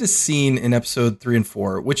so we get a scene in episode 3 and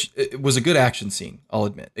 4, which was a good action scene, I'll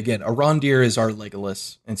admit. Again, Arondir is our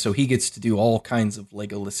Legolas, and so he gets to do all kinds of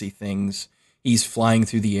Legolas-y things. He's flying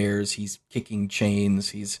through the airs, he's kicking chains,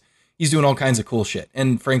 he's doing all kinds of cool shit.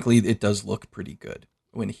 And frankly, it does look pretty good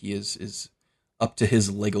when he is up to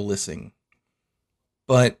his Legolasing.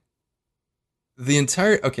 But the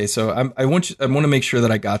entire so I want to make sure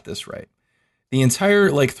that I got this right. The entire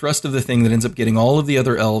thrust of the thing that ends up getting all of the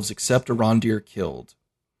other elves except Arondir killed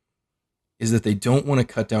is that they don't want to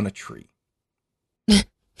cut down a tree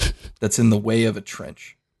that's in the way of a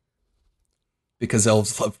trench, because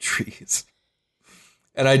elves love trees.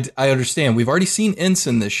 And I understand. We've already seen Ents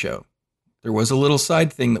in this show. There was a little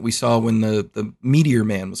side thing that we saw when the Meteor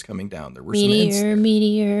Man was coming down. There were some Ents there.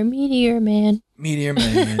 Meteor Man.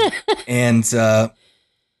 And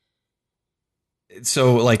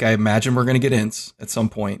so I imagine we're going to get Ents at some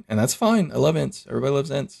point, and that's fine. I love Ents. Everybody loves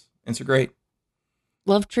Ents. Ents are great.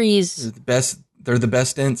 Love trees. They're the best. They're the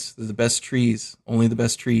best Ents. They're the best trees. Only the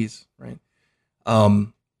best trees, right? But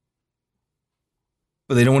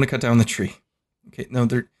they don't want to cut down the tree. Okay, no,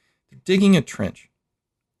 they're digging a trench,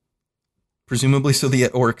 presumably so the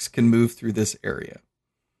orcs can move through this area.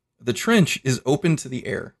 The trench is open to the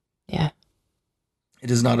air. Yeah. It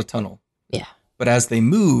is not a tunnel. Yeah. But as they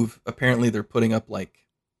move, apparently they're putting up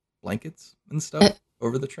blankets and stuff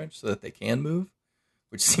over the trench so that they can move,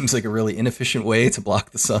 which seems like a really inefficient way to block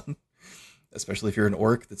the sun, especially if you're an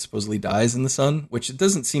orc that supposedly dies in the sun, which it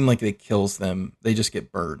doesn't seem like it kills them. They just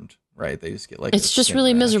get burned, right? They just get it's just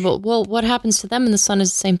really miserable. Well, what happens to them in the sun is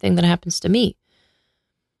the same thing that happens to me.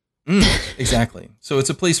 Exactly. So it's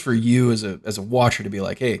a place for you as a watcher to be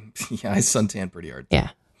like, hey, yeah, I suntan pretty hard. Yeah.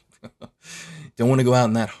 Don't want to go out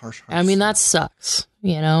in that harsh I mean, that sucks.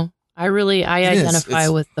 I identify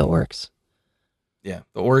with the orcs. Yeah,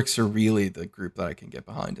 the orcs are really the group that I can get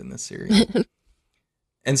behind in this series.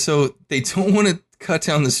 And so they don't want to cut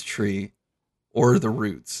down this tree or the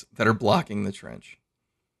roots that are blocking the trench.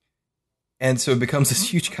 And so it becomes this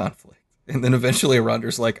huge conflict. And then eventually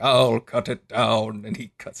Arondir's like, I'll cut it down. And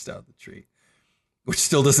he cuts down the tree, which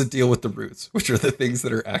still doesn't deal with the roots, which are the things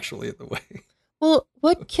that are actually in the way. Well,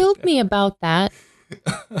 what killed me about that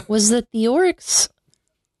was that the orcs,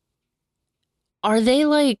 are they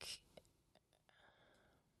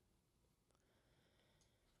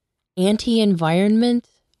anti-environment?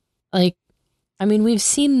 We've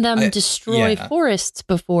seen them destroy forests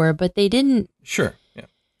before, but they didn't. Sure. Yeah.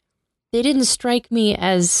 They didn't strike me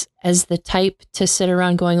as the type to sit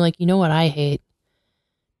around going you know what I hate?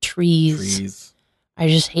 Trees. I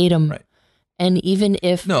just hate them. Right. And even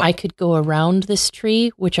if No. I could go around this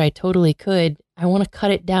tree, which I totally could, I want to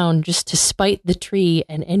cut it down just to spite the tree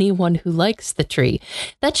and anyone who likes the tree.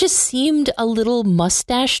 That just seemed a little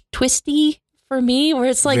mustache twisty for me, where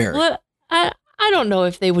it's like, Very. what? I don't know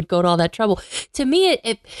if they would go to all that trouble. To me,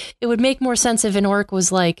 it would make more sense if an orc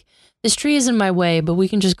was like, this tree is in my way, but we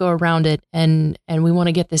can just go around it, and we want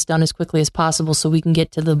to get this done as quickly as possible so we can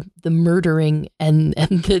get to the murdering and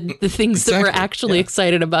the things that we're Exactly, actually yeah.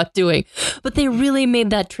 excited about doing. But they really made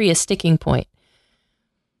that tree a sticking point.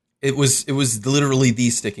 It was literally the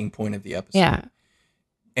sticking point of the episode. Yeah.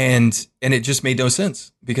 And it just made no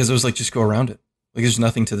sense because it was like, just go around it. Like, there's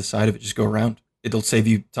nothing to the side of it. Just go around. It'll save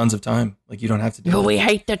you tons of time. Like, you don't have to do But it. we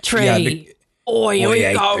hate the tree. Yeah, we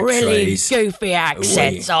hate got the really trees. goofy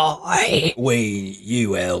accents.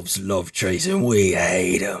 You elves love trees and we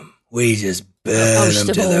hate them. We just burn Most them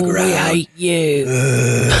of to the all, we ground. hate you.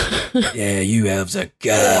 Yeah, you elves are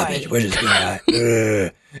garbage. We're just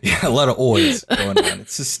gonna. Yeah, a lot of oys going on.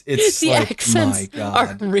 It's just, it's The like, accents my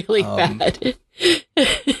God, are really bad.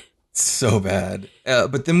 so bad.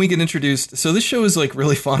 But then we get introduced. So this show is like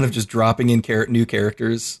really fond of just dropping in new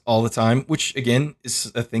characters all the time, which again is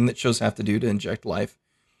a thing that shows have to do to inject life.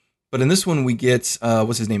 But in this one, we get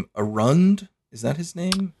what's his name? Arund? Is that his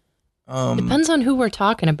name? Depends on who we're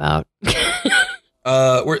talking about.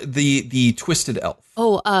 Or the twisted elf.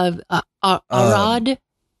 Oh, Arad.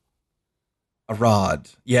 Arad.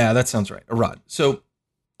 Yeah, that sounds right. Arad. So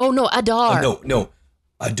Oh no, Adar. no,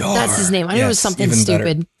 Adar. That's his name. I knew it was Yes, something even better.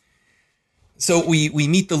 stupid. So we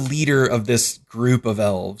meet the leader of this group of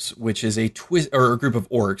elves, which is a group of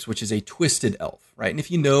orcs, which is a twisted elf, right? And if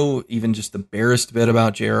you know even just the barest bit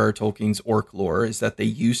about J.R.R. Tolkien's orc lore, is that they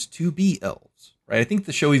used to be elves, right? I think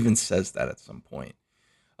the show even says that at some point.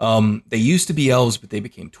 They used to be elves, but they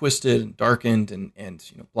became twisted and darkened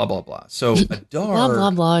and blah blah blah. So Adar, Blah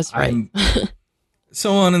blah blah is right.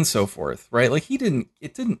 so on and so forth, right? Like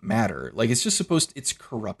it didn't matter. Like it's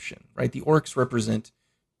corruption, right? The orcs represent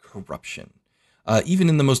corruption. Even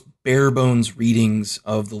in the most bare bones readings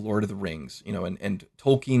of The Lord of the Rings, and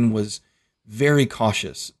Tolkien was very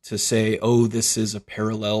cautious to say, oh, this is a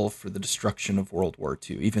parallel for the destruction of World War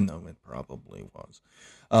II, even though it probably was.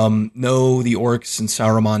 No, the orcs and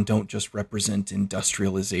Saruman don't just represent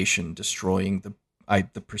industrialization, destroying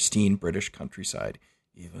the pristine British countryside,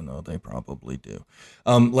 even though they probably do.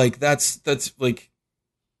 That's like,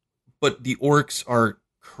 but the orcs are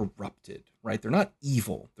corrupted, right? They're not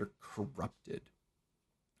evil, they're corrupted.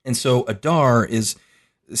 And so Adar is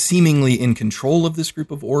seemingly in control of this group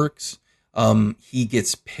of orcs. He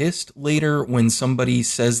gets pissed later when somebody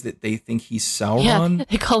says that they think he's Sauron. Yeah,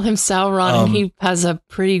 they call him Sauron, and he has a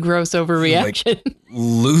pretty gross overreaction.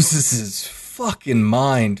 Loses his fucking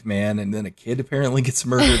mind, man. And then a kid apparently gets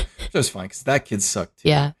murdered. Which was fine because that kid sucked too.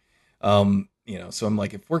 Yeah. So I'm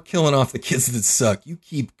like, if we're killing off the kids that suck, you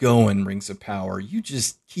keep going, Rings of Power. You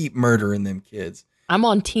just keep murdering them kids. I'm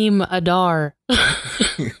on Team Adar.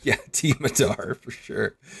 Yeah, Team Adar for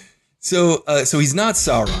sure. So he's not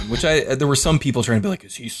Sauron, which there were some people trying to be like,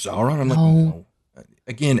 is he Sauron? I'm like, no.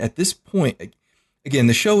 Again, at this point,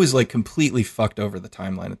 the show is like completely fucked over the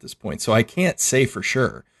timeline at this point, so I can't say for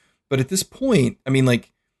sure. But at this point, I mean,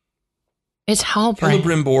 like, it's Halbrand.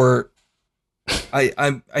 Celebrimbor,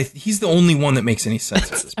 he's the only one that makes any sense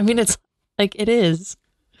at this point. I mean, it's like it is.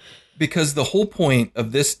 Because the whole point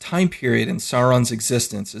of this time period in Sauron's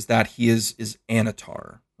existence is that he is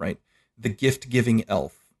Anatar, right? The gift-giving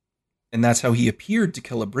elf. And that's how he appeared to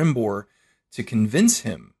Celebrimbor to convince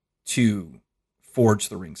him to forge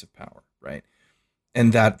the Rings of Power, right?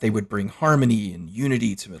 And that they would bring harmony and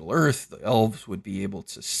unity to Middle-earth. The elves would be able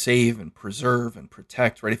to save and preserve and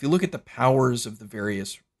protect, right? If you look at the powers of the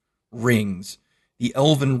various rings, the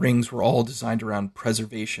elven rings were all designed around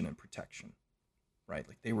preservation and protection. Right,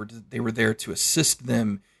 like they were there to assist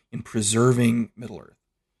them in preserving Middle Earth.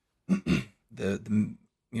 the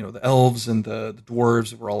elves and the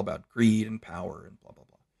dwarves were all about greed and power and blah blah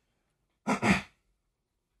blah.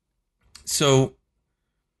 So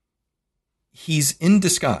he's in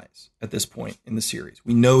disguise at this point in the series.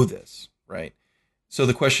 We know this, right? So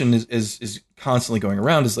the question is constantly going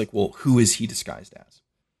around is like, well, who is he disguised as?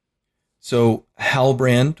 So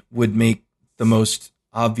Halbrand would make the most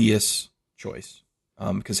obvious choice.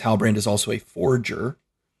 Because Halbrand is also a forger.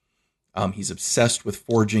 He's obsessed with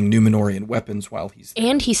forging Numenorian weapons while he's there.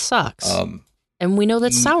 And he sucks. And we know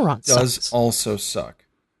that Sauron does sucks. also suck.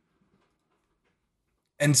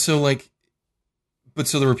 And so, like, but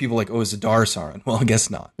so there were people like, oh, is Adar Sauron? Well, I guess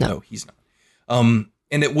not. No, he's not.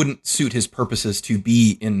 And it wouldn't suit his purposes to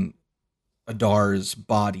be in Adar's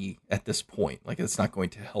body at this point. Like, it's not going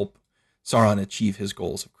to help Sauron achieve his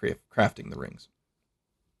goals of crafting the rings.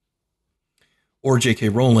 Or J.K.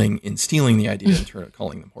 Rowling in stealing the idea and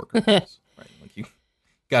calling them Horcruxes. Right? Like you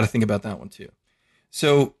got to think about that one too.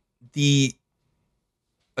 So the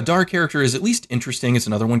Adar character is at least interesting. It's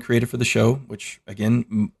another one created for the show, which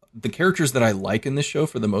again, the characters that I like in this show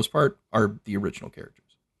for the most part are the original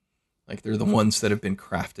characters. Like they're the ones that have been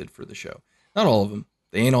crafted for the show. Not all of them.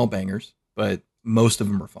 They ain't all bangers, but most of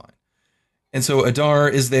them are fine. And so Adar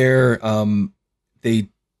is there.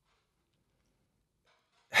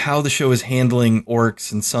 How the show is handling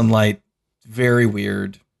orcs and sunlight, very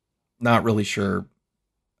weird. Not really sure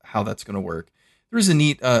how that's going to work. There was a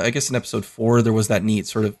neat, I guess in episode 4, there was that neat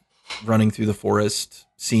sort of running through the forest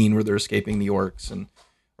scene where they're escaping the orcs and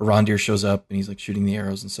Arondir shows up and he's like shooting the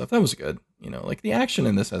arrows and stuff. That was good. You know, like the action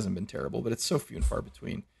in this hasn't been terrible, but it's so few and far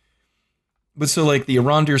between. But so like the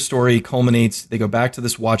Arondir story culminates, they go back to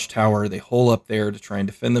this watchtower, they hole up there to try and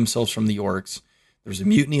defend themselves from the orcs. There's a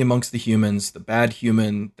mutiny amongst the humans, the bad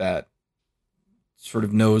human that sort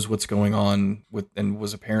of knows what's going on with and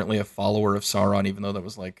was apparently a follower of Sauron, even though that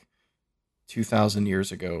was like 2,000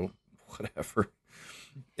 years ago, whatever,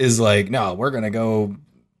 is like, no, we're going to go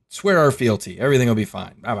swear our fealty. Everything will be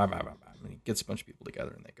fine. Blah, blah, blah, blah, blah. And he gets a bunch of people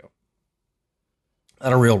together and they go.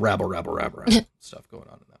 Not a real rabble stuff going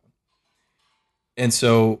on in that one. And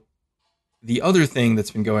so the other thing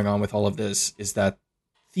that's been going on with all of this is that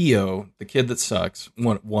Theo, the kid that sucks,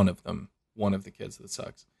 one of the kids that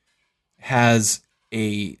sucks, has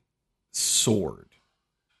a sword,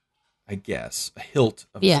 I guess, a hilt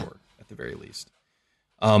of a sword at the very least.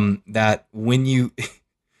 That when you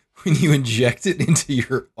inject it into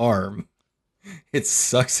your arm, it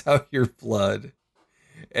sucks out your blood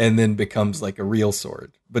and then becomes like a real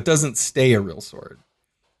sword, but doesn't stay a real sword.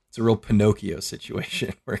 It's a real Pinocchio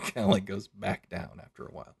situation where it kind of like goes back down after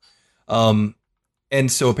a while. And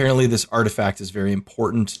so apparently this artifact is very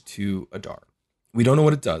important to Adar. We don't know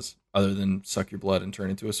what it does other than suck your blood and turn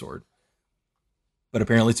into a sword. But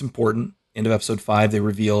apparently it's important. End of episode 5, they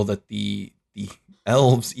reveal that the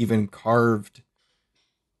elves even carved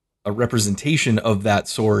a representation of that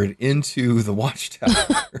sword into the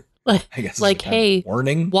watchtower. I guess like, hey,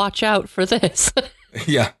 warning. Watch out for this.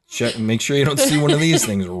 Yeah, check. Make sure you don't see one of these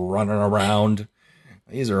things running around.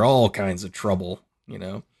 These are all kinds of trouble, you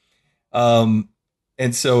know.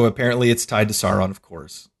 And so apparently it's tied to Sauron, of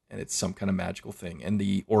course, and it's some kind of magical thing, and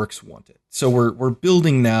the orcs want it. So we're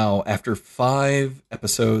building now after 5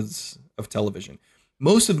 episodes of television.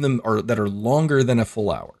 Most of them are longer than a full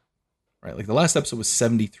hour, right? Like the last episode was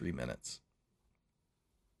 73 minutes.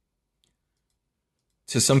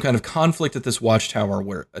 To some kind of conflict at this watchtower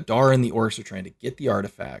where Adar and the orcs are trying to get the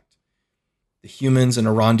artifact. The humans and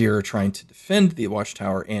Arondir are trying to defend the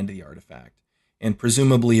watchtower and the artifact. And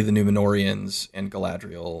presumably the Númenóreans and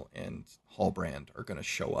Galadriel and Halbrand are going to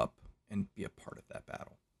show up and be a part of that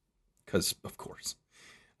battle. Because, of course.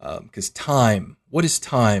 Because time. What is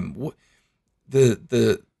time?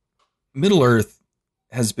 The Middle-earth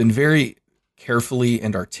has been very carefully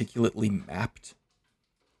and articulately mapped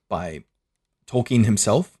by Tolkien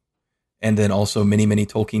himself, and then also many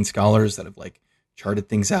Tolkien scholars that have like charted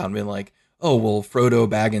things out and been like, oh, well, Frodo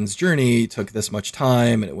Baggins' journey took this much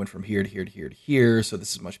time and it went from here to here to here to here, so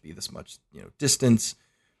this must be this much, you know, distance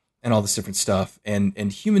and all this different stuff. And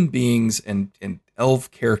human beings and elf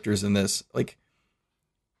characters in this, like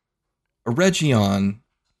Eregion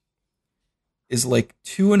is like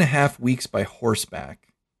 2.5 weeks by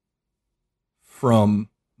horseback from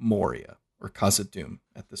Moria or Khazad-dûm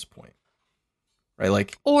at this point. Right,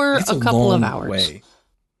 like, or a couple of hours way.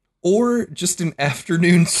 Or just an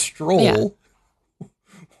afternoon stroll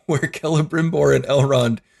where Celebrimbor and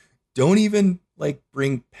Elrond don't even like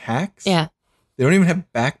bring packs. Yeah, they don't even have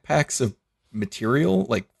backpacks of material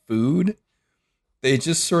like food. They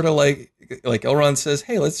just sort of like Elrond says,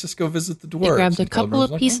 hey, let's just go visit the dwarves. They grabbed a couple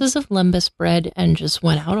of pieces of lembas bread and just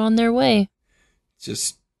went out on their way.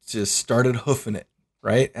 Just started hoofing it,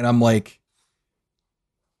 right? And I'm like,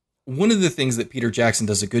 one of the things that Peter Jackson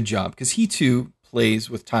does a good job, because he too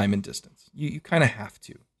plays with time and distance. You kind of have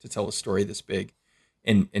to tell a story this big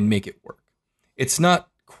and make it work. It's not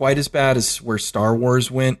quite as bad as where Star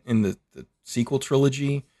Wars went in the sequel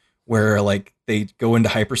trilogy, where like they go into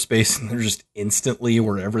hyperspace and they're just instantly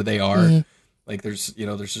wherever they are. Mm-hmm. Like there's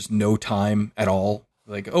just no time at all.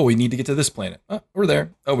 Like, oh, we need to get to this planet. Oh, we're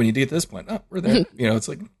there. Oh, we need to get to this planet. Oh, we're there. It's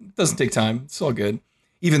like, it doesn't take time. It's all good.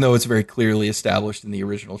 Even though it's very clearly established in the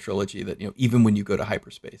original trilogy that, even when you go to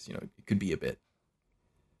hyperspace, it could be a bit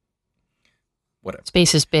whatever.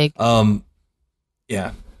 Space is big.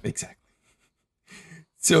 Yeah, exactly.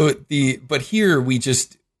 So but here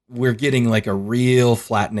we're getting like a real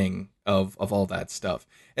flattening of all that stuff.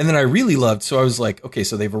 And then I really loved, so I was like, okay,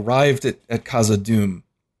 so they've arrived at Khazad-dûm,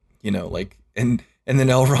 like, and then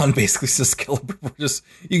Elrond basically says, Celebrimbor,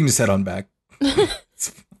 you can just head on back. It's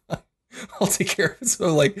fine. I'll take care of it.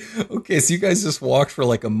 So like, okay, so you guys just walked for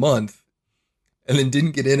like a month and then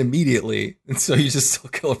didn't get in immediately. And so you just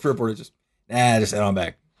tell Celebrimbor to just head on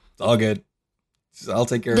back. It's all good. I'll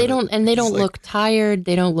take care of it. They don't look tired.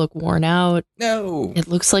 They don't look worn out. No. It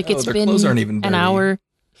looks like it's their been clothes aren't even dirty. an hour.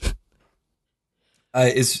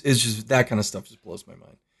 It's just that kind of stuff just blows my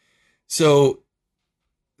mind. So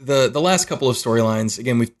the last couple of storylines,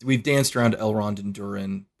 again, we've danced around Elrond and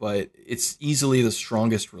Durin, but it's easily the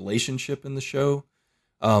strongest relationship in the show,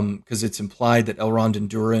 because it's implied that Elrond and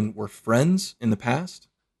Durin were friends in the past,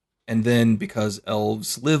 and then because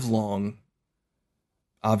elves live long,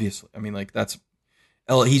 obviously, I mean, like, that's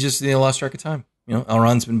he just lost track of time.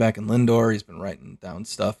 Elrond's been back in Lindor. He's been writing down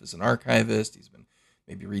stuff as an archivist. He's been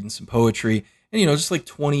maybe reading some poetry. And, just like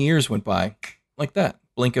 20 years went by like that,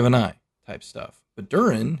 blink of an eye type stuff. But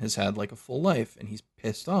Durin has had like a full life, and he's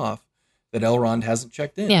pissed off that Elrond hasn't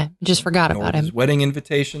checked in. Yeah, just forgot about him. His wedding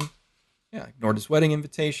invitation. Yeah, ignored his wedding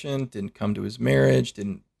invitation, didn't come to his marriage,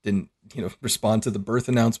 didn't respond to the birth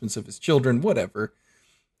announcements of his children, whatever.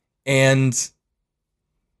 And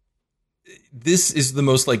this is the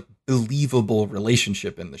most like believable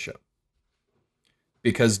relationship in the show,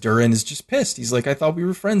 because Durin is just pissed. He's like, I thought we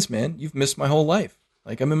were friends, man. You've missed my whole life.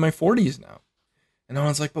 Like, I'm in my 40s now. And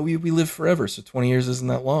Elrond's like, but we live forever, so 20 years isn't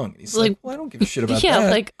that long. And he's like, well, I don't give a shit about that. Yeah,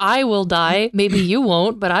 like, I will die. Maybe you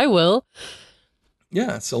won't, but I will.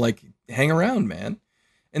 Yeah, so like, hang around, man.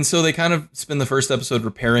 And so they kind of spend the first episode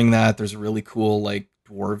repairing that. There's a really cool like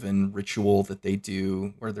dwarven ritual that they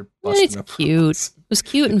do where they're busting up cute. rocks. It was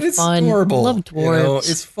cute and fun. Adorable. I love dwarves.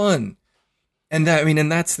 It's fun. And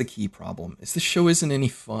that's the key problem, is the show isn't any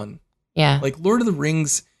fun. Yeah. Like, Lord of the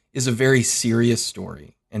Rings is a very serious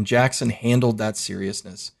story, and Jackson handled that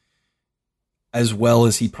seriousness as well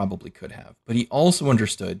as he probably could have. But he also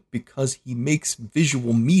understood, because he makes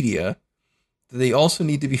visual media, that they also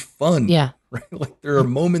need to be fun. Yeah. Right? Like, there are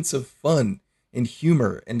moments of fun and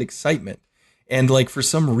humor and excitement. And like, for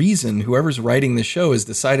some reason, whoever's writing the show has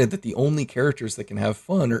decided that the only characters that can have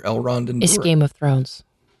fun are Elrond and It's Durin. Game of Thrones.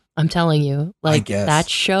 I'm telling you, like, that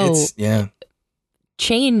show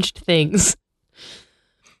changed things.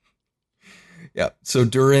 Yeah. So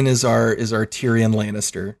Durin is our Tyrion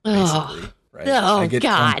Lannister, basically. Right? Oh, I get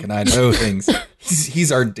God. drunk and I know things.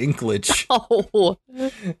 He's our Dinklage. Oh.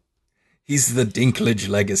 He's the Dinklage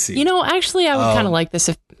legacy. Actually, I would kind of like this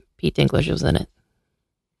if Pete Dinklage was in it.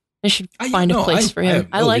 I should find a place for him.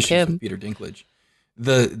 I like him. Peter Dinklage.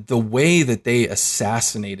 The way that they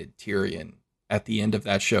assassinated Tyrion at the end of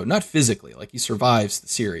that show, not physically, like, he survives the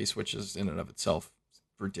series, which is in and of itself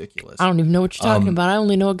ridiculous. I don't even know what you're talking about. I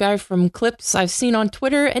only know a guy from clips I've seen on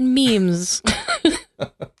Twitter and memes.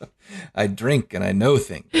 I drink and I know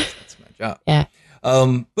things. That's my job. Yeah.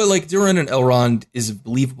 But like, Durin and Elrond is a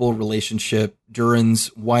believable relationship.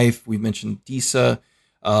 Durin's wife, we mentioned Disa,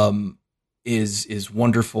 is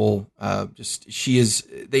wonderful.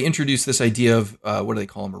 They introduced this idea of, what do they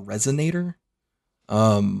call him? A resonator.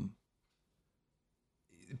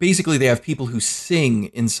 Basically they have people who sing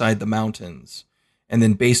inside the mountains, and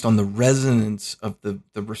then based on the resonance of the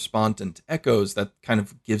respondent echoes, that kind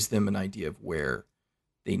of gives them an idea of where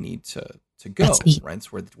they need to go, right?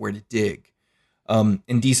 It's where to dig.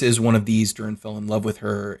 And Disa is one of these. Durin fell in love with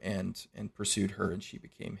her and pursued her, and she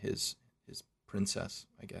became his princess,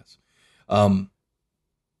 I guess. And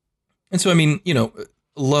so, I mean,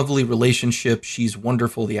 lovely relationship. She's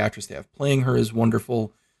wonderful. The actress they have playing her is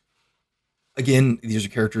wonderful. Again, these are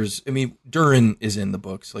characters. I mean, Durin is in the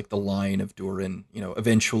books. Like, the line of Durin,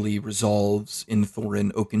 eventually resolves in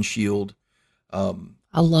Thorin Oakenshield.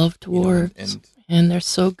 I love dwarves, and they're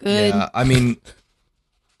so good. Yeah, I mean,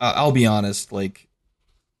 I'll be honest. Like,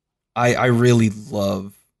 I really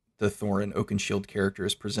love the Thorin Oakenshield character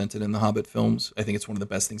as presented in the Hobbit films. I think it's one of the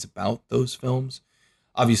best things about those films.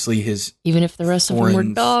 Obviously, even if the rest of them were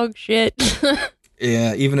dog shit.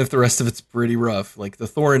 Yeah, even if the rest of it's pretty rough, like the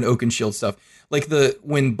Thorin Oakenshield stuff, like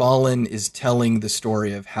when Balin is telling the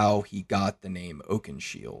story of how he got the name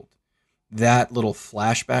Oakenshield, that little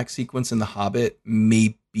flashback sequence in The Hobbit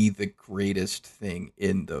may be the greatest thing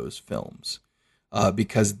in those films,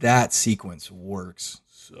 because that sequence works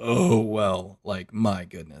so well. Like, my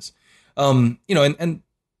goodness, and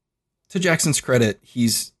to Jackson's credit,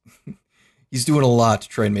 he's doing a lot to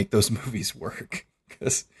try and make those movies work.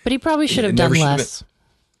 But he probably should have done less.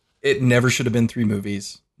 It never should have been 3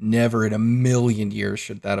 movies. Never in a million years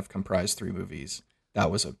should that have comprised 3 movies. That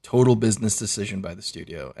was a total business decision by the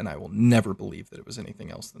studio, and I will never believe that it was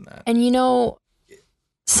anything else than that. And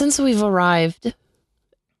since we've arrived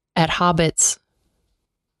at Hobbits,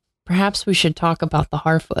 perhaps we should talk about the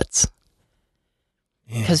Harfoots.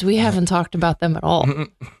 Because we haven't talked about them at all.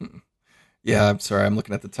 Yeah, I'm sorry. I'm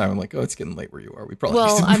looking at the time. I'm like, oh, it's getting late where you are. We probably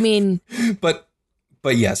Well, I mean... But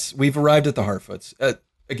yes, we've arrived at the Harfoots.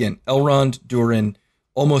 Again, Elrond, Durin,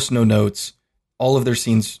 almost no notes. All of their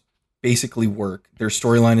scenes basically work. Their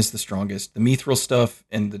storyline is the strongest. The Mithril stuff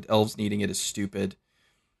and the elves needing it is stupid.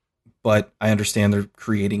 But I understand they're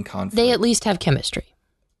creating conflict. They at least have chemistry.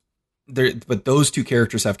 But those two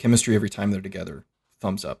characters have chemistry every time they're together.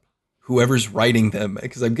 Thumbs up. Whoever's writing them,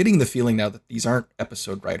 because I'm getting the feeling now that these aren't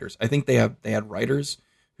episode writers. I think they had writers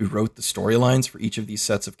who wrote the storylines for each of these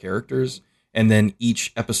sets of characters, and then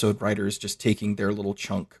each episode writer is just taking their little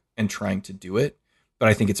chunk and trying to do it. But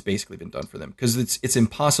I think it's basically been done for them, because it's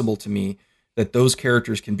impossible to me that those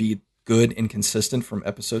characters can be good and consistent from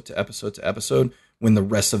episode to episode to episode when the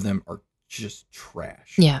rest of them are just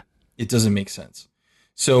trash. Yeah. It doesn't make sense.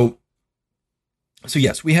 So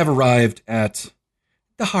yes, we have arrived at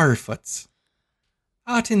the Harfoots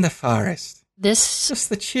out in the forest. Just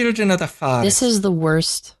the children of the forest. This is the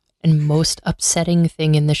worst and most upsetting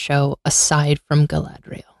thing in the show, aside from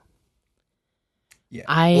Galadriel. Yeah,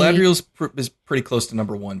 Galadriel's is pretty close to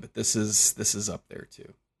number one, but this is up there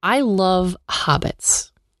too. I love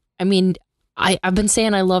hobbits. I mean, I've been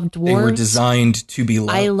saying I love dwarves. They were designed to be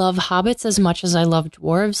loved. I love hobbits as much as I love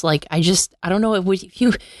dwarves. Like, I don't know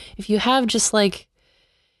if you have just like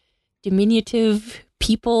diminutive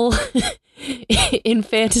people in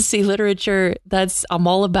fantasy literature, I'm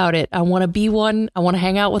all about it. I want to be one. I want to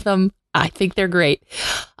hang out with them. I think they're great.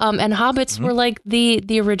 And hobbits were like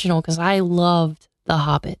the original, because I loved The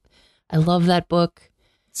Hobbit. I love that book.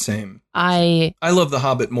 Same. I love The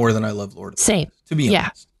Hobbit more than I love Lord of the Rings, to be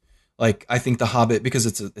honest. Like, I think The Hobbit, because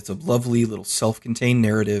it's a lovely little self-contained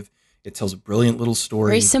narrative. It tells a brilliant little story.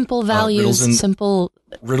 Very simple values.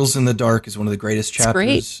 Riddles in the Dark is one of the greatest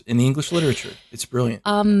chapters in the English literature. It's brilliant.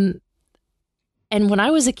 And when I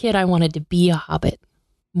was a kid, I wanted to be a hobbit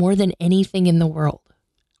more than anything in the world.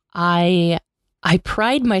 I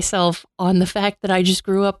pride myself on the fact that I just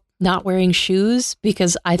grew up not wearing shoes,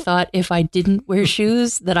 because I thought if I didn't wear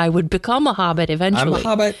shoes that I would become a hobbit eventually. I'm a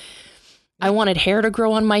hobbit. I wanted hair to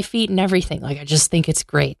grow on my feet and everything. Like, I just think it's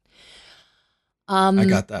great. I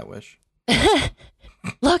got that wish.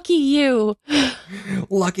 Lucky you.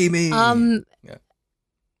 Lucky me. And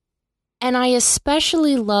I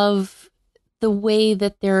especially love the way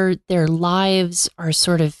that their lives are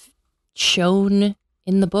sort of shown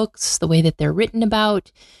in the books, the way that they're written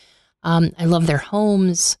about. I love their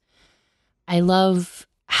homes. I love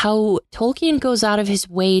how Tolkien goes out of his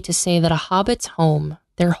way to say that a hobbit's home,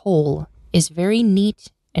 their hole, is very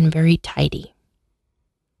neat and very tidy.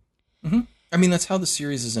 Mm-hmm. I mean, that's how the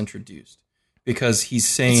series is introduced, because he's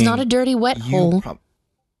saying it's not a dirty, wet hole.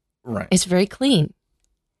 Right. It's very clean.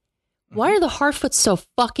 Why are the Harfoots so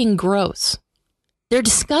fucking gross? They're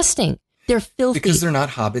disgusting. They're filthy. Because they're not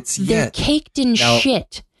hobbits yet. They're caked in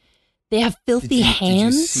shit. They have filthy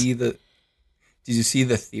hands. Did you see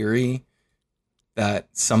the theory that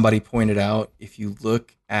somebody pointed out? If you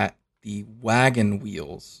look at the wagon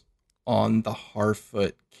wheels on the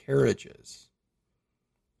Harfoot carriages,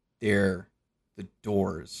 they're the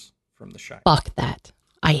doors from the Shire. Fuck that.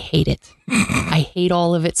 I hate it. I hate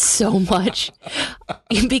all of it so much,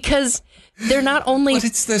 because they're not only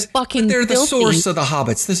fucking they're the filthy. Source of the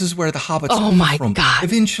hobbits. This is where the hobbits come my from. God.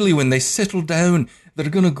 Eventually, when they settle down, they're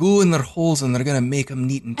going to go in their holes and they're going to make them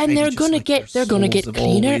neat and tidy. And they're going to get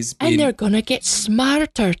cleaner, and they're going to get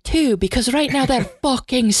smarter too, because right now they're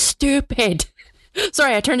fucking stupid.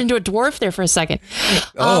 Sorry, I turned into a dwarf there for a second.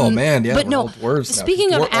 Man, yeah. But no, all dwarves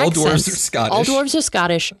speaking of accents, all dwarves are Scottish. All dwarves are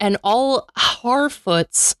Scottish, and all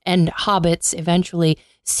Harfoots and hobbits eventually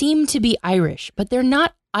seem to be Irish, but they're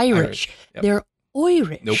not Irish. Yep. They're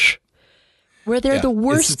Irish. Nope. Where they're the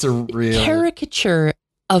worst it's a real caricature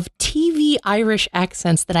of TV Irish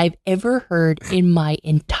accents that I've ever heard in my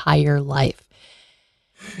entire life.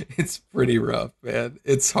 It's pretty rough, man.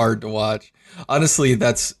 It's hard to watch. Honestly,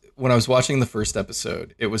 when I was watching the first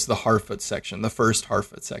episode, it was the Harfoot section, the first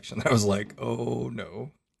Harfoot section. I was like, oh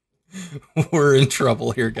no, we're in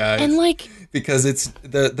trouble here, guys. And because it's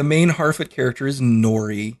the main Harfoot character is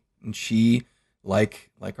Nori, and she,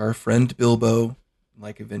 like our friend Bilbo,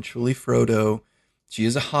 like eventually Frodo, she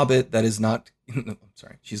is a hobbit that is not, I'm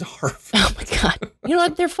sorry, she's a Harfoot. Oh my God. You know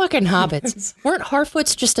what? They're fucking hobbits. Weren't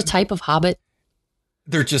Harfoots just a type of hobbit?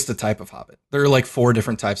 They're just a type of hobbit. There are like 4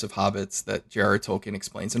 different types of hobbits that J.R.R. Tolkien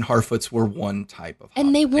explains, and Harfoots were one type of hobbit.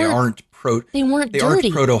 And they weren't They aren't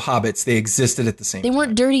dirty. proto-hobbits. They existed at the same time. They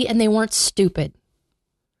weren't dirty and they weren't stupid.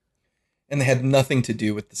 And they had nothing to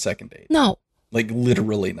do with the Second Age. No. Like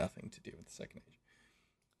literally nothing to do with the Second Age.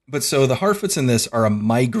 But so the Harfoots in this are a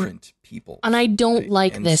migrant people. And I don't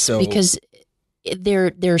like and this because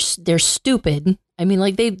they're stupid. I mean,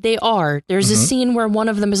 like they are. There's a scene where one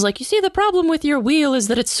of them is like, "You see, the problem with your wheel is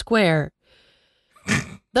that it's square.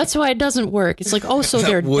 That's why it doesn't work." It's like, oh, so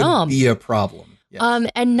they're would dumb. Be a problem. Yes.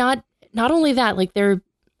 And not only that, like they're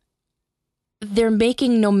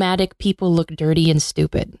making nomadic people look dirty and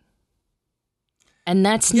stupid, and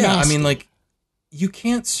that's nasty. I mean, like you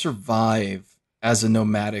can't survive as a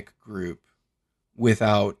nomadic group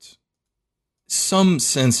without some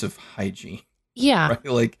sense of hygiene. Yeah, right?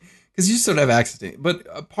 Like. Because you just don't have access to it. But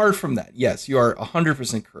apart from that, yes, you are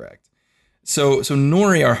 100% correct. So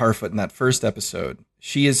Nori, our Harfoot, in that first episode,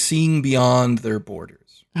 she is seeing beyond their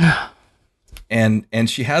borders. and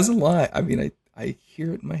she has a lie. I mean, I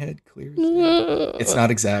hear it in my head clear. It's not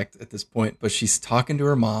exact at this point, but she's talking to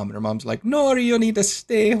her mom, and her mom's like, "Nori, you need to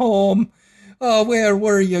stay home. Oh, where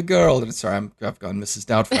were you, girl?" And sorry, I've gone Mrs.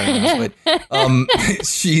 Doubtfire now, but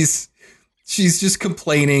she's just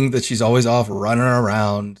complaining that she's always off running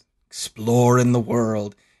around, exploring the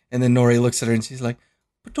world. And then Nori looks at her and she's like,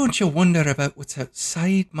 "But don't you wonder about what's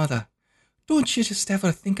outside, mother? Don't you just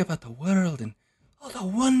ever think about the world and all the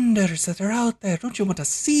wonders that are out there? Don't you want to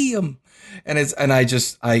see them?" And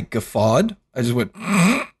I guffawed. I just went,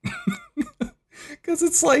 because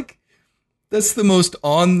it's like, that's the most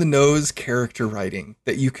on the nose character writing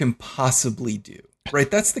that you can possibly do,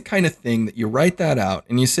 right? That's the kind of thing that you write that out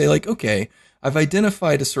and you say like, okay, I've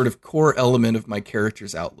identified a sort of core element of my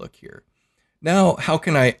character's outlook here. Now, how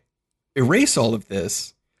can I erase all of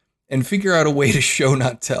this and figure out a way to show,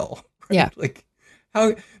 not tell? Right?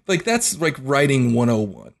 Yeah. That's like writing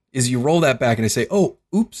 101 is you roll that back and I say, oh,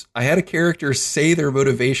 oops, I had a character say their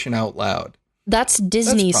motivation out loud. That's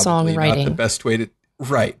Disney songwriting. Not the best way to,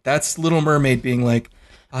 right. That's Little Mermaid being like,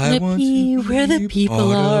 I want to be where the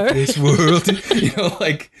people part are. of this world.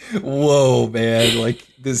 Like, whoa, man. Like,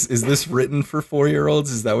 is this written for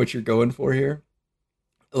 4-year-olds? Is that what you're going for here?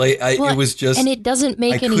 Like, it was just, and it doesn't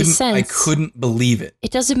make any sense. I couldn't believe it.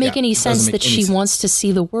 It doesn't make any sense that she wants to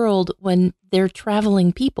see the world when they're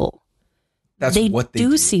traveling people. That's what they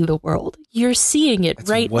do. See the world. You're seeing it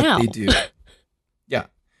right now. That's what they do. Yeah.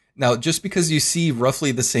 Now, just because you see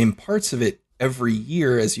roughly the same parts of it every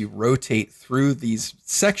year as you rotate through these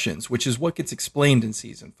sections, which is what gets explained in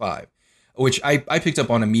season 5, which I picked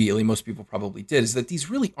up on immediately, most people probably did, is that these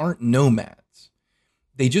really aren't nomads.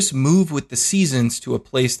 They just move with the seasons to a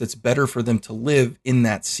place that's better for them to live in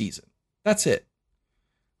that season. That's it.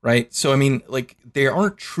 Right? So, I mean, like, they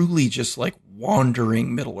aren't truly just like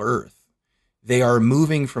wandering Middle Earth. They are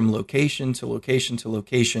moving from location to location to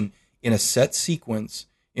location in a set sequence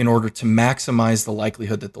in order to maximize the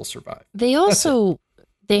likelihood that they'll survive.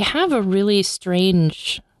 They have a really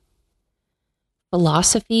strange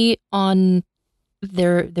philosophy on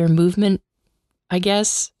their movement, I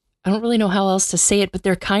guess. I don't really know how else to say it, but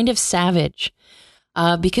they're kind of savage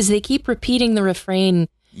because they keep repeating the refrain,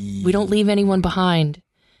 "We don't leave anyone behind.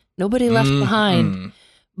 Nobody left behind."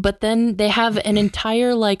 But then they have an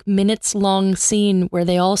entire like minutes long scene where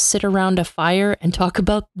they all sit around a fire and talk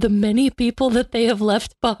about the many people that they have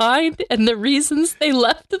left behind and the reasons they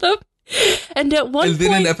left them. And at one point,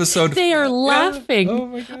 in episode they are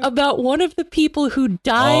laughing about one of the people who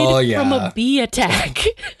died from a bee attack.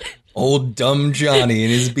 Old dumb Johnny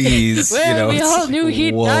and his bees. Well, we all knew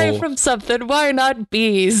he'd die from something. Why not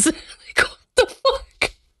bees? Like, what the fuck?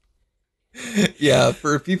 Yeah,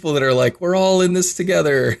 for people that are like, we're all in this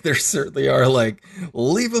together, there certainly are like,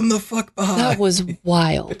 leave them the fuck behind. That was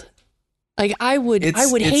wild. Like, I would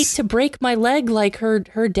hate to break my leg like her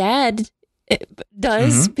dad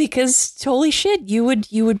does, because holy shit, you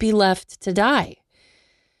would be left to die.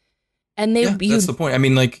 And that's the point. I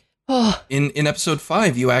mean, like, in episode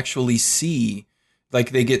 5, you actually see,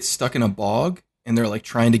 like, they get stuck in a bog and they're like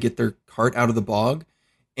trying to get their cart out of the bog,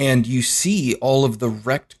 and you see all of the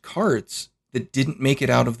wrecked carts that didn't make it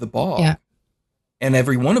out of the bog. Yeah. And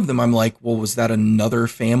every one of them, I'm like, well, was that another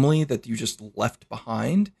family that you just left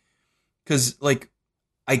behind? Because, like,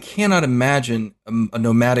 I cannot imagine a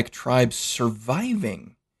nomadic tribe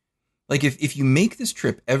surviving. Like, if you make this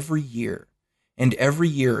trip every year, and every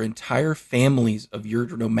year entire families of your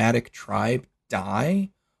nomadic tribe die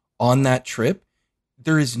on that trip,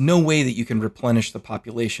 there is no way that you can replenish the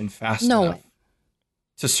population fast enough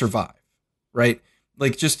to survive, right?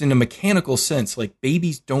 Like, just in a mechanical sense, like,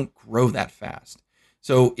 babies don't grow that fast.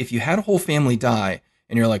 So if you had a whole family die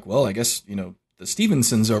and you're like, well, I guess, you know, the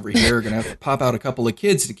Stevensons over here are going to have to pop out a couple of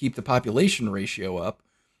kids to keep the population ratio up.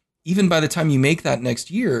 Even by the time you make that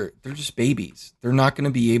next year, they're just babies. They're not going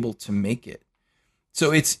to be able to make it.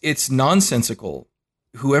 So it's nonsensical.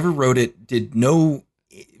 Whoever wrote it did no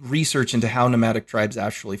research into how nomadic tribes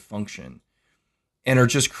actually function and are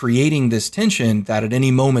just creating this tension that at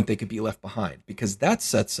any moment they could be left behind, because that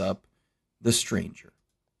sets up the stranger.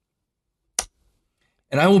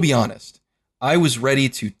 And I will be honest, I was ready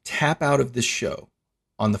to tap out of this show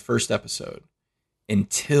on the first episode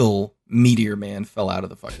until Meteor Man fell out of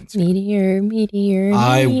the fucking sky. Meteor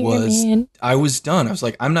I Man. was done. I was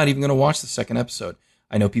like, I'm not even going to watch the second episode.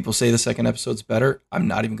 I know people say the second episode's better. I'm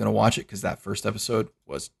not even going to watch it because that first episode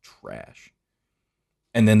was trash.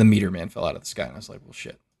 And then the Meteor Man fell out of the sky, and I was like, well,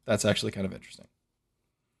 shit. That's actually kind of interesting.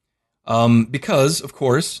 Because, of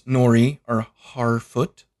course, Nori, or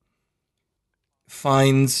Harfoot,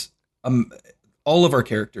 finds all of our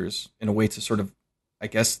characters in a way to sort of, I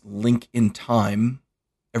guess, link in time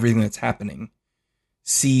everything that's happening,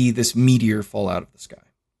 see this meteor fall out of the sky.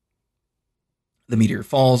 The meteor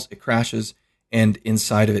falls, it crashes, and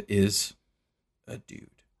inside of it is a dude.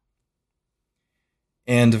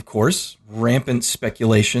 And, of course, rampant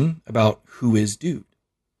speculation about who is dude.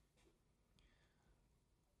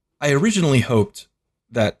 I originally hoped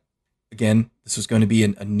that, again, this was going to be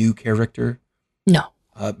a new character. No.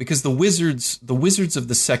 Because the wizards of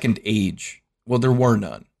the Second Age, well, there were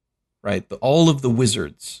none, right? All of the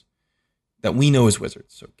wizards that we know as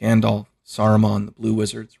wizards, so Gandalf, Saruman, the Blue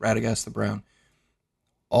Wizards, Radagast the Brown,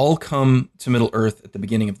 all come to Middle-earth at the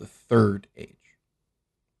beginning of the Third Age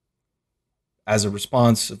as a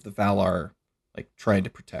response of the Valar, like, trying to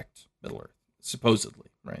protect Middle-earth, supposedly,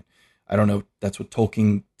 right? I don't know. That's what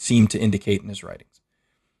Tolkien seemed to indicate in his writings.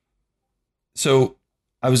 So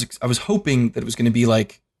I was hoping that it was going to be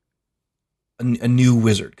like a new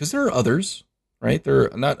wizard, because there are others, right?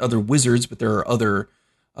 There are not other wizards, but there are other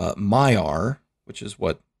Maiar, which is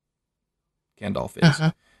what Gandalf is,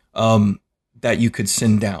 that you could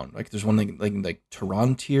send down. Like there's one like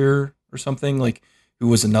Tarantir or something, like who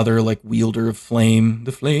was another like wielder of flame,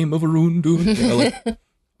 the flame of Arundun. You know,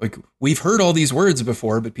 like we've heard all these words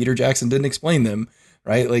before, but Peter Jackson didn't explain them,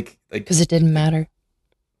 right? Like because it didn't matter.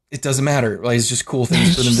 It doesn't matter. Like it's just cool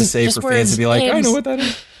things for them to say for fans to be like, I know what that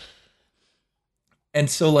is. And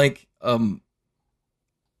so like,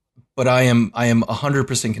 but I am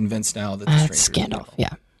 100% convinced now that the stranger is Gandalf.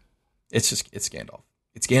 Yeah, it's Gandalf.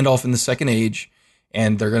 It's Gandalf in the Second Age,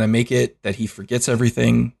 and they're gonna make it that he forgets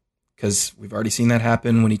everything, because we've already seen that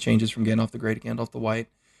happen when he changes from Gandalf the Grey to Gandalf the White.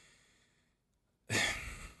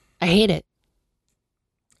 I hate it.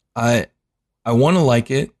 I want to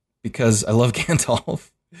like it because I love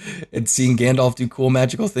Gandalf, and seeing Gandalf do cool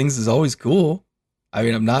magical things is always cool. I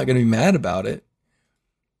mean, I'm not going to be mad about it.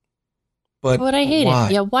 But I hate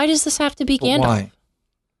it. Yeah, why does this have to be Gandalf?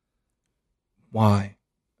 Why?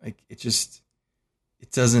 Like it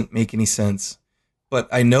doesn't make any sense. But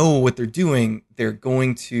I know what they're doing. They're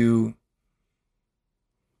going to.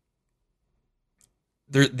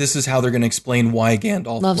 This is how they're going to explain why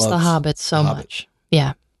Gandalf loves the Hobbits so much.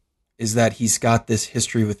 Yeah. Is that he's got this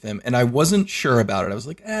history with them. And I wasn't sure about it. I was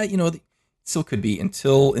like, it still could be,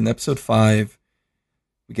 until in episode 5,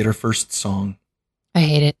 we get our first song. I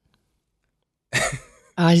hate it.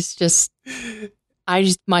 I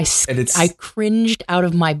cringed out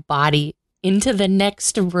of my body into the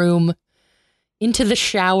next room, into the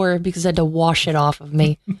shower, because I had to wash it off of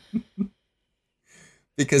me.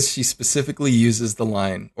 Because she specifically uses the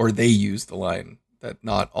line, or they use the line, that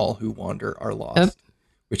not all who wander are lost,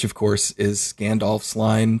 which of course is Gandalf's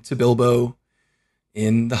line to Bilbo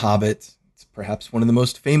in The Hobbit. It's perhaps one of the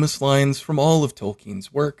most famous lines from all of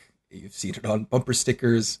Tolkien's work. You've seen it on bumper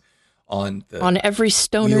stickers, on every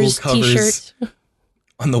stoner's t-shirt,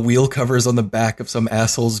 on the wheel covers on the back of some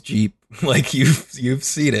asshole's Jeep. Like you've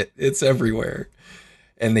seen it. It's everywhere.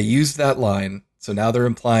 And they used that line. So now they're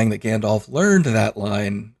implying that Gandalf learned that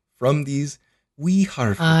line from these wee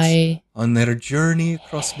Harfoots on their journey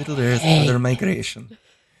across Middle-earth for their migration.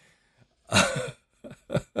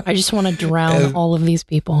 I just want to drown all of these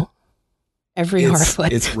people. Every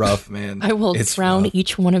Harfoot. It's rough, man. I will drown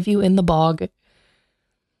each one of you in the bog.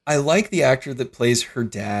 I like the actor that plays her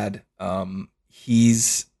dad.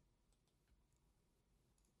 He's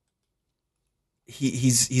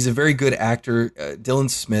a very good actor. Dylan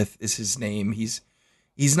Smith is his name. He's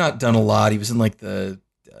not done a lot. He was in like the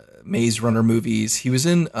Maze Runner movies. He was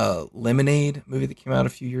in a Lemonade movie that came out a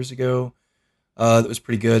few years ago. That was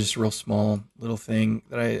pretty good. Just a real small little thing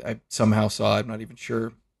that I somehow saw. I'm not even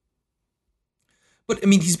sure. But I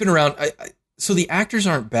mean, he's been around. so the actors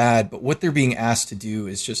aren't bad, but what they're being asked to do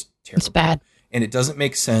is just terrible. It's bad. And it doesn't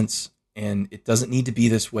make sense, and it doesn't need to be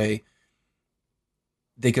this way.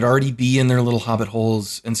 They could already be in their little hobbit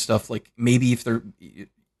holes and stuff. Like, maybe if they're,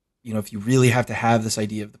 if you really have to have this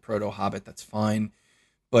idea of the proto-hobbit, that's fine.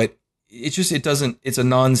 But it's a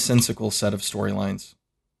nonsensical set of storylines.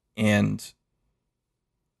 And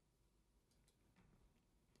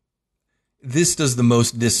this does the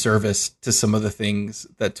most disservice to some of the things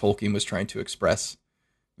that Tolkien was trying to express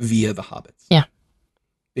via the hobbits. Yeah.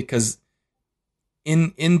 Because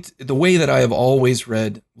in the way that I have always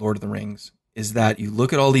read Lord of the Rings is that you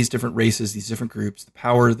look at all these different races, these different groups, the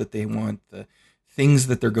power that they want, the things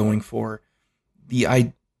that they're going for. The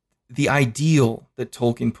ideal that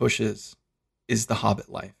Tolkien pushes is the hobbit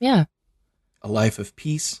life. Yeah. A life of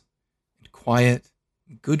peace and quiet,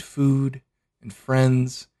 and good food and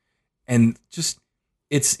friends. And just,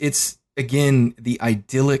 it's again, the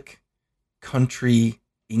idyllic country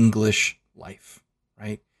English life,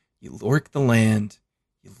 right? You lork the land,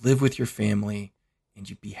 you live with your family, and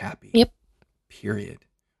you be happy. Yep. Period.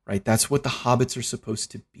 Right? That's what the hobbits are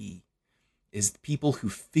supposed to be, is people who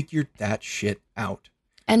figured that shit out.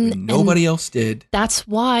 And nobody else did. That's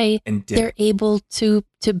why they're able to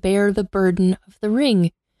bear the burden of the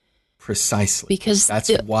ring. Precisely. Because that's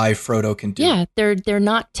why Frodo can do it. Yeah, they're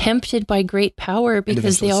not tempted by great power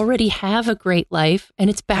because they already have a great life, and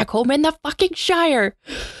it's back home in the fucking Shire.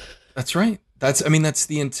 That's right. That's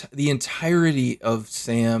the entirety of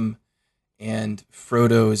Sam and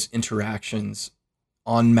Frodo's interactions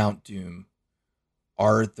on Mount Doom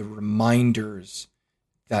are the reminders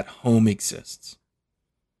that home exists.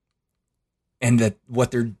 And that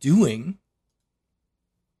what they're doing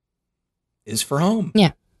is for home.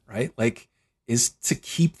 Yeah. Right? Like, is to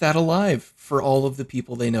keep that alive for all of the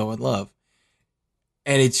people they know and love.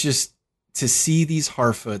 And it's just to see these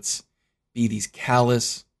Harfoots be these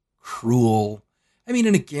callous, cruel. I mean,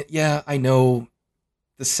 and again, yeah, I know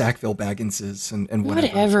the Sackville Bagginses and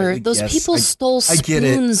whatever. Right? Those people stole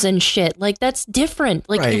spoons and shit. Like, that's different.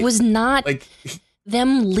 Like, right. It was not like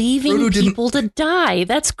them leaving people to die.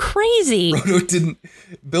 That's crazy.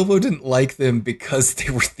 Bilbo didn't like them because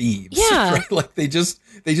they were thieves. Yeah. Right? Like, they just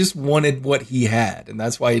wanted what he had, and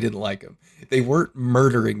that's why he didn't like them. They weren't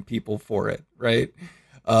murdering people for it, right?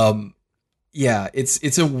 Yeah,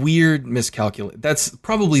 it's a weird miscalculation. That's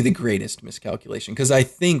probably the greatest miscalculation, because I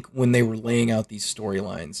think when they were laying out these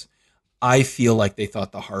storylines, I feel like they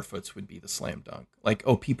thought the Harfoots would be the slam dunk. Like,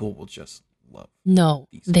 oh, people will just love. No,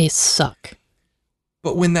 they suck.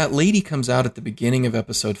 But when that lady comes out at the beginning of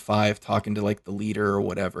episode 5 talking to like the leader or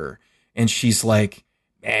whatever, and she's like,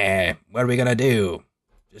 what are we gonna do?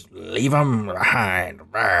 Just leave them behind.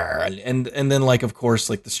 And then, like, of course,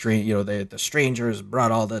 like the strangers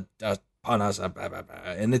brought all the dust upon us,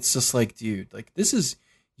 and it's just like, dude, like, this is,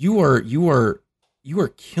 you are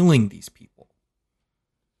killing these people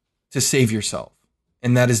to save yourself,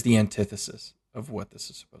 and that is the antithesis of what this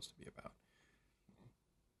is supposed to be about.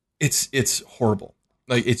 It's horrible.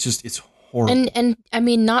 Like, it's horrible. And I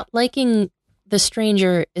mean, not liking the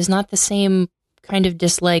stranger is not the same kind of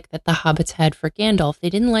dislike that the hobbits had for Gandalf. They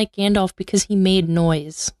didn't like Gandalf because he made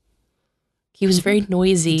noise. He was very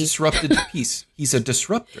noisy. He disrupted peace. He's a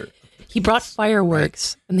disruptor. He brought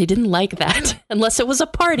fireworks, right. And they didn't like that unless it was a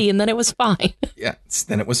party, and then it was fine. Yeah,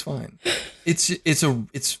 then it was fine.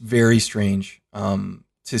 It's very strange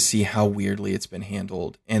to see how weirdly it's been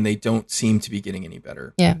handled, and they don't seem to be getting any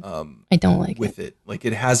better. Yeah, I don't like with it. Like,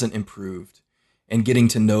 it hasn't improved, and getting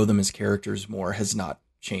to know them as characters more has not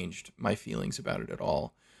changed my feelings about it at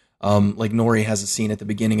all. Like, Nori has a scene at the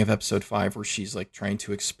beginning of episode 5 where she's like trying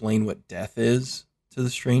to explain what death is to the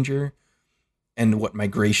stranger and what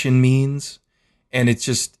migration means. And it's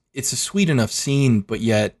a sweet enough scene, but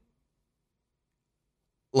yet,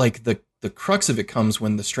 like, the crux of it comes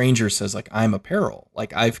when the stranger says, like, I'm a peril,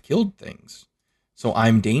 like, I've killed things, so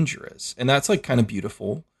I'm dangerous. And that's, like, kind of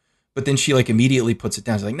beautiful. But then she, like, immediately puts it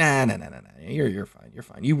down. She's like, nah, you're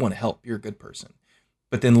fine. You want to help. You're a good person.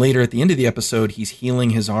 But then later at the end of the episode, he's healing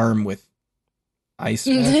his arm with ice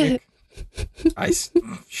magic. Ice,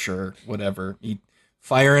 sure, whatever.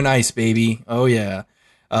 Fire and ice, baby. Oh, yeah.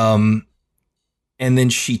 And then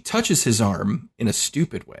she touches his arm in a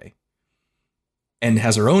stupid way and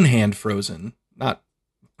has her own hand frozen, not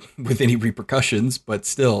with any repercussions, but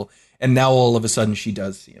still. And now all of a sudden she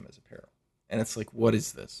does see him as a peril. And it's like, what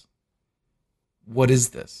is this? What is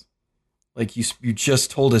this? Like, you just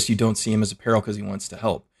told us you don't see him as a peril because he wants to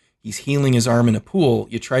help. He's healing his arm in a pool.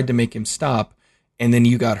 You tried to make him stop, and then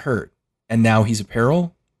you got hurt. And now he's a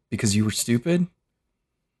peril because you were stupid?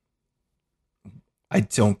 I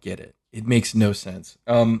don't get it. It makes no sense.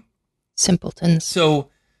 Simpletons. So,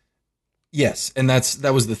 yes, and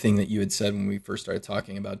that was the thing that you had said when we first started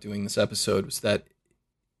talking about doing this episode, was that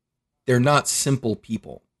they're not simple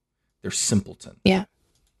people. They're simpleton. Yeah.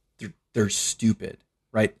 They're stupid,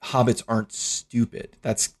 right? Hobbits aren't stupid.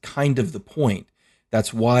 That's kind of the point.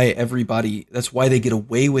 That's why they get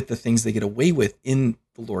away with the things they get away with in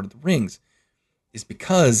The Lord of the Rings, is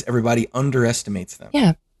because everybody underestimates them.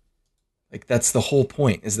 Yeah. Like, that's the whole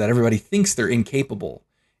point, is that everybody thinks they're incapable.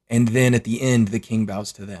 And then at the end, the king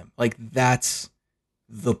bows to them. Like, that's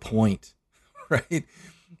the point, right?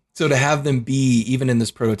 So to have them be, even in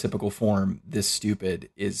this prototypical form, this stupid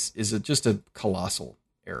is just a colossal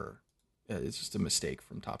error. It's just a mistake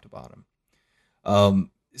from top to bottom.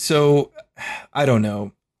 So I don't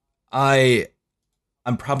know. I'm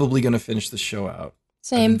probably going to finish the show out.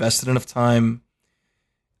 Same. I've invested enough time.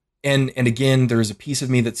 And again, there's a piece of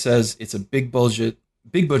me that says it's a big budget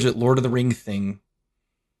Lord of the Ring thing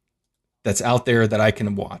that's out there that I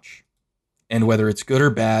can watch. And whether it's good or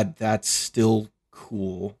bad, that's still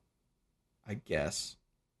cool, I guess.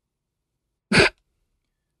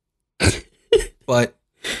 but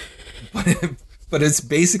it's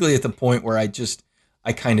basically at the point where I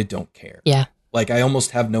kind of don't care. Yeah. Like, I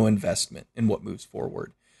almost have no investment in what moves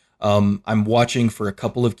forward. I'm watching for a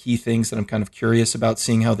couple of key things that I'm kind of curious about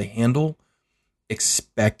seeing how they handle,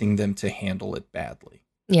 expecting them to handle it badly.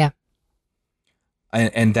 Yeah.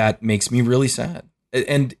 And that makes me really sad.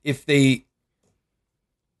 And if they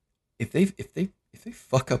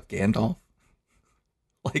fuck up Gandalf,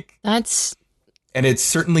 like, That's, and it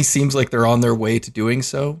certainly seems like they're on their way to doing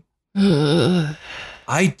so, I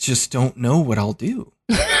just don't know what I'll do.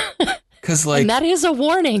 Because, like, and that is a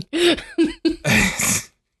warning.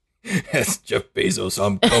 Yes, Jeff Bezos,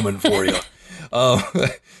 I'm coming for you.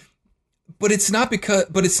 But it's not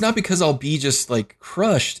because I'll be just like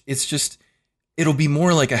crushed. It's just, it'll be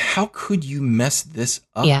more like how could you mess this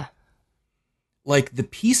up? Yeah. Like, the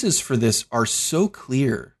pieces for this are so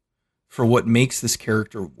clear for what makes this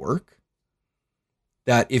character work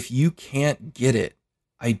that if you can't get it,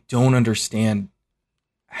 I don't understand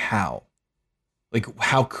how. Like,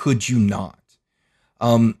 how could you not?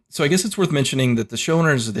 So I guess it's worth mentioning that the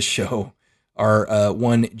showrunners of the show are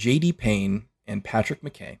one J.D. Payne and Patrick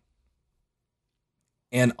McKay.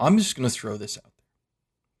 And I'm just going to throw this out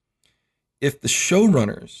there. If the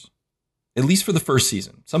showrunners, at least for the first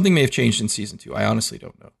season, something may have changed in season 2, I honestly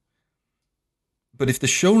don't know. But if the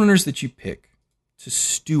showrunners that you pick to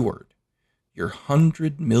steward your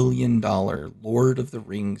 $100 million Lord of the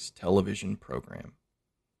Rings television program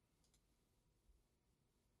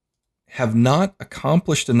have not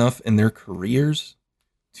accomplished enough in their careers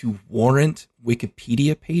to warrant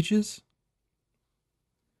Wikipedia pages,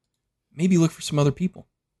 maybe look for some other people.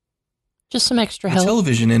 Just some extra The help.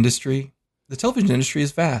 television industry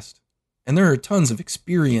is vast, and there are tons of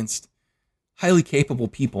experienced, highly capable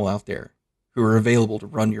people out there who are available to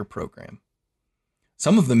run your program.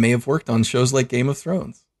 Some of them may have worked on shows like Game of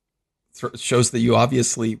Thrones, shows that you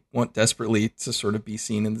obviously want desperately to sort of be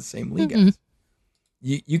seen in the same league as.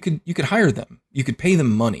 You could hire them. You could pay them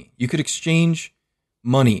money. You could exchange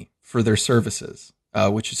money for their services,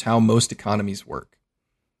 which is how most economies work.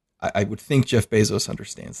 I would think Jeff Bezos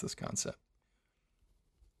understands this concept.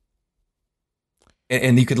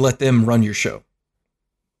 And you could let them run your show.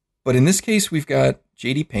 But in this case, we've got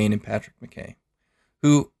J.D. Payne and Patrick McKay,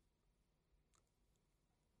 who,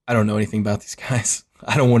 I don't know anything about these guys.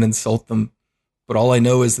 I don't want to insult them. But all I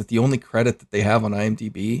know is that the only credit that they have on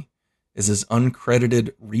IMDb is as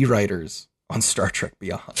uncredited rewriters on Star Trek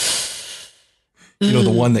Beyond. You know,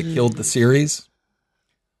 the one that killed the series?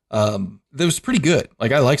 That was pretty good.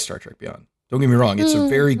 Like, I like Star Trek Beyond. Don't get me wrong. It's a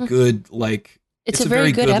very good, like, it's a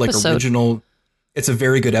very good episode. Like, original. It's a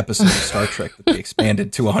very good episode of Star Trek that they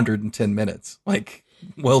expanded to 110 minutes. Like,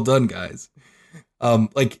 well done, guys.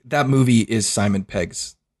 Like, that movie is Simon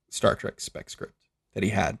Pegg's Star Trek spec script that he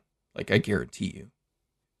had. Like, I guarantee you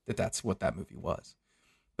that that's what that movie was.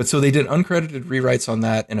 But so they did uncredited rewrites on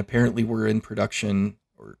that, and apparently were in production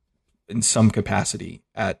or in some capacity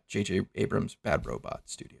at J.J. Abrams' Bad Robot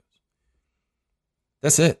Studios.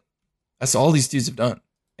 That's it. That's all these dudes have done.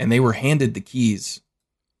 And they were handed the keys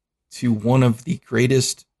to one of the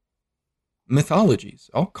greatest mythologies.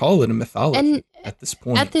 I'll call it a mythology And at this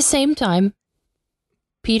point. At the same time,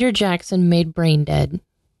 Peter Jackson made Brain Dead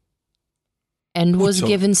and was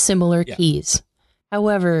given similar keys.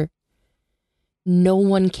 However, no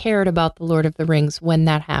one cared about The Lord of the Rings when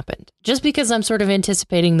that happened. Just because I'm sort of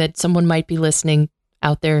anticipating that someone might be listening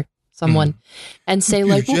out there, and say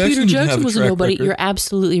like, well, Peter Jackson was a nobody. You're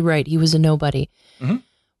absolutely right. He was a nobody. Mm-hmm.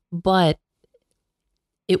 But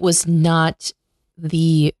it was not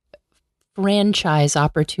the franchise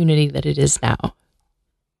opportunity that it is now.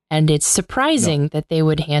 And it's surprising that they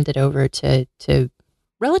would hand it over to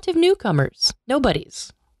relative newcomers,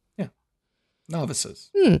 nobodies. Yeah. Novices.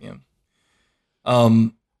 Hmm. Yeah.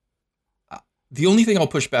 The only thing I'll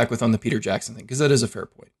push back with on the Peter Jackson thing, because that is a fair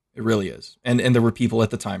point. It really is. And there were people at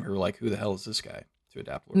the time who were like, who the hell is this guy to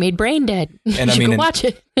adapt Lord Made Brain Dead. And you should go watch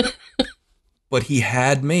it. But he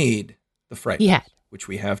had made The Frighteners, He had. which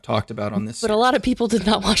we have talked about on this But series. a lot of people did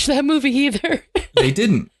not watch that movie either. They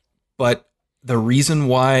didn't. But the reason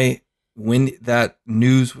why, when that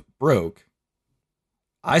news broke,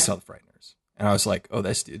 I saw The Frighteners. And I was like, oh,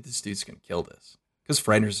 this dude's going to kill this. Because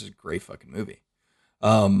Frighteners is a great fucking movie.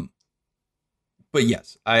 But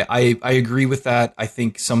yes, I agree with that. I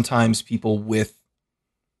think sometimes people with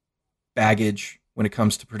baggage when it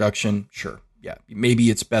comes to production, sure, yeah, maybe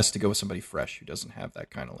it's best to go with somebody fresh who doesn't have that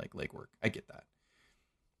kind of like legwork. I get that.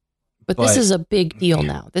 But this is a big deal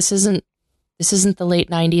now. This isn't the late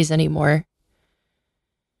 90s anymore.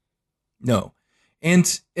 No.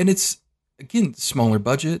 And it's, again, smaller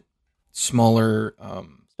budget, smaller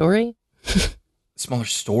Story? smaller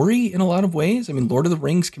story in a lot of ways. I mean, Lord of the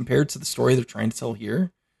Rings compared to the story they're trying to tell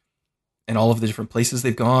here and all of the different places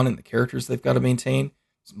they've gone and the characters they've got to maintain.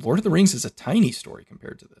 Lord of the Rings is a tiny story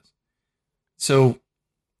compared to this. So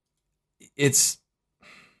it's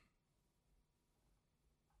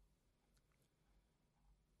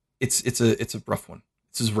a rough one.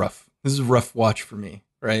 This is rough. This is a rough watch for me,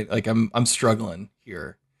 right? Like I'm struggling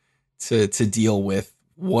here to deal with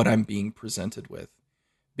what I'm being presented with,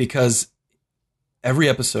 because every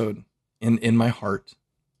episode in my heart,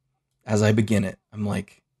 as I begin it, I'm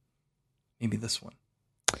like, maybe this one,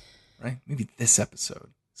 right? Maybe this episode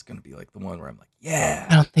is going to be like the one where I'm like, yeah.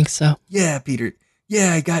 I don't think so. Yeah, Peter.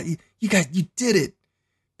 Yeah, I got you. You did it.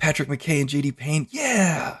 Patrick McKay and JD Payne.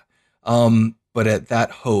 Yeah. But at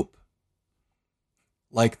that hope,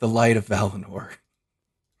 like the light of Valinor,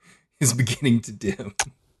 is beginning to dim.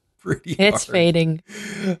 Pretty hard. It's fading.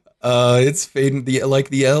 It's fading. Like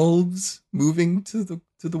the elves moving to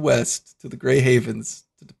the west, to the Grey Havens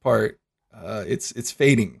to depart. It's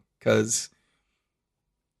fading, because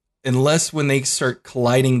unless when they start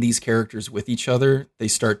colliding these characters with each other, they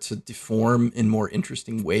start to deform in more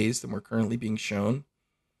interesting ways than we're currently being shown.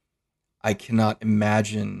 I cannot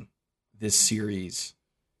imagine this series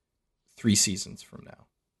 3 seasons from now.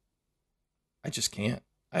 I just can't.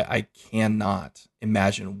 I cannot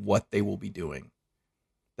imagine what they will be doing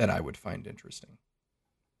that I would find interesting.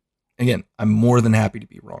 Again, I'm more than happy to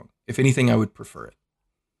be wrong. If anything, I would prefer it.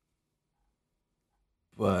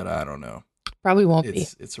 But I don't know. Probably won't be.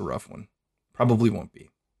 It's a rough one. Probably won't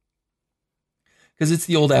be. Because it's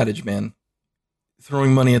the old adage, man.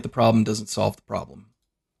 Throwing money at the problem doesn't solve the problem.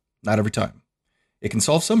 Not every time. It can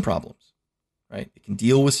solve some problems, right? It can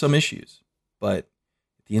deal with some issues. But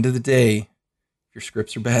at the end of the day, if your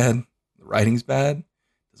scripts are bad, the writing's bad,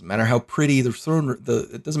 doesn't matter how pretty it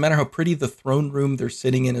doesn't matter how pretty the throne room they're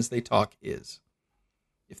sitting in as they talk is.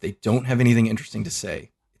 If they don't have anything interesting to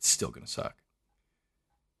say, it's still going to suck.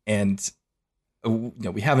 And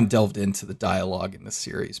we haven't delved into the dialogue in this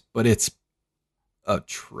series, but it's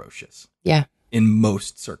atrocious. Yeah. In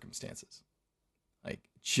most circumstances. Like,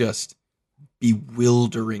 just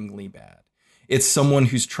bewilderingly bad. It's someone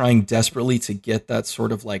who's trying desperately to get that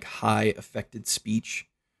sort of like high affected speech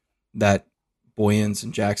that Boyens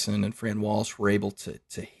and Jackson and Fran Walsh were able to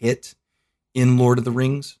hit in Lord of the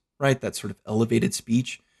Rings, right? That sort of elevated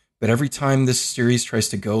speech. But every time this series tries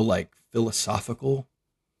to go like philosophical,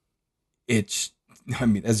 it's, I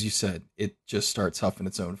mean, as you said, it just starts huffing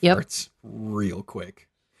its own farts real quick.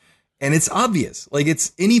 And it's obvious. Like,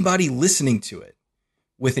 it's anybody listening to it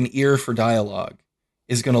with an ear for dialogue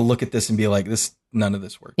is going to look at this and be like, none of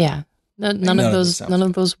this works. Yeah. None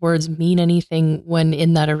of those words mean anything when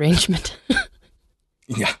in that arrangement.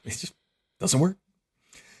 Yeah, it just doesn't work.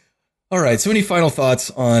 All right. So any final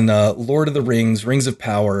thoughts on Lord of the Rings, Rings of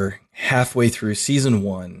Power, halfway through season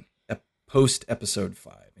 1, post episode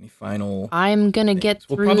 5? Any final? I'm going to get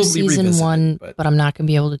through season 1, but I'm not going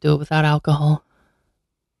to be able to do it without alcohol.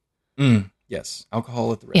 Yes.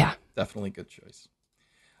 Alcohol at the ready. Yeah. Definitely good choice.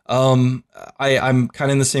 I'm kind of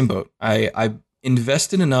in the same boat. I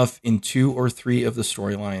invested enough in 2 or 3 of the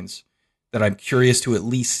storylines that I'm curious to at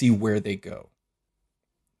least see where they go.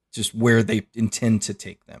 Just where they intend to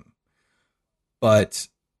take them. But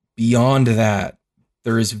beyond that,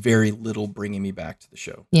 there is very little bringing me back to the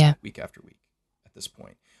show week after week at this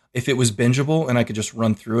point. If it was bingeable and I could just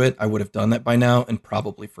run through it, I would have done that by now and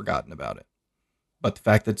probably forgotten about it. But the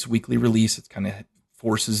fact that it's weekly release, it kind of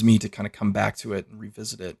forces me to kind of come back to it and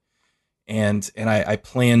revisit it. And I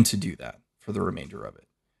plan to do that for the remainder of it.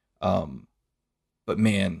 But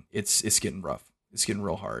man, it's getting rough. It's getting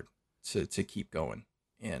real hard to keep going.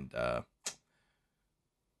 And yeah,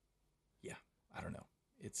 I don't know.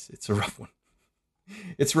 It's a rough one.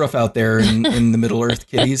 It's rough out there in the Middle Earth,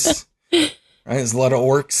 kiddies. Right? There's a lot of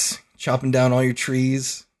orcs chopping down all your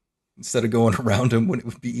trees instead of going around them when it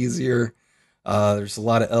would be easier. There's a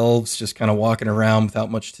lot of elves just kind of walking around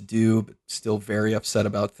without much to do, but still very upset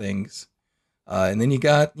about things. And then you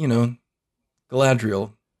got,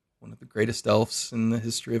 Galadriel, one of the greatest elves in the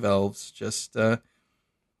history of elves, just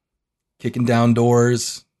kicking down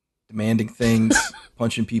doors, demanding things,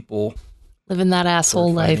 punching people. Living that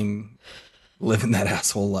asshole life. Living that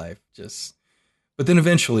asshole life. But then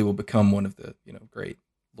eventually will become one of the, great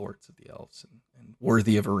lords of the elves and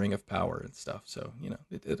worthy of a ring of power and stuff. So,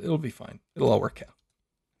 it'll be fine. It'll all work out,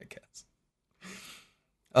 I guess.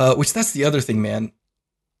 Which that's the other thing, man.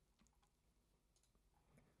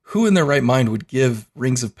 Who in their right mind would give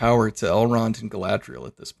rings of power to Elrond and Galadriel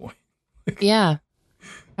at this point? Yeah.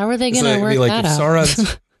 How are they going to work that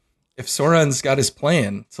out? If Sauron's got his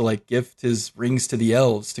plan to gift his rings to the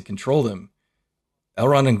elves to control them,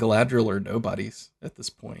 Elrond and Galadriel are nobodies at this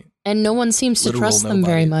point. And no one seems to trust them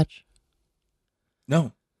very much.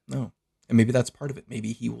 No. And maybe that's part of it.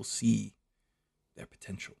 Maybe he will see their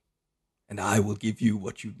potential. And I will give you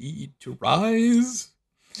what you need to rise.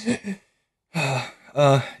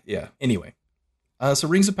 Yeah. Anyway. So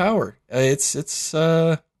Rings of Power. It's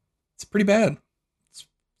pretty bad.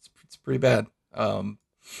 It's pretty bad.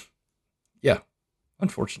 Yeah.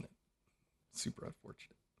 Unfortunate. Super unfortunate.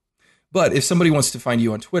 But if somebody wants to find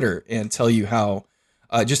you on Twitter and tell you how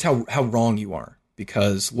wrong you are,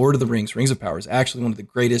 because Lord of the Rings, Rings of Power is actually one of the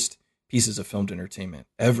greatest pieces of filmed entertainment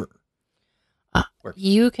ever.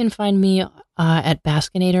 You can find me at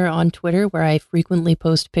Baskinator on Twitter, where I frequently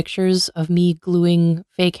post pictures of me gluing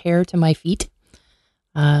fake hair to my feet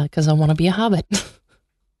because I want to be a hobbit.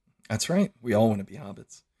 That's right. We all want to be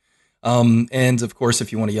hobbits. And of course,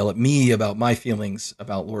 if you want to yell at me about my feelings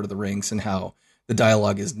about Lord of the Rings and how the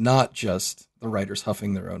dialogue is not just the writers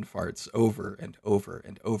huffing their own farts over and over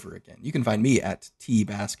and over again, you can find me at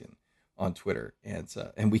TBaskin on Twitter, and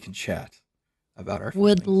we can chat about our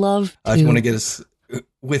feelings. Would love to. If you want to get us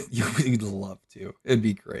with you, we'd love to. It'd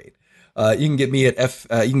be great. You can get me at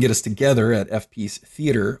you can get us together at FPeace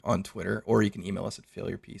Theater on Twitter, or you can email us at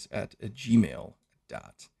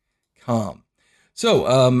failurepiece@gmail.com.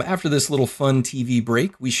 So after this little fun TV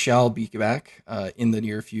break, we shall be back in the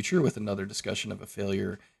near future with another discussion of a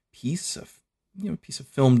failure piece of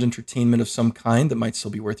filmed entertainment of some kind that might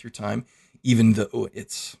still be worth your time, even though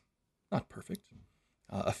it's not perfect.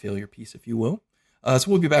 A failure piece, if you will.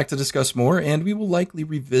 So we'll be back to discuss more, and we will likely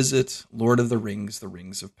revisit Lord of the Rings, The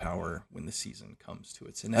Rings of Power, when the season comes to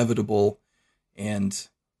its inevitable and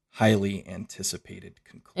highly anticipated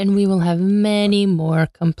conclusion. And we will have many more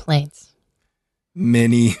complaints.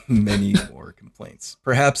 Many, many more complaints.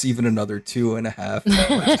 Perhaps even another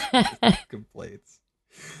 2.5 complaints.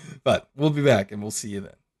 But we'll be back, and we'll see you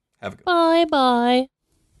then. Have a good one. Bye-bye.